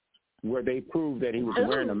Biden, where they proved that he was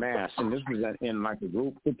wearing a mask, and this was in like a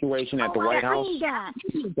group situation at the White House,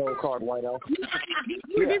 so-called White House.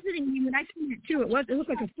 You were visiting me when I seen it too. It looked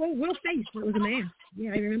like a full real face, but it was a mask.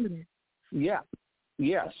 Yeah, I remember that.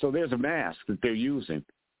 Yeah. So there's a mask that they're using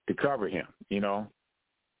to cover him.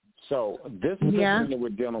 So this is the thing that we're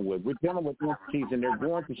dealing with. We're dealing with entities, and they're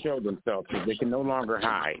going to show themselves because they can no longer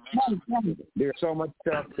hide. There's so much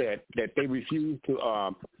stuff that they refuse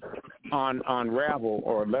to unravel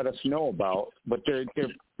or let us know about. But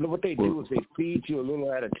what they do is they feed you a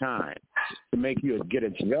little at a time to make you get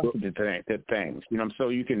adjusted to things. So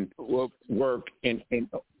you can work in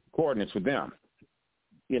coordinates with them.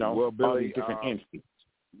 Billy, all these different entities.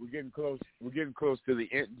 We're getting close. We're getting close to the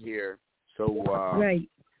end here. So right.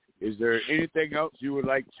 Is there anything else you would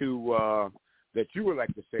like to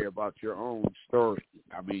say about your own story?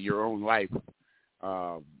 I mean, your own life.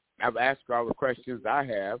 I've asked all the questions I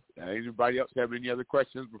have. Anybody else have any other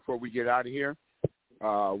questions before we get out of here?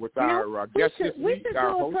 With our guest this week,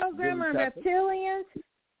 our host, program on reptilians.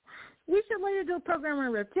 We should later do a program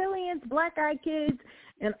on reptilians, black-eyed kids,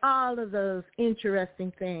 and all of those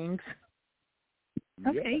interesting things.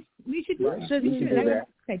 Okay, we should do that.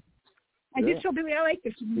 Okay. I just told Billy I like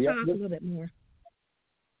this. We talk a little bit more.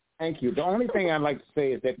 Thank you. The only thing I'd like to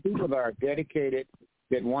say is that people that are dedicated,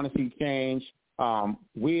 that want to see change,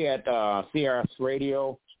 we at CRS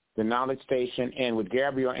Radio, the Knowledge Station, and with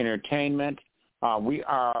Gabriel Entertainment, we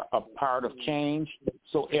are a part of change.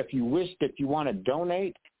 So if you wish that you want to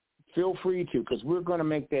donate, feel free to, because we're going to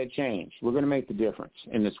make that change. We're going to make the difference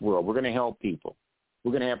in this world. We're going to help people.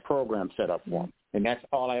 We're going to have programs set up for them. And that's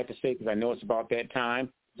all I have to say because I know it's about that time.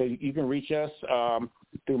 So you can reach us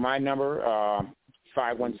through my number,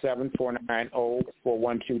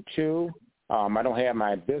 517-490-4122. I don't have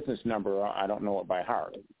my business number. I don't know it by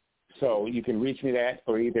heart. So you can reach me that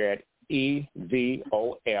or either at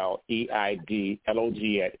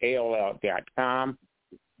evoleidlog@AOL.com,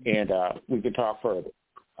 and we can talk further.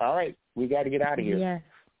 All right. We got to get out of here.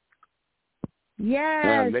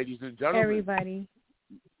 Yes. Ladies and gentlemen. Everybody.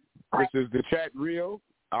 This is the Chat Reel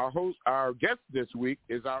Our guest this week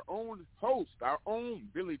is our own host, our own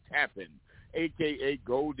Billy Tappan, a.k.a.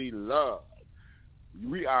 Goldie Love.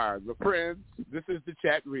 We are the friends. This is the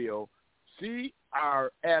chat reel.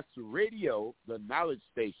 CRS Radio, the knowledge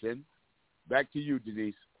station. Back to you,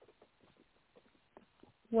 Denise.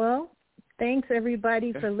 Well, thanks,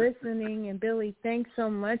 everybody, for listening. And, Billy, thanks so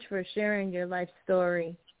much for sharing your life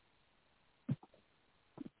story.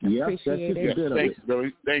 Appreciate it. Thanks,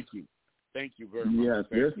 Billy. Thank you. Thank you very much. Yes,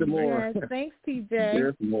 there's some more. Yes, thanks, TJ.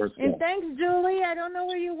 There's some more stuff. And thanks, Julie. I don't know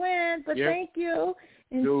where you went, but thank you.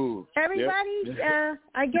 And everybody,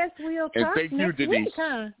 I guess we'll talk next week,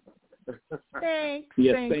 huh? Thanks.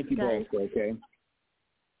 Yes, thanks, thank you guys. both. Okay.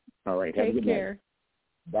 All right. Take have a good care.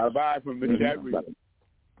 night. Bye-bye from the chat room.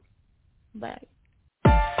 Bye.